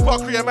 Told the man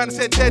fuckery, a man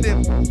said dead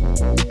him.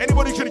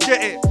 Anybody could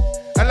get it.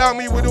 Allow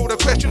me with all the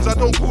questions, I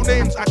don't call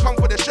names, I come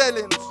for the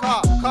shellings.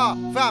 Car,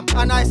 fam,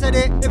 and I said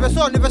it. If it's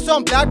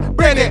on, blood,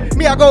 bring it.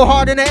 Me, I go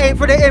hard and it ain't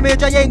for the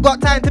image. I ain't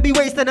got time to be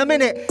wasting a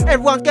minute.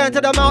 Everyone's going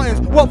to the mountains.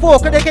 What for?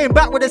 Cause they came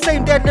back with the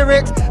same dead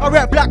lyrics. I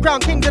rap Black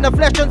Crown Kings in the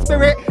flesh and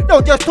spirit.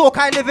 Don't just talk,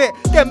 I live it.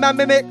 Them man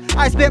mimic.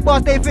 I spit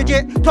bars, they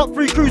fidget. Top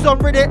 3 crews on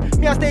Reddit.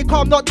 Me, I stay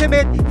calm, not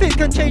timid. Things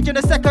can change in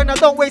a second. I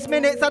don't waste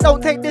minutes. I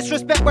don't take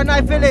disrespect when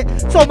I feel it.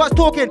 So much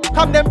talking,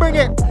 come then bring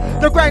it.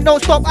 The grind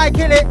don't stop, I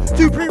kill it.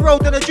 2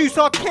 pre-rolls and the juice,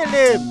 I'll kill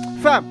him.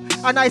 Fam,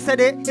 and I said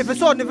it. If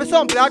it's on,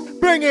 blood,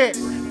 bring it.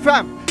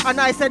 Fam,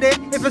 and I said it.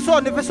 If it's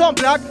on,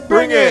 blood,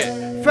 bring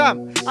it.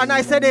 Fam, and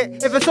I said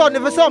it. If it's on,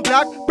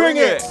 blood, bring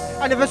it.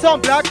 And if it's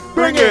on, blood,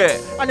 bring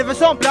it. And if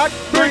it's on, blood,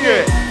 bring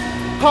it.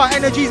 Heart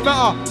energies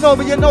matter. No,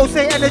 but you know,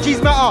 say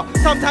energies matter.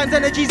 Sometimes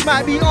energies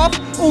might be off.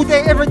 All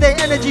day, every day,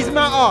 energies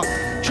matter.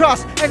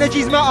 Trust,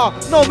 energies matter.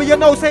 No, but you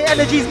know, say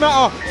energies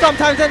matter.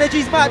 Sometimes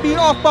energies might be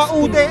off, but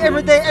all day,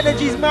 every day,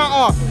 energies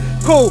matter.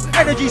 Cool,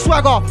 energy,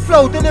 swagger,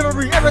 flow,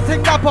 delivery,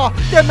 everything dapper.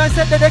 Them man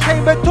said that they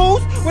came with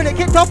tools. When it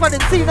kicked off, I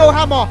didn't see no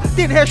hammer.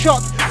 Didn't hear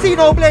shots, see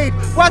no blade.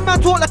 One man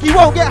talk like he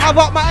won't get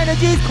havoc. My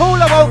energy's cool,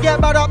 I won't get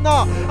mad up,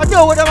 nah. I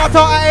deal with them, I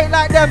talk, I ain't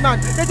like them,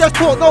 man. They just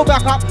talk, no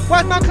backup.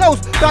 One man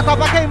close, back up,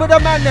 I came with a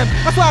man them.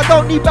 That's why I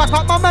don't need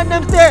backup, my man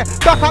them's there.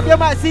 Back up, you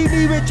might see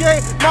me with Jay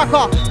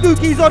Macca.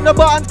 Dookies on the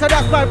buttons, cause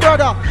that's my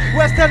brother.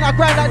 West End, I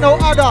grind like no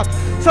other.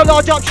 So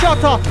large up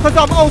shutter, cause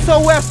I'm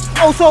also West,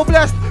 also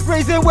blessed.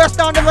 Raising West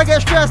down, never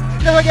get stressed.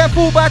 Never get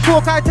fooled by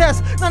talk I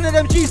test. None of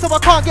them G's, so I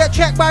can't get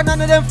checked by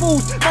none of them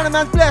fools. Man, a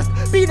man's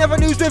blessed. B never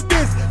lose with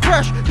this.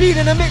 Fresh, lead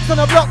in the mix on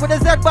the block with a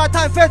Z by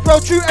time. Fed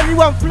roll true,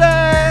 everyone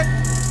flex.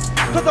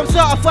 Cause I'm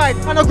certified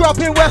and I grew up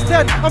in West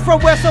End. I'm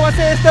from West, so I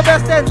say it's the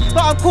best end.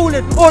 But I'm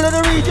cooling all of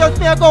the regions.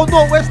 Me, I go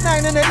Northwest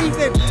 9 in the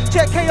evening.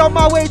 Check K on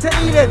my way to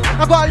Ealing.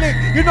 I got a link,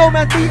 you know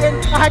man's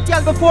beating. I had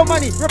gal before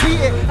money,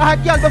 repeat it. I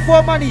had gal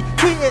before money,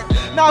 tweet it.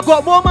 Now I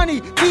got more money,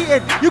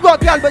 beating. You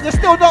got gal, but you're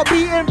still not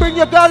beating. Bring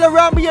your girl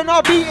around me and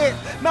I'll beat it.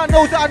 Man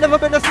knows that I've never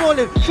been a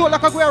smalling. Short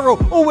like Aguero,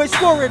 always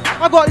scoring.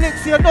 I got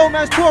links here, no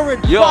man's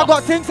touring. Yo. But I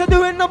got things to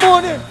do in the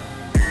morning.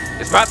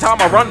 It's about time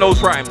I run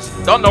those rhymes.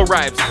 Done no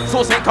rhymes.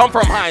 Source ain't come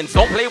from Heinz.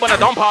 Don't play when I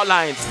dump out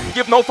lines.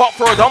 Give no fuck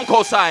for a dumb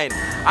cosign.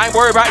 I ain't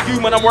worried about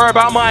you, man, I'm worried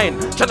about mine.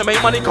 Tryna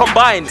make money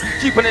combined,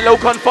 keeping it low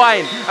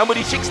confined. And with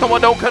these chicks, no, I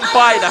don't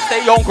confide. I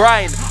stay on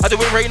grind, I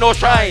do it rain or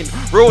shine.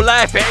 Real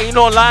life, it ain't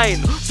online.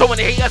 So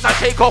many haters, I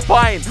shake off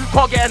fine.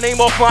 Can't get a name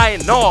off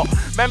mine, no.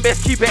 Man,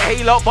 best keep it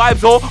halo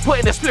vibes or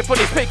putting a split on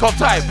his pick off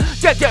time.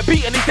 Get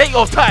beaten his date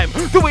off time.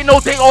 Doing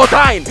no date or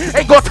dine,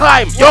 ain't got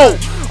time, yo.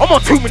 I'm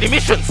on too many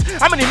missions.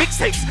 How many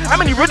mixtapes? How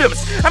many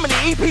rhythms? How many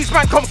EPs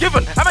man come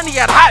given? How many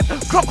had hype?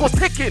 Clock was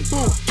ticking.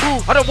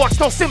 I don't watch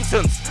no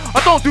Simpsons. I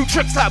don't do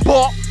tricks like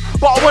Bart,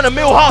 but I want a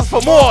Millhouse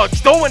for more.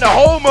 Just don't win a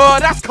homer,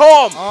 that's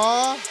calm.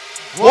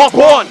 Walk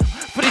on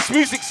for this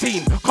music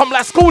scene. Come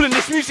like school in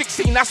this music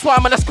scene. That's why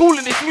I'm in a school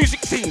in this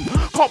music scene.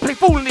 Can't play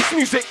fool in this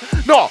music.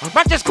 No,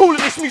 man just cool in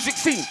this music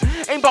scene.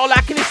 Ain't about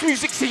like in this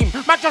music scene.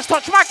 Man just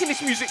touch mic in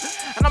this music.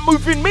 And I'm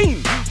moving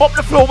mean. Bop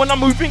the floor when I'm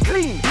moving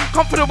clean.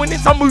 Confident when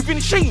it's I'm moving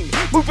sheen.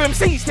 Move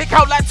MCs, take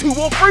out like 2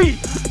 or 3.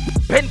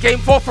 Pen game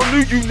far from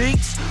new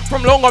uniques.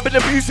 From long I've been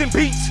abusing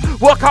beats.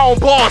 Work out on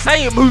bars, I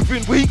ain't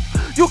moving weak.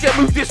 You'll get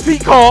moved this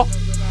week, car.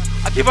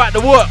 I give out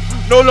the work.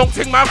 No long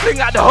thing, man, fling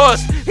out the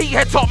hearse. Heat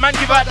head top, man,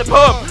 give out the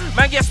perm.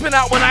 Man, get spin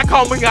out when I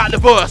can't wing out the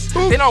verse.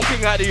 They don't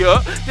king out the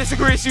earth.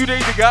 Disagree, you they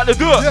dig out the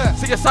dirt.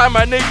 See your sign,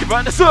 man, they give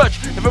out the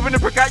search. Never been a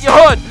brick out your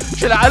hood.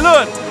 Shit I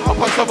learn. I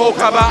punch the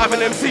vocab out of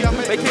an MC.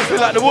 Make him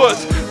feel like the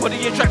words. Put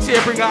the tracks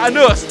here, bring out a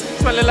nurse.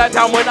 Smelling like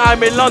down when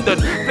I'm in London.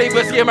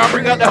 Flavors here, man,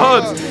 bring out the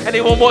herbs.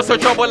 Anyone wants some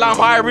trouble, I'm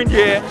hiring,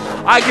 yeah.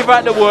 I give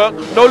out the work.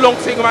 No long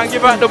thing, man,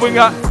 give out the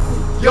winger.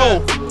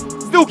 Yo.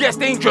 Still gets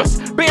dangerous.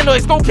 Being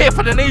noise, don't care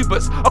for the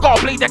neighbours. I got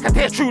a blade that can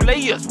tear through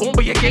layers. Won't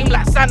be a game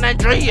like San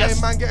Andreas.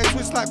 Hey man, getting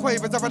twist like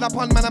quavers. I run up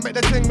on man, I make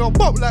the thing no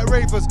boat like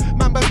ravers.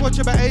 Man, best watch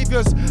your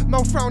behaviours.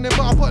 No frowning,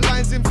 but I put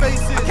lines in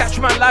faces. I catch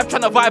man live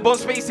trying to vibe on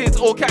spaces.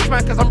 Or catch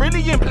man cause I'm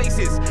really in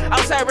places.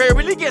 Outside where it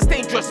really gets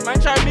dangerous. Man,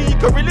 try me, you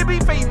could really be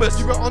famous.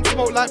 You got on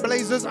smoke like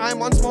blazers.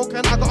 I'm on smoke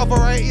and I got a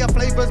variety of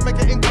flavours. Make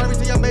an inquiry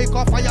to your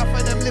make-off. Fire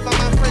for them, live on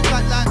my friends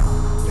like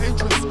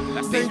dangerous.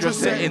 That's dangerous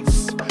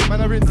settings.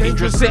 Man are in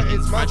dangerous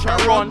settings. Man try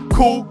run,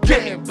 cool,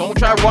 get him. Don't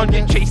try run,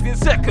 get chased in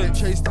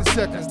seconds.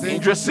 Dangerous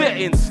Dangerous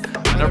settings.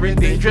 Man are in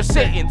dangerous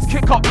settings.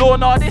 Kick up law,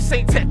 nah, this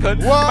ain't Tekken.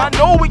 Man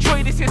know which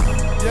way this is.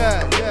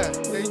 Yeah,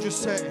 dangerous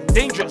settings.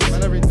 Dangerous.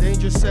 Man are in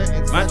dangerous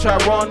settings. Man try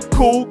run,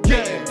 cool,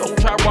 get him. Don't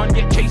try run,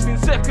 get chased in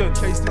seconds.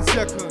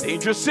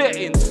 Dangerous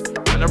settings.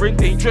 Man are in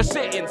dangerous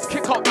settings.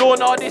 Kick up law,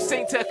 nah, this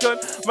ain't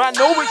Tekken. Man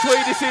know which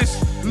way this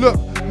is. Look,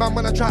 Man,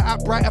 when I try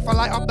act bright, if I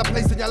light up the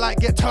place, then your light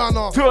get turn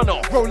off. Turn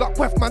off. Roll up,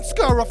 weft, man,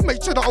 scur off.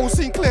 Make sure the whole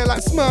scene clear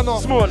like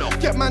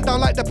Smirnoff. Get man down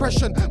like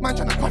depression. Man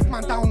tryna cuff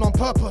man down on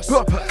purpose.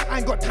 I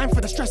ain't got time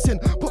for the stressing.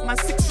 Put man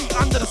 6 feet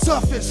under the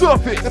surface.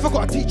 If I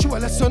gotta teach you a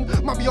lesson,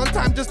 man be on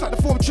time just like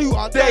the form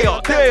tutor. They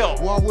are.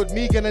 Why would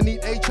me gonna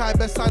need HI?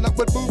 Best sign up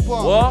with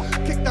Booper.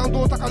 What? Kick down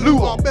doors like a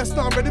looter. Best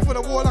I'm ready for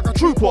the war like a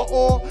trooper.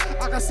 Or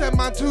I can send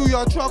man to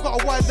your truck.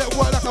 Got a wide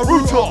network like a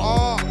router.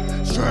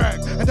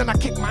 Shrek. And then I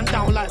kick man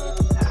down like.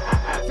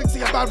 Fix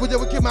your bad with your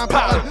wicked man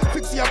pattern.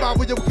 Fix your bad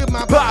with your wicked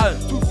man pattern.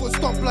 2 foot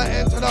stoplight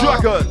enter the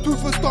Dragon. 2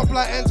 foot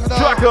stoplight enter the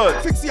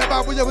Dragon. Fix your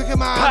bad with your wicked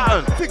man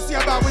pattern. Fix your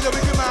bad with your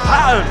wicked man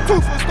pattern.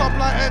 2 foot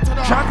stoplight enter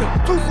the Dragon.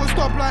 2 foot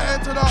stoplight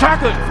enter the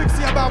Dragon. Fix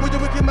your bad with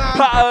your wicked man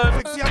pattern.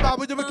 Fix your bad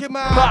with your wicked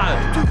man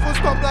pattern. 2 foot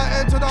stoplight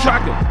enter the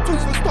Dragon. 2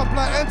 foot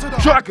stoplight enter the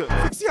Dragon.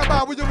 Fix your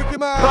bad with your wicked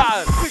man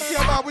pattern. Fix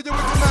your bad with your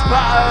wicked man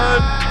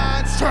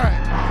pattern. Strike.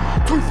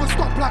 2 foot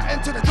stoplight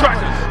enter the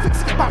Dragon.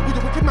 Fix your bad with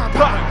your wicked man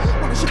pattern.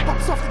 When the shit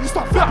pops off, then you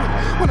start flipping.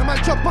 When a man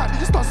jump back, then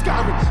you start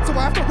scattering. So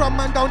I have to run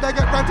man down, they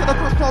get ran to the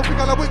crossroad.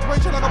 Figure out which way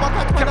should I go? I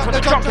can't find out the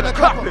jump to the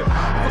clap.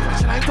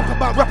 I ain't talking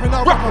about rapping,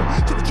 I'll rap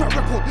 'em. To the track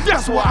record,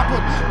 that's what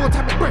happened. More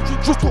time and break, you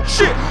just talk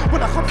shit.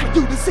 When I come for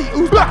you to see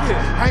who's back it.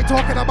 I ain't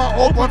talking about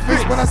open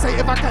fist. When I say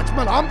if I catch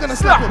man, I'm gonna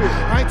slap him.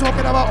 I ain't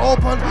talking about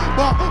open,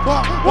 but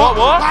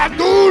What? I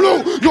do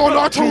know you're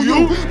not true,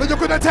 you. Then you're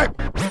gonna take.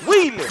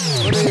 Wheeling.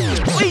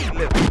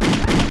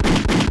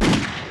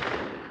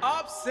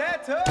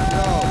 Upsetter.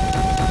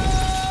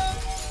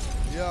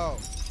 Yo.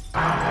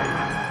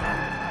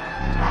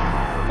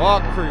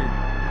 Fuck creep.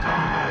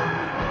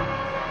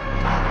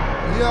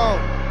 Yo.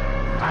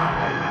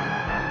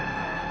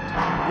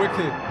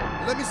 Wicked.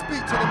 Let me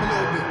speak to them a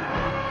little bit.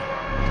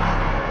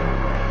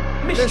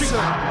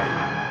 Listen.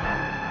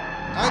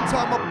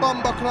 Anytime a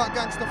bumper clock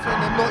gangster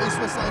friend, them not East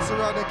West and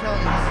surrounding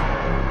counties.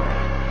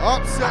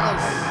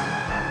 Upsetters.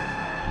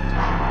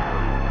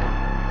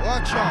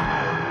 Watch out.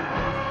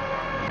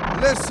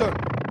 Listen.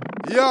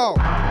 Yo.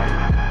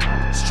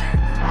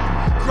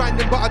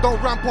 Grinding, but I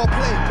don't ramp or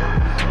play.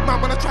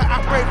 Man, when I try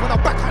out brave, when I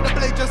back out the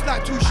blade just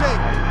like Touche.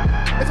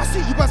 If I see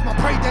you as my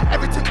prey, then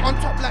everything on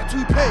top like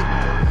toupee.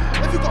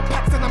 If you got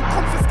packs, then I'm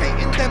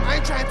confiscating them. I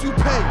ain't trying to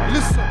pay.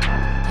 Listen,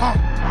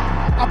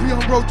 I'll be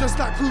on road just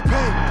like coupe.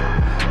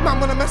 Man,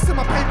 when I mess in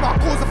my paper, I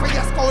cause a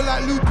fiasco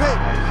like Lupe.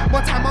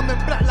 One time I'm in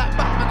black like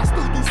Batman, I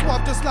still do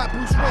suave just like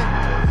Bruce Wayne.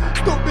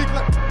 Still big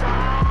like.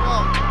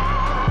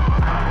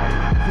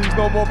 These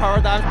no more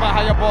paradigms about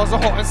how your bars are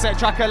hot and set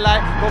track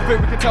alike. Don't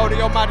think we can tell that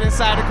you're mad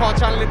inside. I can't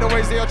channel in the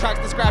ways that your tracks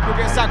describe. You'll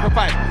get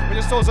sacrificed. When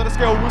your soul's on the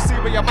scale, we'll see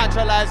where your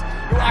mantra lies.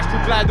 You'll astral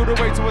glide all the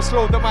way to a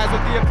slow demise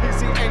with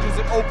DMPC angels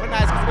and open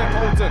eyes cause we're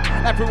potent.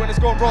 Everyone is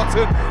gone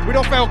rotten. We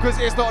don't fail cause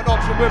it's not an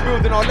option. We're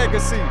building our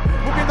legacy.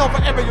 We'll be known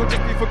forever, you'll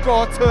just be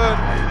forgotten.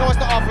 No, it's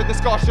not up for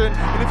discussion.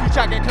 And if you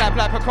chat, get clapped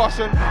like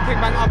percussion. King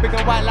bang, I'm big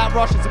and white like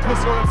Russians. And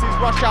pussy on MCs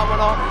rush out when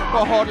I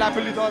got hard like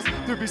Billy does.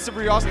 Do be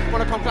serious.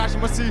 Wanna come clash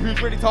and we'll see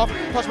who's really tough.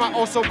 Touch my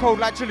old so cold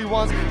like chili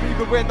ones. But you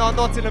can win, no,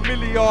 not in a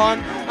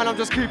million. And I'm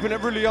just keeping it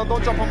really on.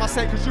 Don't jump on my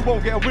set cause you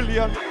won't get a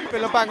willion.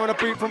 Bill a bang on a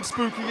beat from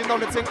Spooky. You know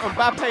the thing and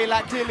bad play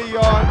like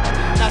Killian.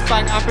 That's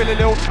bang, I'm Billy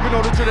Lil. You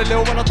know the drill a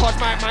lil. When I touch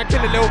my man,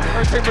 kill a lil.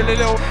 Everything really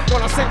lil.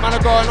 When I sing, man,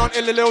 I'm going on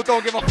ill a lil.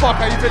 Don't give a fuck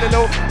how you feel a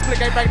lil. Split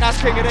game bang, that's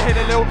king of the hit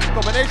a lil.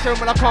 Combination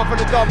when I come for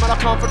the dub, when I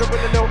come for the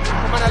will a lil.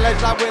 I'm on a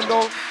ledge like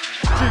window.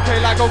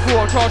 GK like Goku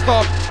on charged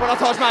up. When I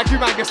touch my Q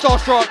man get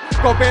starstruck.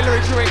 Go bare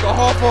lyrics, you ain't got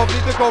half up.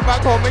 Need to go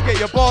back home and get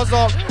your bars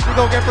up. We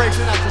don't get breaks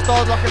and that's the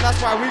stars rocking. That's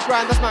why we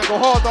grind, this man go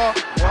harder.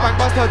 Bang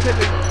bust her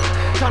tilly.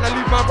 Tryna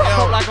leave my rap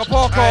up like a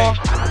parker.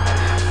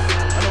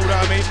 I know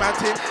that I made man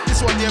ting. This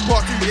one here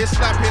part 2 is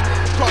slapping.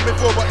 Come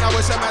before but now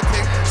it's a man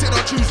ting. Sit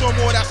on choose no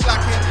more that's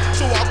slacking.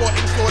 So what I got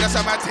in store that's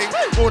a man ting.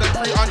 More than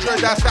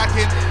 300 that's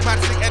stacking. Man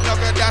sing and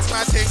nugget that's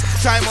my ting.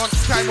 Time on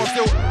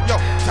still. Yo,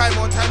 time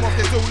on, time off,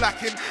 they're still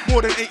lacking.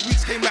 More than 8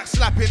 weeks came back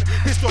slapping.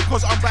 Pissed off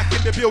cause I'm back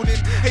in the building.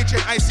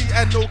 HMIC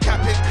and no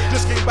capping.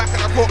 Just came back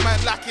and I caught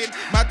man lacking.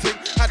 Man ting,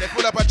 had they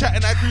full up a chat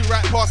and I grew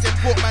right past him.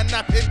 Caught man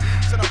napping.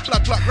 Said I'm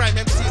blood grime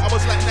MC. I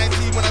was like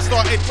 19 when I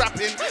started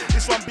rapping.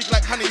 This one big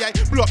like honey, I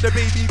blew up the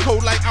baby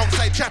cold like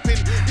outside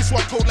chapping. This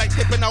one cold like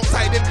stepping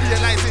outside and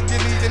realizing you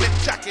need an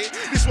next jacket.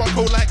 This one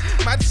cold like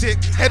mad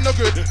sick, head no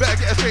good. Better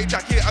get a straight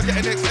jacket. I'll get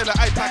an XL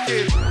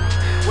package.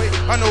 Wait,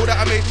 I know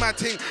that I made my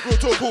ting. Real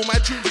talk, all my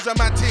tunes is a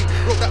mad ting.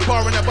 Wrote that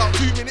bar in about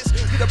 2 minutes.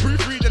 Did a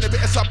proofread and a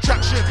bit of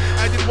subtraction.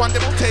 I did one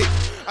demo take.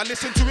 I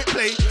listened to it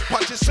play,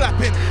 punches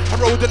slapping. I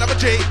rolled another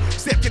J,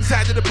 stepped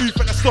inside of the booth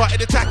and I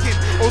started attacking.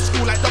 Old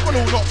school like 00,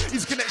 not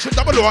his connection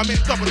 00. I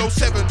meant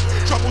 007.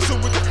 Troublesome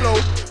with the flow.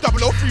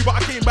 003,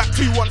 but I came back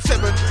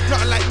 217.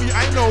 Nothing like me,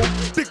 I know.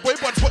 Big boy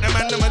buds, put them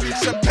and them and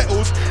leave some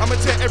petals. I'ma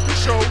tear every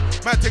show.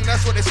 Man think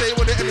that's what they say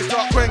when the enemies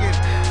start banging.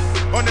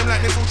 On them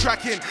like missile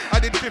tracking. I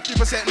did 50%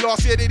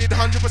 last year, they did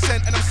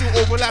 100% and I'm still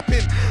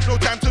overlapping. No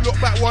time to look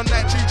back, 1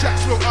 night, 2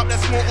 tracks look up,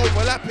 that's more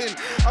overlapping.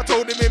 I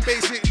told him in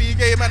basically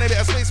game, man, a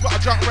bit of space, but I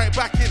jumped right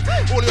back in.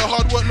 All your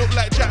hard work look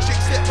like jack shit,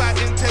 step back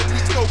in 10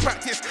 weeks, no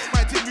practice.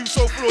 My team moves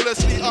so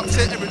flawlessly,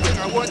 upset everything,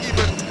 I weren't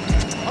even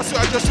I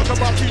swear I just took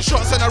about 2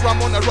 shots and I rum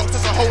on the rocks.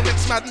 There's a whole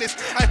next madness.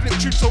 I flip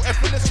tune so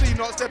effortlessly,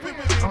 not stepping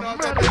with me, not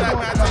stepping like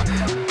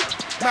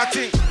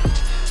Matty.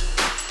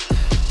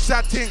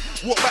 Sad thing,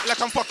 walk back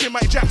like I'm fucking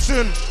Mike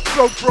Jackson.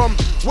 Flow from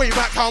way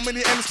back, how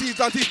many MCs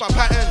done teach my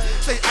pattern?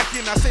 Say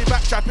acting, I say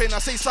backtrapping, I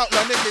say South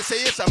London, they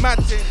say it's a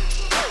mad thing.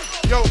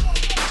 Yo,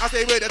 I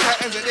say we're the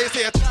Titans and they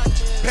say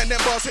pen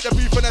them bars, hit the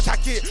beef and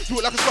attack it. Do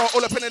it like a star,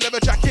 all up in a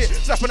leather jacket.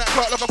 Slapping that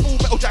clock like a full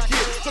metal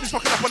jacket. So this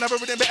fucking up on another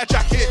rhythm, better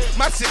jacket.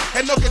 Massive,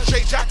 head knocking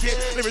straight jacket.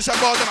 Lyrics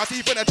and bars and my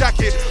teeth in a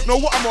jacket. Know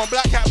what I'm on,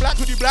 black hat, black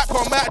hoodie, black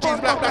combat,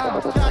 jeans, black.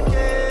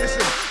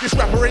 Listen, this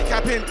rapper ain't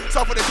capping.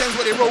 South of the Thames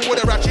where they roll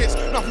with the ratchets.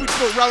 Enough weed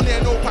smoke round there,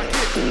 no packet.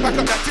 Back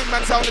up that tin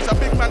man sound, it's a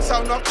big man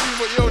sound. Not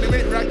clean, but yo, they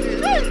make racket.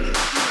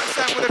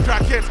 Stand with the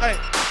crackheads, hey.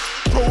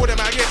 Pro with the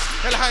maggots.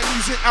 Hell high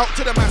music out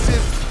to the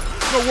masses.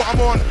 Know what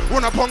I'm on,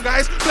 run up on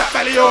guys, black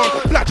belly on,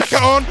 black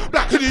jacket on,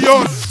 black hoodie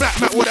on, black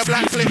mat with a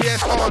black flip,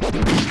 yes on.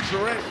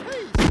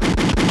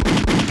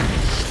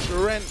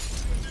 Trent.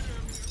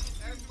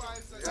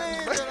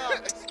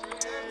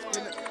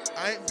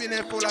 I ain't been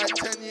here for like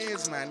 10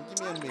 years, man.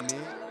 Give me a minute.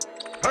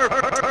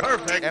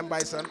 Perfect. M.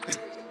 Bison.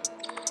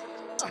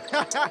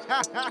 Got the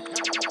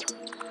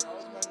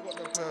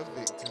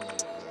perfect team.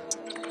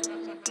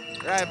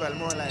 Rival,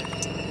 more like.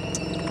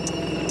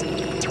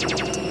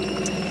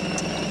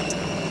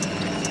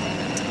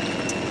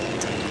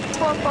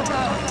 I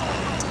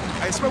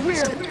smell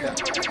weird.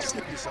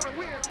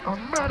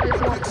 I'm mad at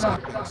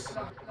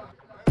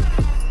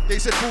They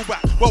said fall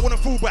back, but I wanna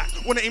fall back,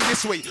 wanna aim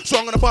this way, so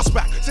I'm gonna bust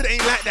back. Said it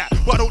ain't like that,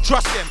 but I don't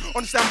trust them.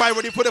 On standby,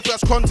 ready for the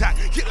first contact.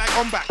 Hit like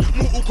on back,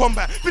 Mortal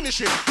Kombat,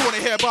 finish him. Don't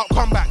wanna hear about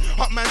comeback.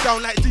 Hunt man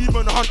down like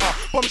Demon Hunter.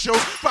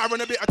 Bombshells,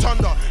 firing a bit of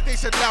thunder. They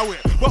said allow it,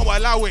 but I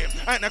allow it.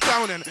 I ain't a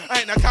clownin', I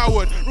ain't a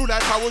coward. Rule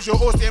like powers, your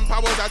Austin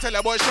powers. I tell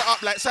a boy shut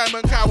up like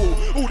Simon Cowell.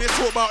 All this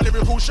talk about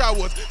lyrical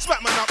showers.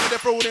 Smack man up with the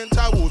throwing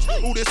towels.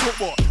 All this talk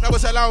about, now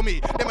it's allow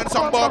me. Them and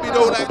some Barbie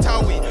though like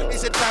Towie. They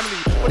said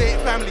family, but they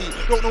ain't family.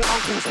 Don't know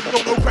uncles,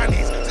 don't know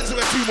grannies. Since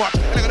we too much,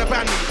 and they're gonna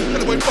ban me. Tell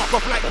the boy fuck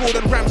off like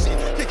Gordon Ramsay.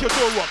 Kick your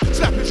jaw off,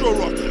 slap your jaw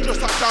off. Just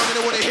touch down and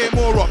they wanna hear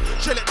more of.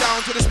 Shell it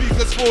down till the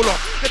speakers fall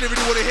off. They don't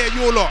really wanna hear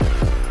your lot.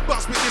 But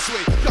spit this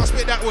way, can't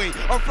spit that way.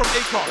 I'm from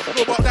Acre,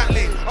 know about that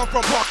lane. I'm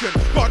from Parkin,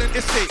 Garden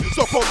Estate.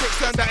 So called bricks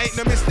turn, that ain't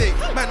no mistake.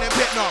 Man them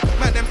Vietnam,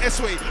 man them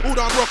S-Way. All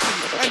down Rockley,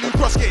 and New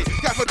Crossgate.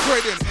 Gatford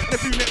Croydon, and a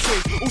few next way.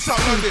 All South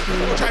London,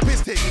 all try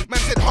piss take. Man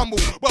said humble,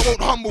 but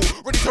won't humble.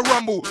 Ready to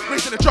rumble,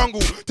 race in the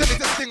jungle. Tell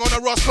it this thing on the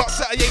Ross Clock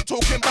set. I ain't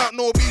talking about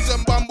no bees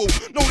and bumble.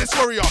 Know this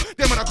warrior,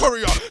 them on a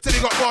courier. Said they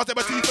got bars, they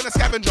teeth and a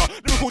scavenger.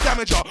 Lyrical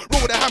damager,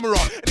 roll with a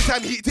hammerer.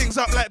 Anytime heat things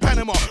up like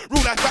Panama.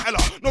 Rule like battler,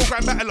 no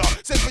grand battler.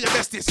 Send for your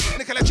bestest,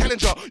 Nicola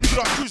challenger. You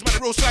could cruise man, the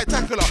real slide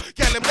tackler.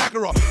 Get them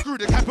daggerer, screw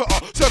the capita.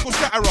 Circle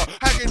scatterer,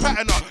 high grade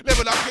patterner.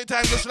 Level up, get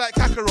time just like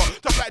Kakarot.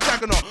 Tough like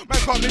Jaggernaut. Man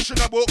can't mission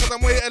a boat cause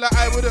I'm waiting like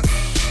I wouldn't.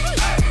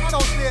 I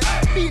don't slip,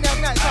 beat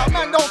them nights out,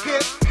 man don't care.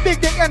 Big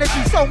dick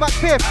energy, so much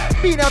piff.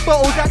 Beat them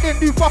bottles that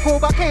didn't do fuck all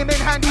but came in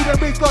handy when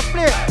wigs got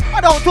split.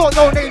 I don't talk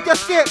no name,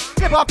 just skip.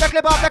 Clip off the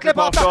clip off the clip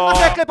off the I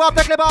said clip off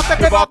the clip off the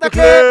clip off the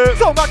clip.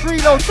 So much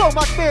reload, so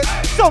much bits,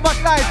 so much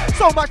life,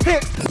 so much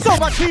ticks, so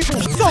much people,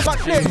 so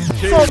much flicks,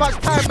 so much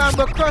time man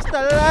will cross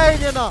the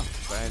line, you know.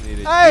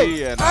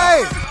 Hey,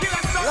 hey,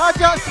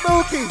 large up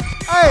Smokey.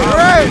 Hey,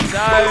 Ray,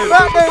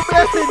 birthday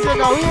blessings, you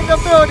know, we in the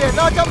building.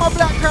 Large up my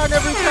black crown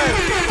every time.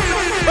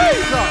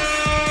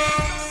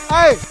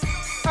 Hey,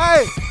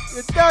 hey,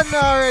 you're done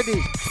now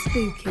already.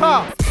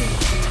 Car.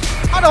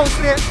 I don't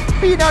slip,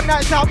 beat that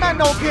nights out, man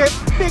don't care.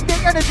 Big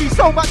dick energy,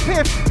 so much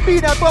piff.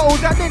 Beat that bottles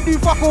that didn't do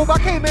fuck all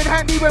but came in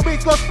handy when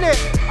wigs got split.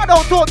 I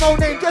don't talk no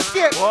name, just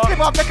skip. Clip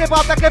off the clip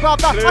off the clip off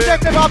the I said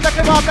clip off the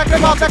clip off the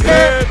clip off the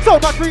clip. So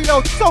much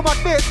reload, so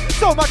much bits,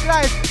 so much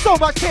lives, so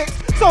much kicks,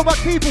 so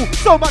much people,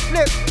 so much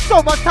flips,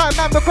 so much time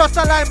man will cross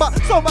the line, but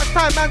so much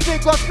time man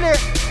wig got split.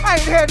 I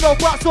ain't hear no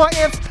buts or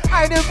ifs.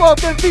 I ain't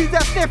involved in things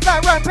that sniff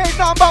like rampage,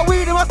 nothing but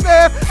weed in my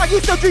slave. I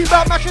used to dream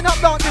about mashing up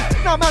dances,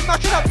 now man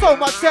mashing up so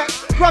much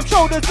sex. Rub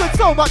shoulders with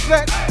so much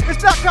vex.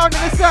 It's black crown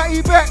and it's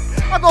 30 bet.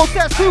 I go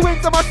sets 2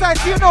 wings on my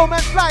side, so you know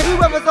man's fly,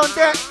 whoever's on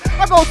deck.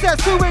 I go sets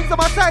 2 wings on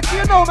my side, so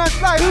you know man's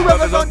fly,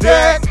 whoever's on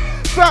deck.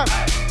 Fam,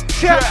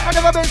 check, I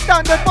never been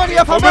standard,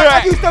 money up on back.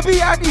 I used to be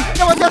Andy,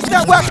 now I just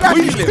network like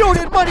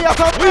building money up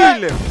on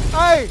back.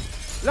 Hey,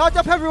 large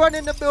up everyone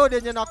in the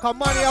building, you know, come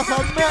money up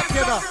on back,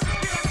 you know.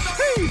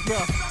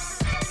 Jesus.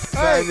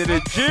 Hey, to the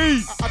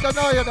G. I don't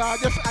know, you know, I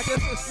just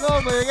it's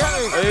normal, you get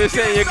me? Oh, you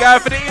saying you're going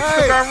for the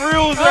Instagram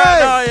reels right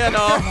now, you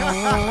know?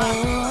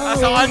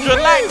 That's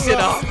 100 likes, you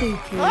know?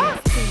 Huh?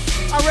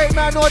 I rate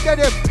man or dead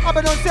him. I've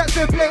been on sets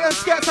with blatant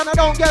skets and I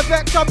don't get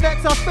vexed. I'm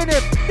next, I spin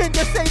him. Didn't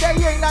just say that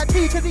he ain't like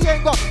T cause he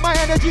ain't got my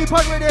energy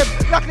put with him.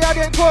 Luckily I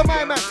didn't call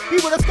my man, he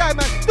was a sky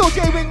man. Still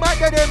J-Wing might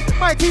dead him.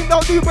 My team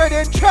don't do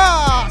breading,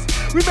 trust.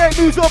 We make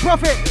news or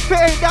profit. If it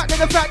ain't that, then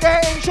the fact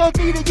that it ain't shows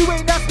me that you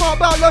ain't that smart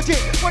about logic.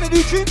 Wanna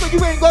do tunes, but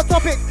you ain't got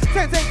topics.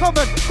 Sense ain't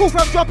common, cool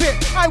from drop it.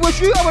 I was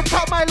you, I would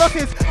cut my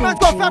losses. Man's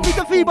got family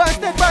to feed, but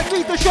instead man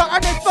needs a shot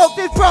and then smoke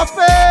this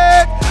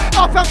profit.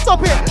 Oh fam,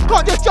 stop it.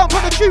 Can't just jump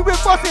on the tube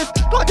with bosses.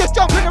 Can't just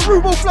jump in the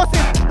room all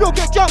flossing. You'll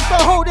get jumped for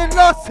holding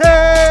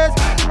losses.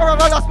 Or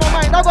have I lost my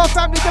mind? I got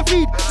family to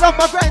feed. Love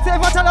my grind, so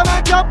if I tell a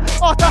man jump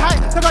off the height,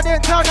 cause I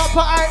didn't turn up,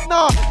 but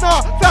nah,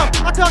 fam,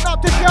 I turned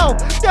up to show.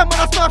 Them when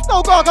I smurf,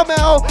 no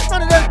gargamel.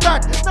 None of them's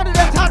bad, none of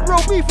them's had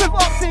real beef with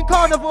ops in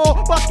carnival.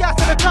 Bust gas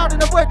in the crowd and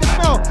avoid the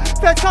smell.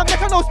 Fed come, they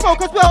can no smoke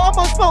as well. I'm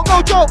on smoke,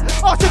 no joke.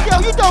 Ask a girl,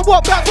 you don't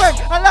walk back when.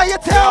 I lie you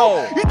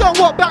tell, you don't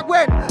walk back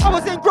when. I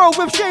was in Grove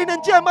with Shane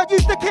and Jem. I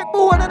used to kick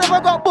ball and I never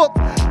got booked.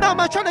 Now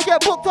man trying to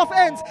get booked off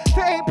ends. If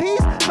it ain't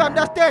peace, fam,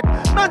 that's dead.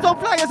 Man's on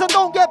flyers and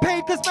don't get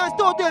paid, cause man's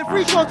still doing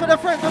free shows for the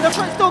friends, and the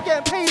friends still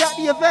getting paid at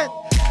the event.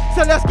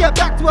 So let's get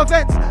back to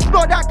events.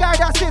 Not that guy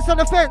that sits on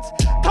the fence.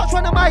 Touch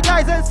one of my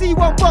guys and see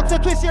one box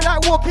and twist you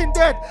like Walking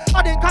Dead.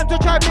 I didn't come to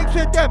try and mix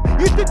with them.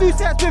 Used to do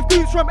sets with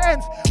dudes from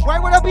ends. Why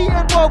would I be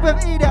involved with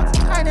idiots?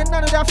 I ain't in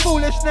none of that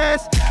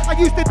foolishness. I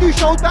used to do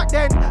shows back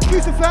then.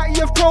 Used to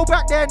 30 of Crow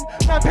back then.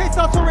 Man paid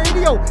us for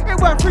radio. It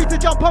weren't free to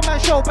jump on my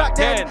show back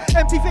then.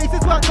 Empty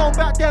faces weren't known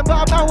back then,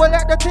 but I will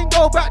let the thing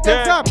go back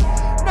then.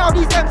 Now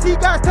these MC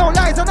guys tell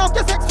lies and I'm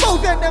just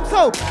exposing them.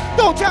 So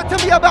don't chat to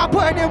me about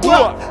putting in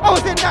work. I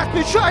was in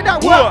Nashville shutting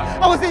that work.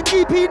 I was in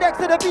GP next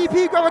to the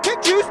BP, grab a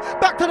kick juice,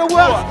 back to the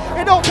work.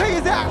 It don't pay,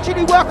 is it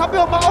actually work? I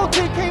built my own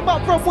thing, came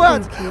up from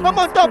words. I'm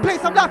on dumb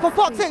place, I'm like for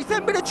fuck's sake,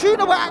 send me the tune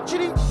or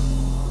actually.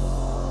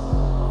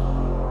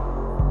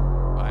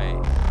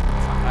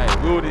 Hey,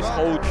 will this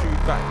whole tune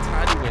back?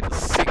 Tiny went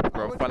sick,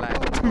 bro, for like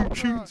 2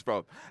 tunes,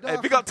 bro. Hey,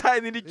 big up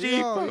Tiny in the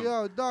G,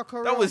 bro.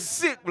 That was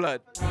sick,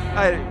 blood.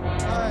 Hey.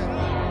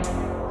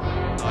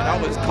 Oh,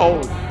 that was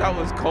cold. That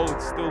was cold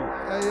still.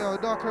 Hey, yo,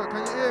 Darker,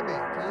 can you hear me?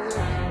 Can you hear me?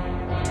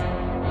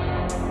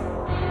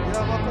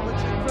 Yeah, I'm coming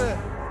to clear.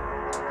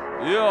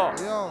 Yeah.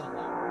 Yo.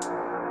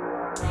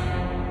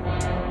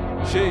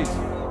 Jeez.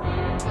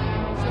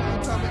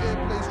 Certain time of year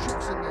plays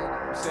tricks in there.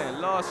 I'm saying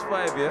last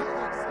 5, yeah?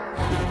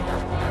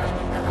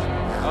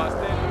 Last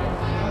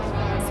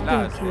 10.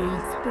 Last 10.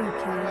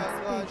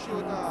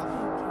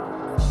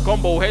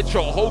 Combo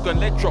headshot, Hogan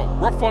leg drop.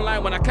 Rough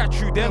online when I catch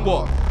you, then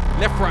what?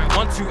 Left, right,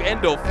 1-2,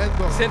 end off.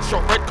 Send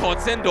shot, red card,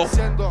 send off.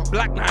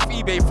 Black knife,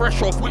 eBay,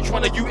 fresh off. Which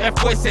one of you F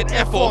boys said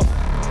F off?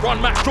 Run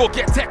match draw,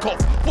 get tech off.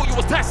 Thought you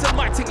was Tyson,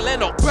 my ting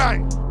Lennox.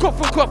 Bang. Cuff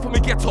for me,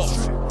 get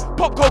off.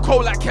 Pop go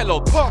cold like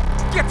Kellogg's.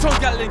 Get on,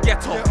 gal and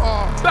get off.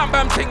 Bam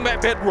bam ting,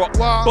 met bedrock.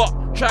 But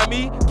try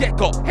me, get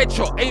got.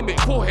 Headshot, aim it,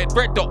 forehead,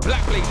 red dot.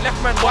 Black blade, left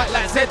man, white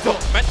like Z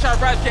dot. Man try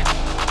rise, get.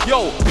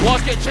 Yo,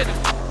 bars get cheddar.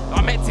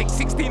 I'm hectic,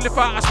 16 lift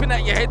out, I spin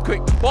out your head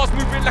quick. Bars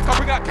moving like I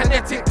bring out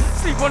kinetic.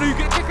 Sleep on who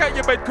get kick out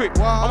your bed quick.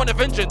 I'm on a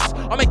vengeance,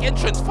 I make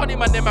entrance. Funny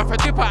man, them have a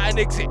dip out and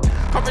exit.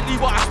 Can't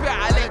believe what I spit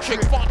out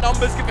electric. Fuck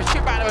numbers, give a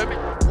shit out of it.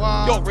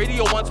 Yo,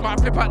 radio ones might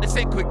flip out the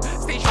set quick.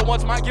 Station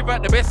ones might give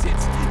out the best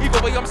hits. Either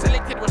way, I'm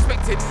selected,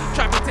 respected.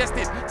 Try be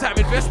tested, time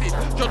invested.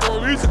 Judge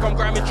on music, I'm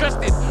grime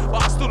interested.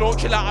 But I still don't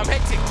chill out, I'm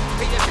hectic.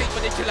 Hate your take,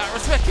 but they chill out,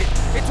 respect it.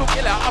 They talk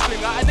ill out, I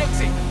bring out an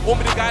exit. Want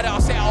me the guy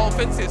that'll set out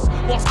offenses.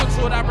 What's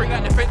control, I bring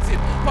out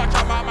defensive. Punch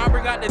out my man,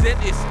 bring out the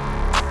dentist.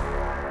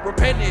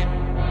 Repented.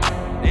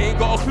 They ain't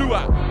got a clue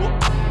out.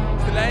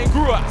 Still I ain't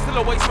grew out. Still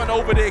a waste man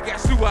over there, get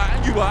slew out.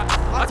 And you out.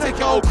 I take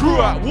your whole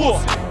crew out. What?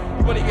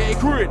 You wanna get it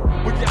crewing?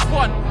 We get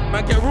spun,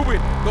 man get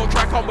ruined. Don't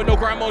try come with no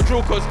grandma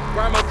drill, cause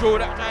grandma drill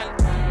that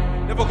giant.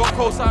 Never got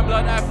cosign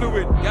blood, I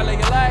fluid. Yalla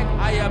you like,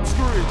 I am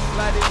screwed.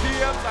 Sliding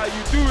DMs, how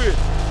you do it?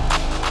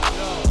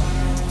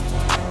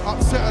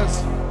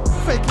 Upsetters.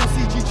 Fake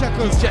CG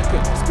checkers.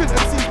 Spin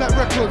MCs like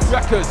records.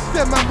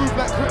 Them man move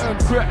like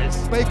critters.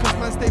 Bakers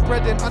man stay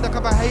breading.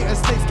 Undercover haters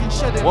stay skin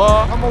shedding.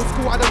 What? I'm old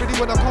school, I don't really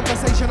want a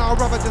conversation. I'd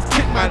rather just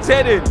kick man's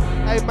head in.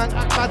 Hey man,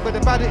 act bad but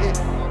they're bad at it.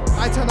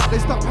 I turn up, they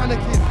stop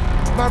panicking.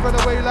 Man run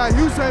away like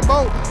Usain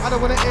Bolt. I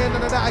don't wanna hear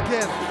none of that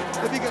again.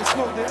 If you get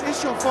smoked, then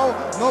it's your fault.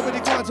 Nobody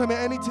can't tell me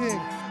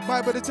anything.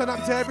 My brother turn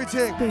up to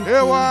everything.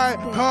 Here why?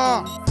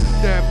 Ha.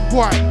 Them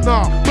white,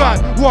 nah,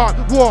 bad,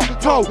 1 war,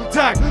 toe,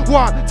 tag,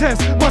 1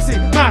 test, mussy,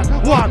 man,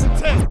 1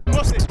 test,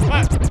 mussy,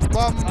 man.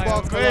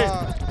 Bumba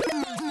clot.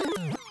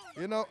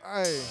 You know,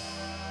 hey,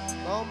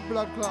 don't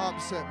blood clot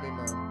upset me,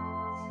 man.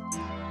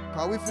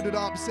 Cause we feel the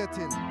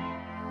upsetting.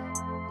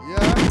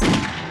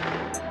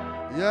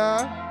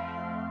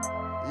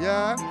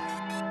 Yeah.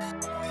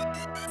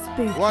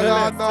 What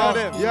I know,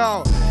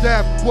 yo,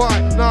 them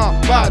white, nah,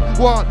 bad,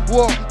 1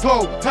 war,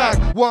 toe, tag,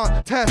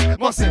 1 test,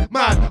 mussy,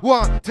 man,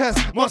 1 test,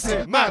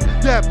 mussy, man,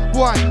 them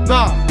white,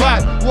 nah,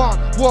 bad,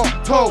 1 war,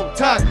 toe,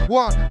 tag,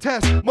 1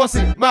 test,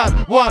 mussy, man,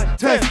 1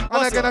 test,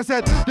 and again I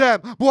said,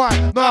 them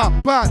white, nah,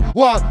 bad,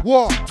 1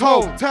 war,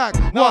 toe, tag,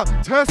 1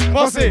 test,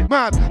 mussy,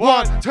 man,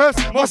 1 test,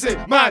 mussy,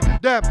 man,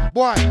 them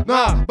white,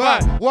 nah,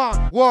 bad,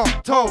 1 war,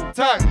 toe,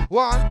 tag,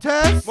 1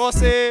 test,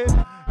 mussy.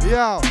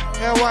 Yo,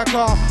 NY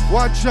car,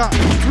 1 shot, 2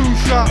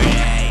 shot,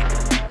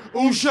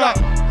 all shot,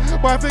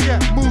 But if they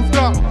get moved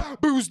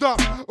up, boozed up,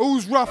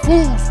 who's rough,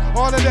 who's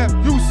all of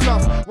them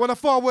useless. When I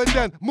forward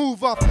then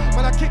move up.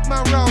 When I kick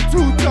my round,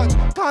 2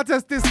 touch,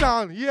 contest this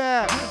sound.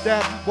 Yeah,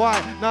 that boy,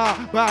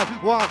 nah, bad,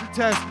 one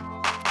test.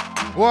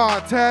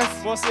 One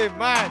test. What's it,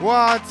 man?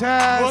 One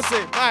test. What's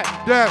it, man?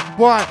 That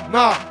boy,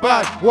 not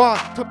bad. One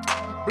to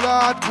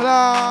blood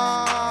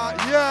clot.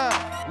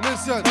 Yeah.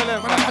 Listen,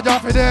 man, I fire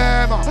for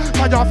them.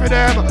 Fire for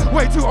them.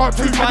 Way too hard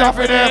to fire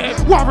for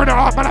them. Warring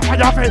up, man, I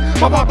fire for.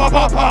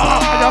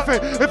 Fire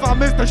for. If I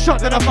miss the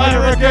shot, then I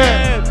fire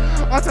again.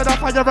 I said I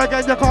fire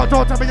again. You can't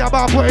talk to me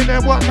about putting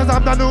in work, cause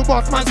I'm the new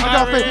boss, man.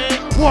 Fire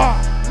for.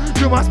 What?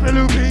 You must be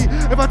loopy.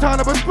 If I turn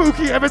up a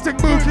spooky, everything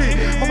booky.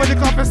 But when the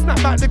coffee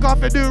snap back, the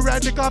coffee do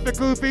rant, the coffee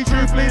goofy.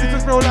 Truthfully,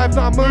 this is real life,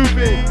 not a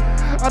movie.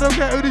 I don't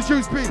care who the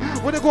shoots be.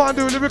 When they go and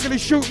do lyrically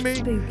shoot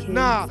me.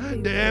 Nah,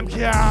 them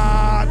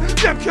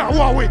can't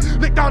what we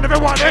lick down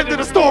everyone, end of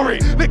the story.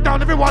 Lick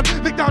down everyone,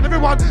 lick down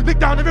everyone, lick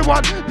down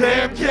everyone.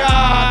 Them can't.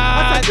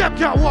 I said them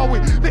can't what we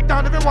lick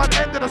down everyone,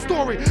 end of the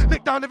story.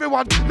 Lick down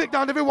everyone, lick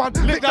down everyone,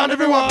 lick down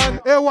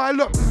everyone. Here why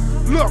look.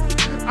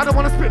 I don't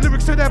wanna spit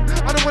lyrics to them.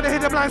 I don't wanna hear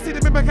them line, see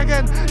them mimic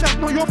again. That's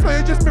not your flow,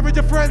 you just mirror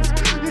your friends.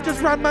 You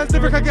just ran man's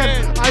lyric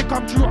again. I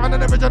come true on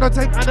an original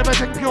thing, I never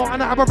think pure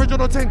on an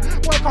aboriginal thing.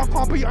 Why can't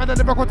copy on a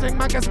lyrical thing?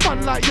 Man get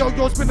spun like yo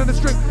spinning the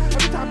string.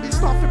 Every time these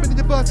start flipping in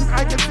your verses,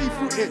 I can see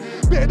through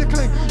it. Bit of the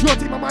cling, your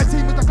team and my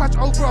team is a clash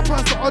over a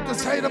person. Others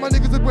say that my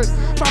niggas would win.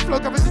 My flow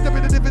covers the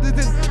dividend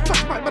in.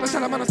 Touch my man, I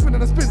shall a man, I spin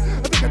and I spin.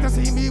 If you get to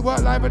see me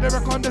work live with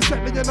Eric on the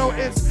set, then you know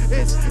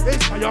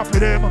it's fire for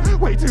them.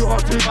 Way too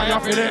hard to fire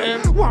for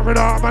them. Warring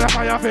up, man, I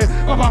fire for.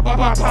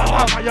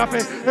 Fire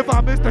for. If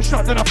I miss the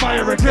shot, then I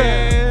fire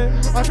again.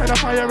 I said I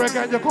fire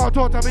again. You can't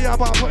talk to me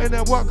about putting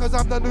in work, cause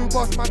I'm the new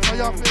boss, man.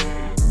 Fire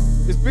for.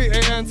 It's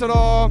BAN to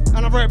the,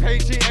 and I rep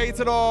HGA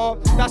to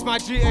the. That's my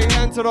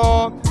GAN to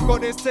the.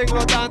 Got this thing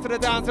locked down to the,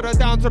 down to the,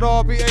 down to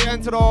the.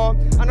 BAN to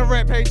the, and I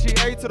rep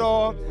HGA to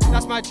the.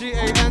 That's my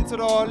GAN to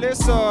the.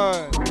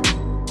 Listen.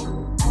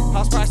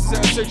 House prices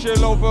at a 6-year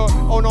low, but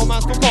oh no,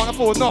 man still can't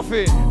afford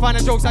nothing.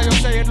 Finding jokes that you're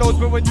saying loads,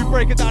 but when you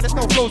break it down, there's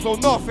no flows, no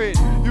nothing.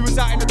 You was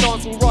out in the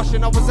dance all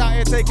rushing, I was out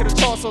here taking a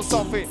chance on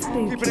something.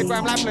 Keeping it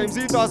gram like flames,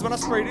 he does when I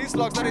spray these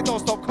slugs, then they don't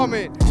stop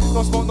coming.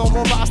 Don't smoke no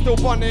more, but I still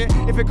bun it.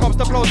 If it comes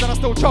to blows, then I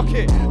still chuck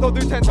it. Don't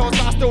do 10 toes,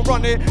 but I still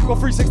run it. Got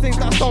 316s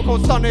that I stone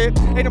cold stun it.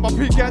 Ain't on my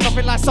peak, yeah,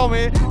 nothing like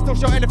summit. Still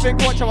show anything,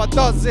 watch how I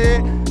does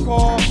it.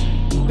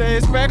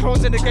 There's bare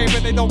clones in the game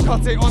but they don't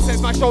cut it. On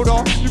sets my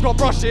shoulder, you gon'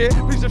 brush it.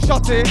 Please just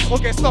shut it or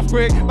get stuffed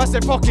quick. Man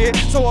said fuck it,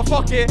 so I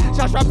fuck it.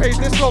 Shash rap pace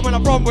this slow when I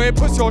run with.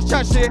 Pussy or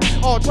chat shit,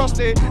 oh trust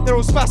it. They're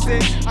all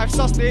spastic, I've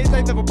sussed it.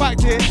 They never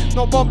backed it,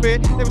 no bomb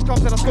it. There was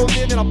comes that I stormed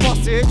in, then I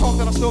bust it. Comes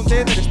that I stormed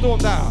in, then they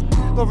stormed out.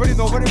 Don't really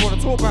know what they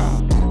wanna talk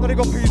about. No, they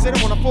got peas, they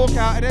don't wanna fork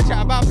out. And they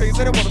chat about things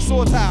they don't wanna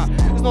sort out.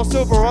 There's no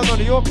silver on none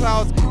of your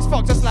clouds. It's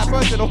fucked just like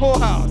birds in a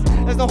whorehouse.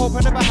 There's no hope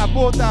I never have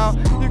bought out.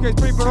 UK's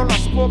breathing on like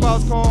support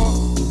bells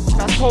call.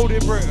 That's cold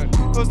in Britain.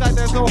 Feels like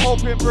there's no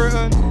hope in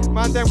Britain.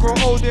 Man, them grow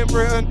old in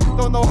Britain.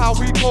 Don't know how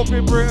we cope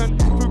in Britain.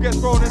 Food gets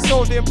grown and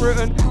sold in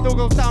Britain. Still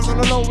goes down on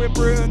the low in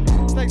Britain.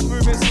 Snakes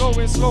moving,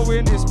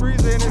 slowing. It's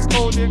freezing, it's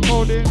cold in.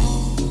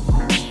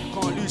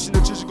 Can't loosen the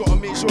truth, you gotta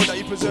make sure that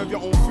you preserve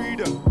your own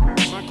freedom.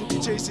 Man could be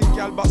chasing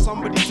gal, but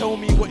somebody tell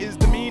me what is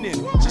the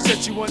meaning. She said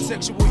she wants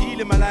sexual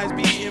healing, my life's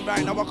beating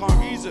right now, I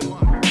can't reason.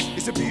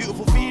 It's a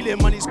beautiful feeling,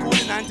 money's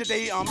calling and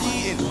today I'm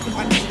eating.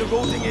 I think the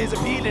road thing is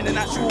appealing and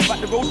that's true, but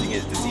the road thing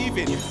is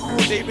deceiving. All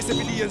day with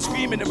civilians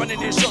screaming and running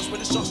their shots when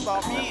the shots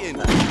start beating.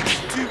 2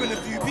 and a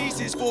few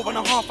pieces,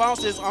 4.5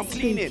 ounces, I'm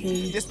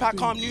cleaning. This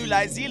pack I'm new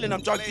like Zealand,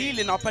 I'm drug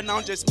dealing, up and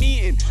down just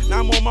meeting.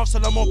 9 more months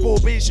till I'm on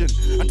probation.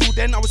 Until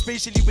then I was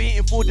patiently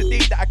waiting for the day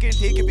that I can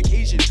take a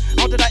vacation.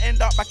 How did I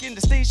end up back in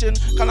the station?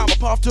 Cut out my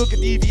path, took a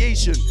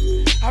deviation.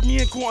 Have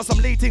me in court on some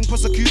lating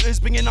prosecutors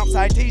bringing up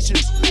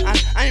citations.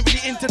 And I ain't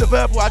really into the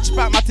verbal, I just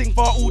back my thing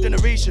for all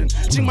generation.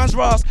 Chingman's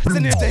Ross,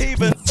 send it to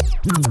Haven.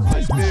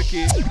 Nice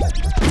Birky.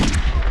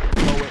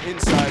 Oh, we're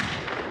inside.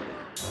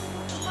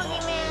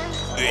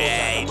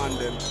 Hey. Man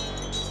them.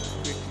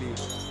 Quickly.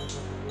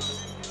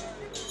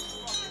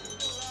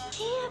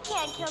 You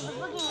can't kill the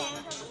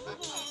boogeyman.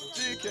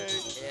 GK.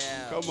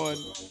 Yeah. Come on.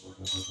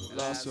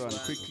 Last one,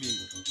 quickly.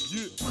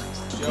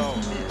 Yo,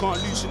 you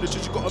can't loosen the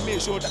truth, you gotta make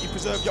sure that you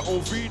preserve your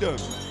own freedom.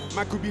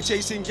 Man could be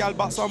chasing gal,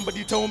 but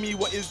somebody told me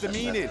what is the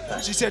meaning.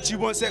 She said she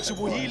wants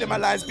sexual healing, my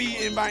life's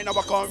beating right now,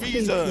 I can't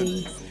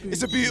reason.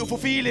 It's a beautiful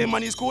feeling,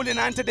 money's calling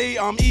and today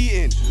I'm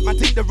eating. Man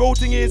think the road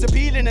thing is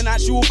appealing and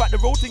actual fact the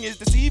road thing is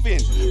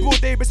deceiving.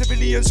 Broad day with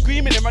civilians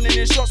screaming and running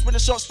in shots when the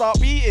shots start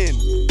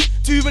beating.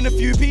 2 and a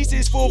few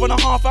pieces,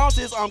 4.5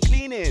 ounces, I'm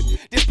cleaning.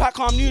 This pack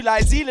I'm new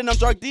like Zealand, I'm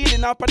drug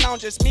dealing, up and down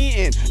just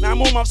meeting. 9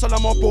 more months till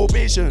I'm on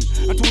probation.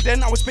 Until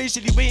then I was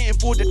patiently waiting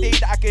for the day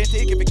that I can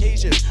take a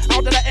vacation.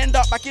 How did I end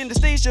up back in the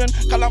station?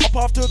 Cut out my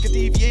path, took a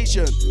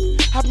deviation.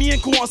 Have me in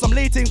court on some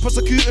lating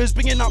prosecutors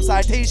bringing up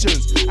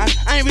citations. And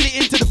I ain't really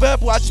into the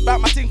verbal, I just back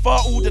my thing for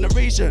all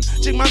generation.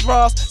 Chingman's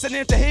Ross, send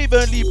it to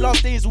Haven, leave blood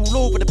stains all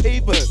over the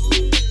pavement.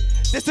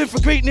 Destined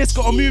for greatness,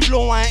 gotta move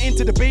low and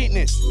into the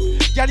baitness.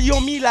 Gally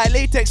on me like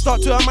latex,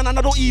 start to a man and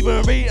I don't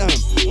even rate him.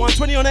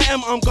 120 on the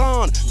M, I'm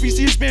gone.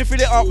 3C spin,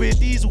 fill it up with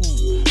diesel.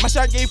 My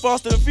shot game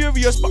fast and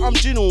furious, but I'm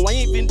Gino, I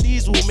ain't Vin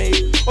Diesel,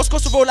 mate. Oscar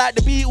roll like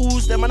the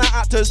Beatles, them and I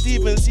actor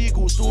Steven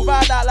Seagal. Still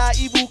ride out like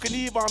Evil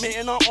Knievel, I'm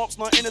hitting up ops,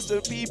 not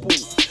innocent people.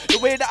 The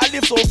way that I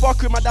live so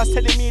fucking, my dad's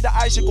telling me that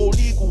I should go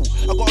legal.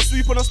 I got a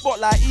sweep on the spot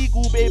like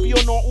Eagle, baby,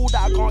 you're not all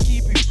that I can't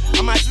keep you.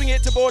 I might swing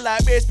it to ball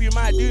like bass, but you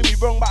might do me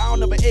wrong, but I'll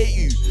never hate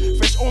you.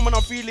 Fresh home and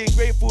I'm feeling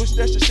grateful, it's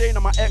just a shame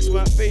that my ex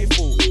weren't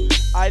faithful.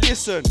 I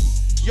listen.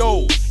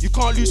 Yo, you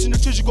can't loosen the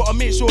truth, you gotta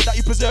make sure that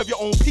you preserve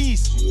your own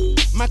peace.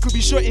 Man could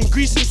be shot in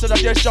Greece instead of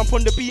just jump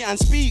on the beat and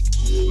speak.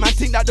 Man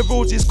think that the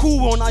road is cool,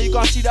 well now you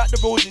gotta see that the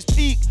road is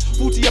peak.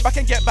 Fall to your back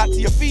and get back to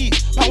your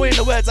feet. Power in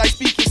the words I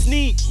speak is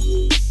sneak.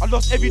 I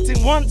lost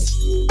everything once,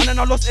 and then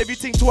I lost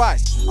everything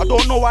twice. I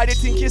don't know why they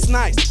think it's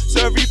nice.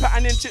 Serve reaper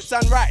and then chips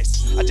and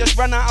rice. I just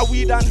ran out of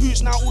weed and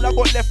hooch, now all I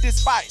got left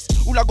is spice.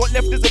 All I got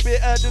left is a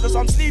bit of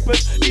some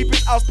sleepers.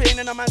 Deepest house pain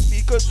in a man's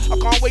speakers. I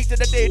can't wait till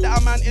the day that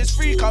a man is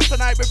free. Cause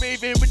tonight we're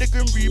raving with the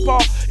Grim Reaper.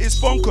 It's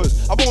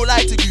bonkers, I won't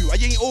lie to you. I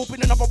ain't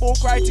opening up, I won't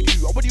cry to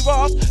you. I would you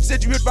asked,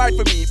 said you would ride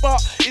for me, but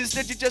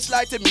instead you just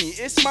lied to me.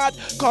 It's mad,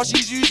 cause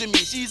she's using me.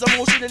 She's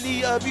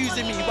emotionally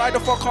abusing me. Why the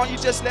fuck can't you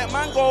just let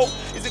man go?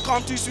 Is it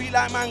come too sweet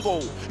like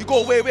mango? You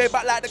go way, way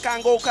back like the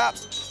Kango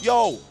caps.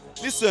 Yo,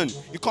 listen,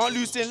 you can't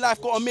lose in life,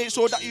 gotta make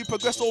sure that you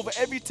progress over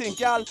everything,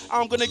 gal.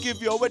 I'm gonna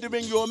give you a wedding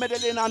ring, you're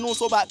meddling, and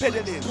also back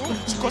pedaling.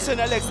 She crossing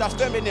her legs, that's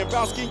feminine,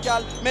 brown skin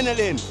gal,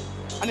 menaling.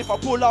 And if I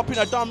pull up in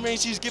a dumb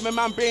range, she's giving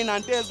man brain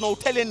and there's no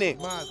telling it.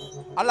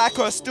 I like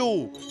her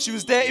still, she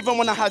was there even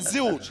when I had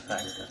zilch.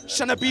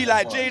 Tryna be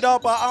like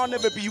Jada, but I'll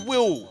never be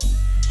Will.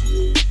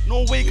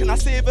 No way can I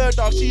save her,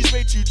 dog, she's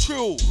way too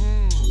true.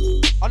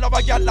 I love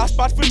a gal that's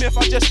bad for me if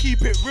I just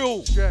keep it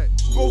real.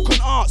 Broken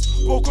hearts,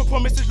 broken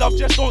promises, love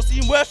just don't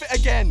seem worth it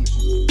again.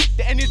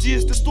 The energy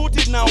is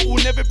distorted now, it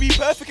will never be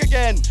perfect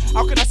again.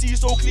 How can I see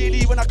so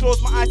clearly when I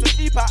close my eyes to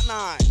sleep at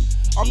night?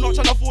 I'm not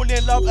trying to fall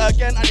in love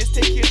again and it's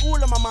taking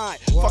all of my mind.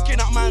 Fucking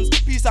up man's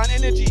peace and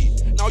energy.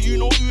 Now you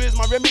know who is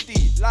my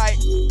remedy. Like,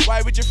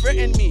 why would you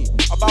threaten me?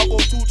 About go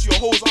talk to your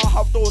hoes, I'll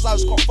have those, I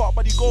just got fucked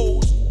by the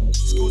goals.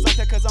 Skills and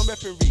techers and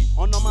weaponry.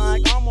 On the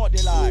mic, I'm what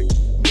they like.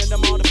 Me and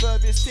them are the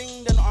furthest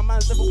thing, they're not a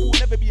man's level, will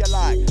never be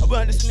alike. I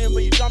weren't listening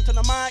when you jumped on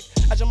the mic.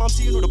 As your mum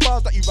seeing all the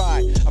bars that you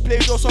write. I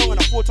played your song and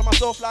I thought to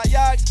myself like,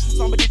 yikes.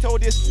 Somebody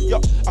told this, yo,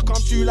 I come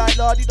through like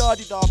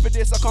la-di-da-di-da. For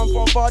this I come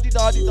from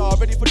ba-di-da-di-da.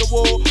 Ready for the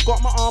war,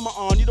 got my armor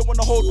on. You don't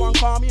wanna hold one,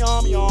 call me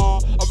army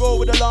on. I roll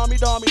with the llama,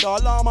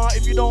 llama.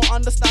 If you don't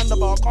understand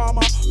about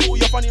karma, oh,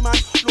 you're funny man.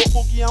 Look,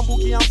 boogie and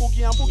boogie and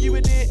boogie and boogie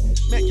with it.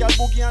 Make y'all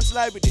boogie and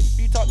slide with it.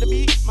 Beat up the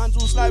beat, man's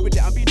will slide with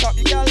it. And beat up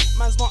your gal,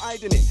 man's not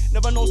hiding it.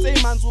 Never know, say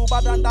man's all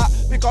bad and that.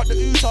 Pick up the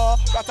Utah,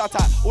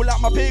 rat-a-tat. All like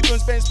my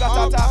pagans, been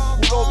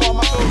splat-a-tat. All over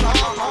my shoulder.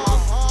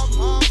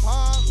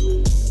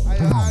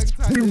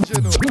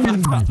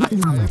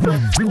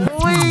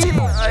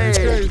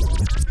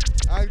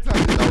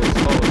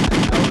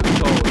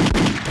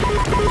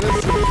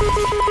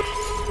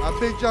 A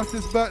big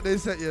Justice birthday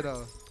set, you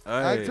know.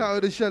 Hang tight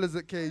with the shellers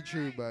at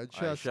K-True, man.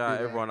 Trust me.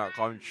 Shout everyone that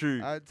come true.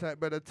 Hang tight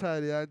Brother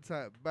Tiny, hang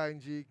tight Bang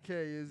GK,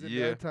 is it?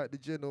 Yeah. Hang tight the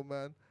Gino,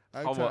 man.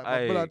 Hang Come tight on,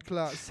 my aye. blood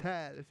clot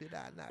sad, if you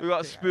don't know. We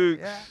got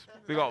Spooks. Yeah.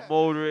 We got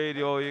Mold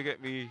Radio, you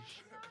get me?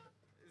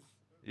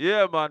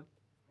 Yeah, man.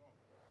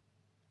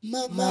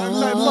 Hang tight,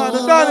 man.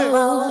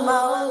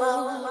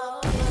 Done it.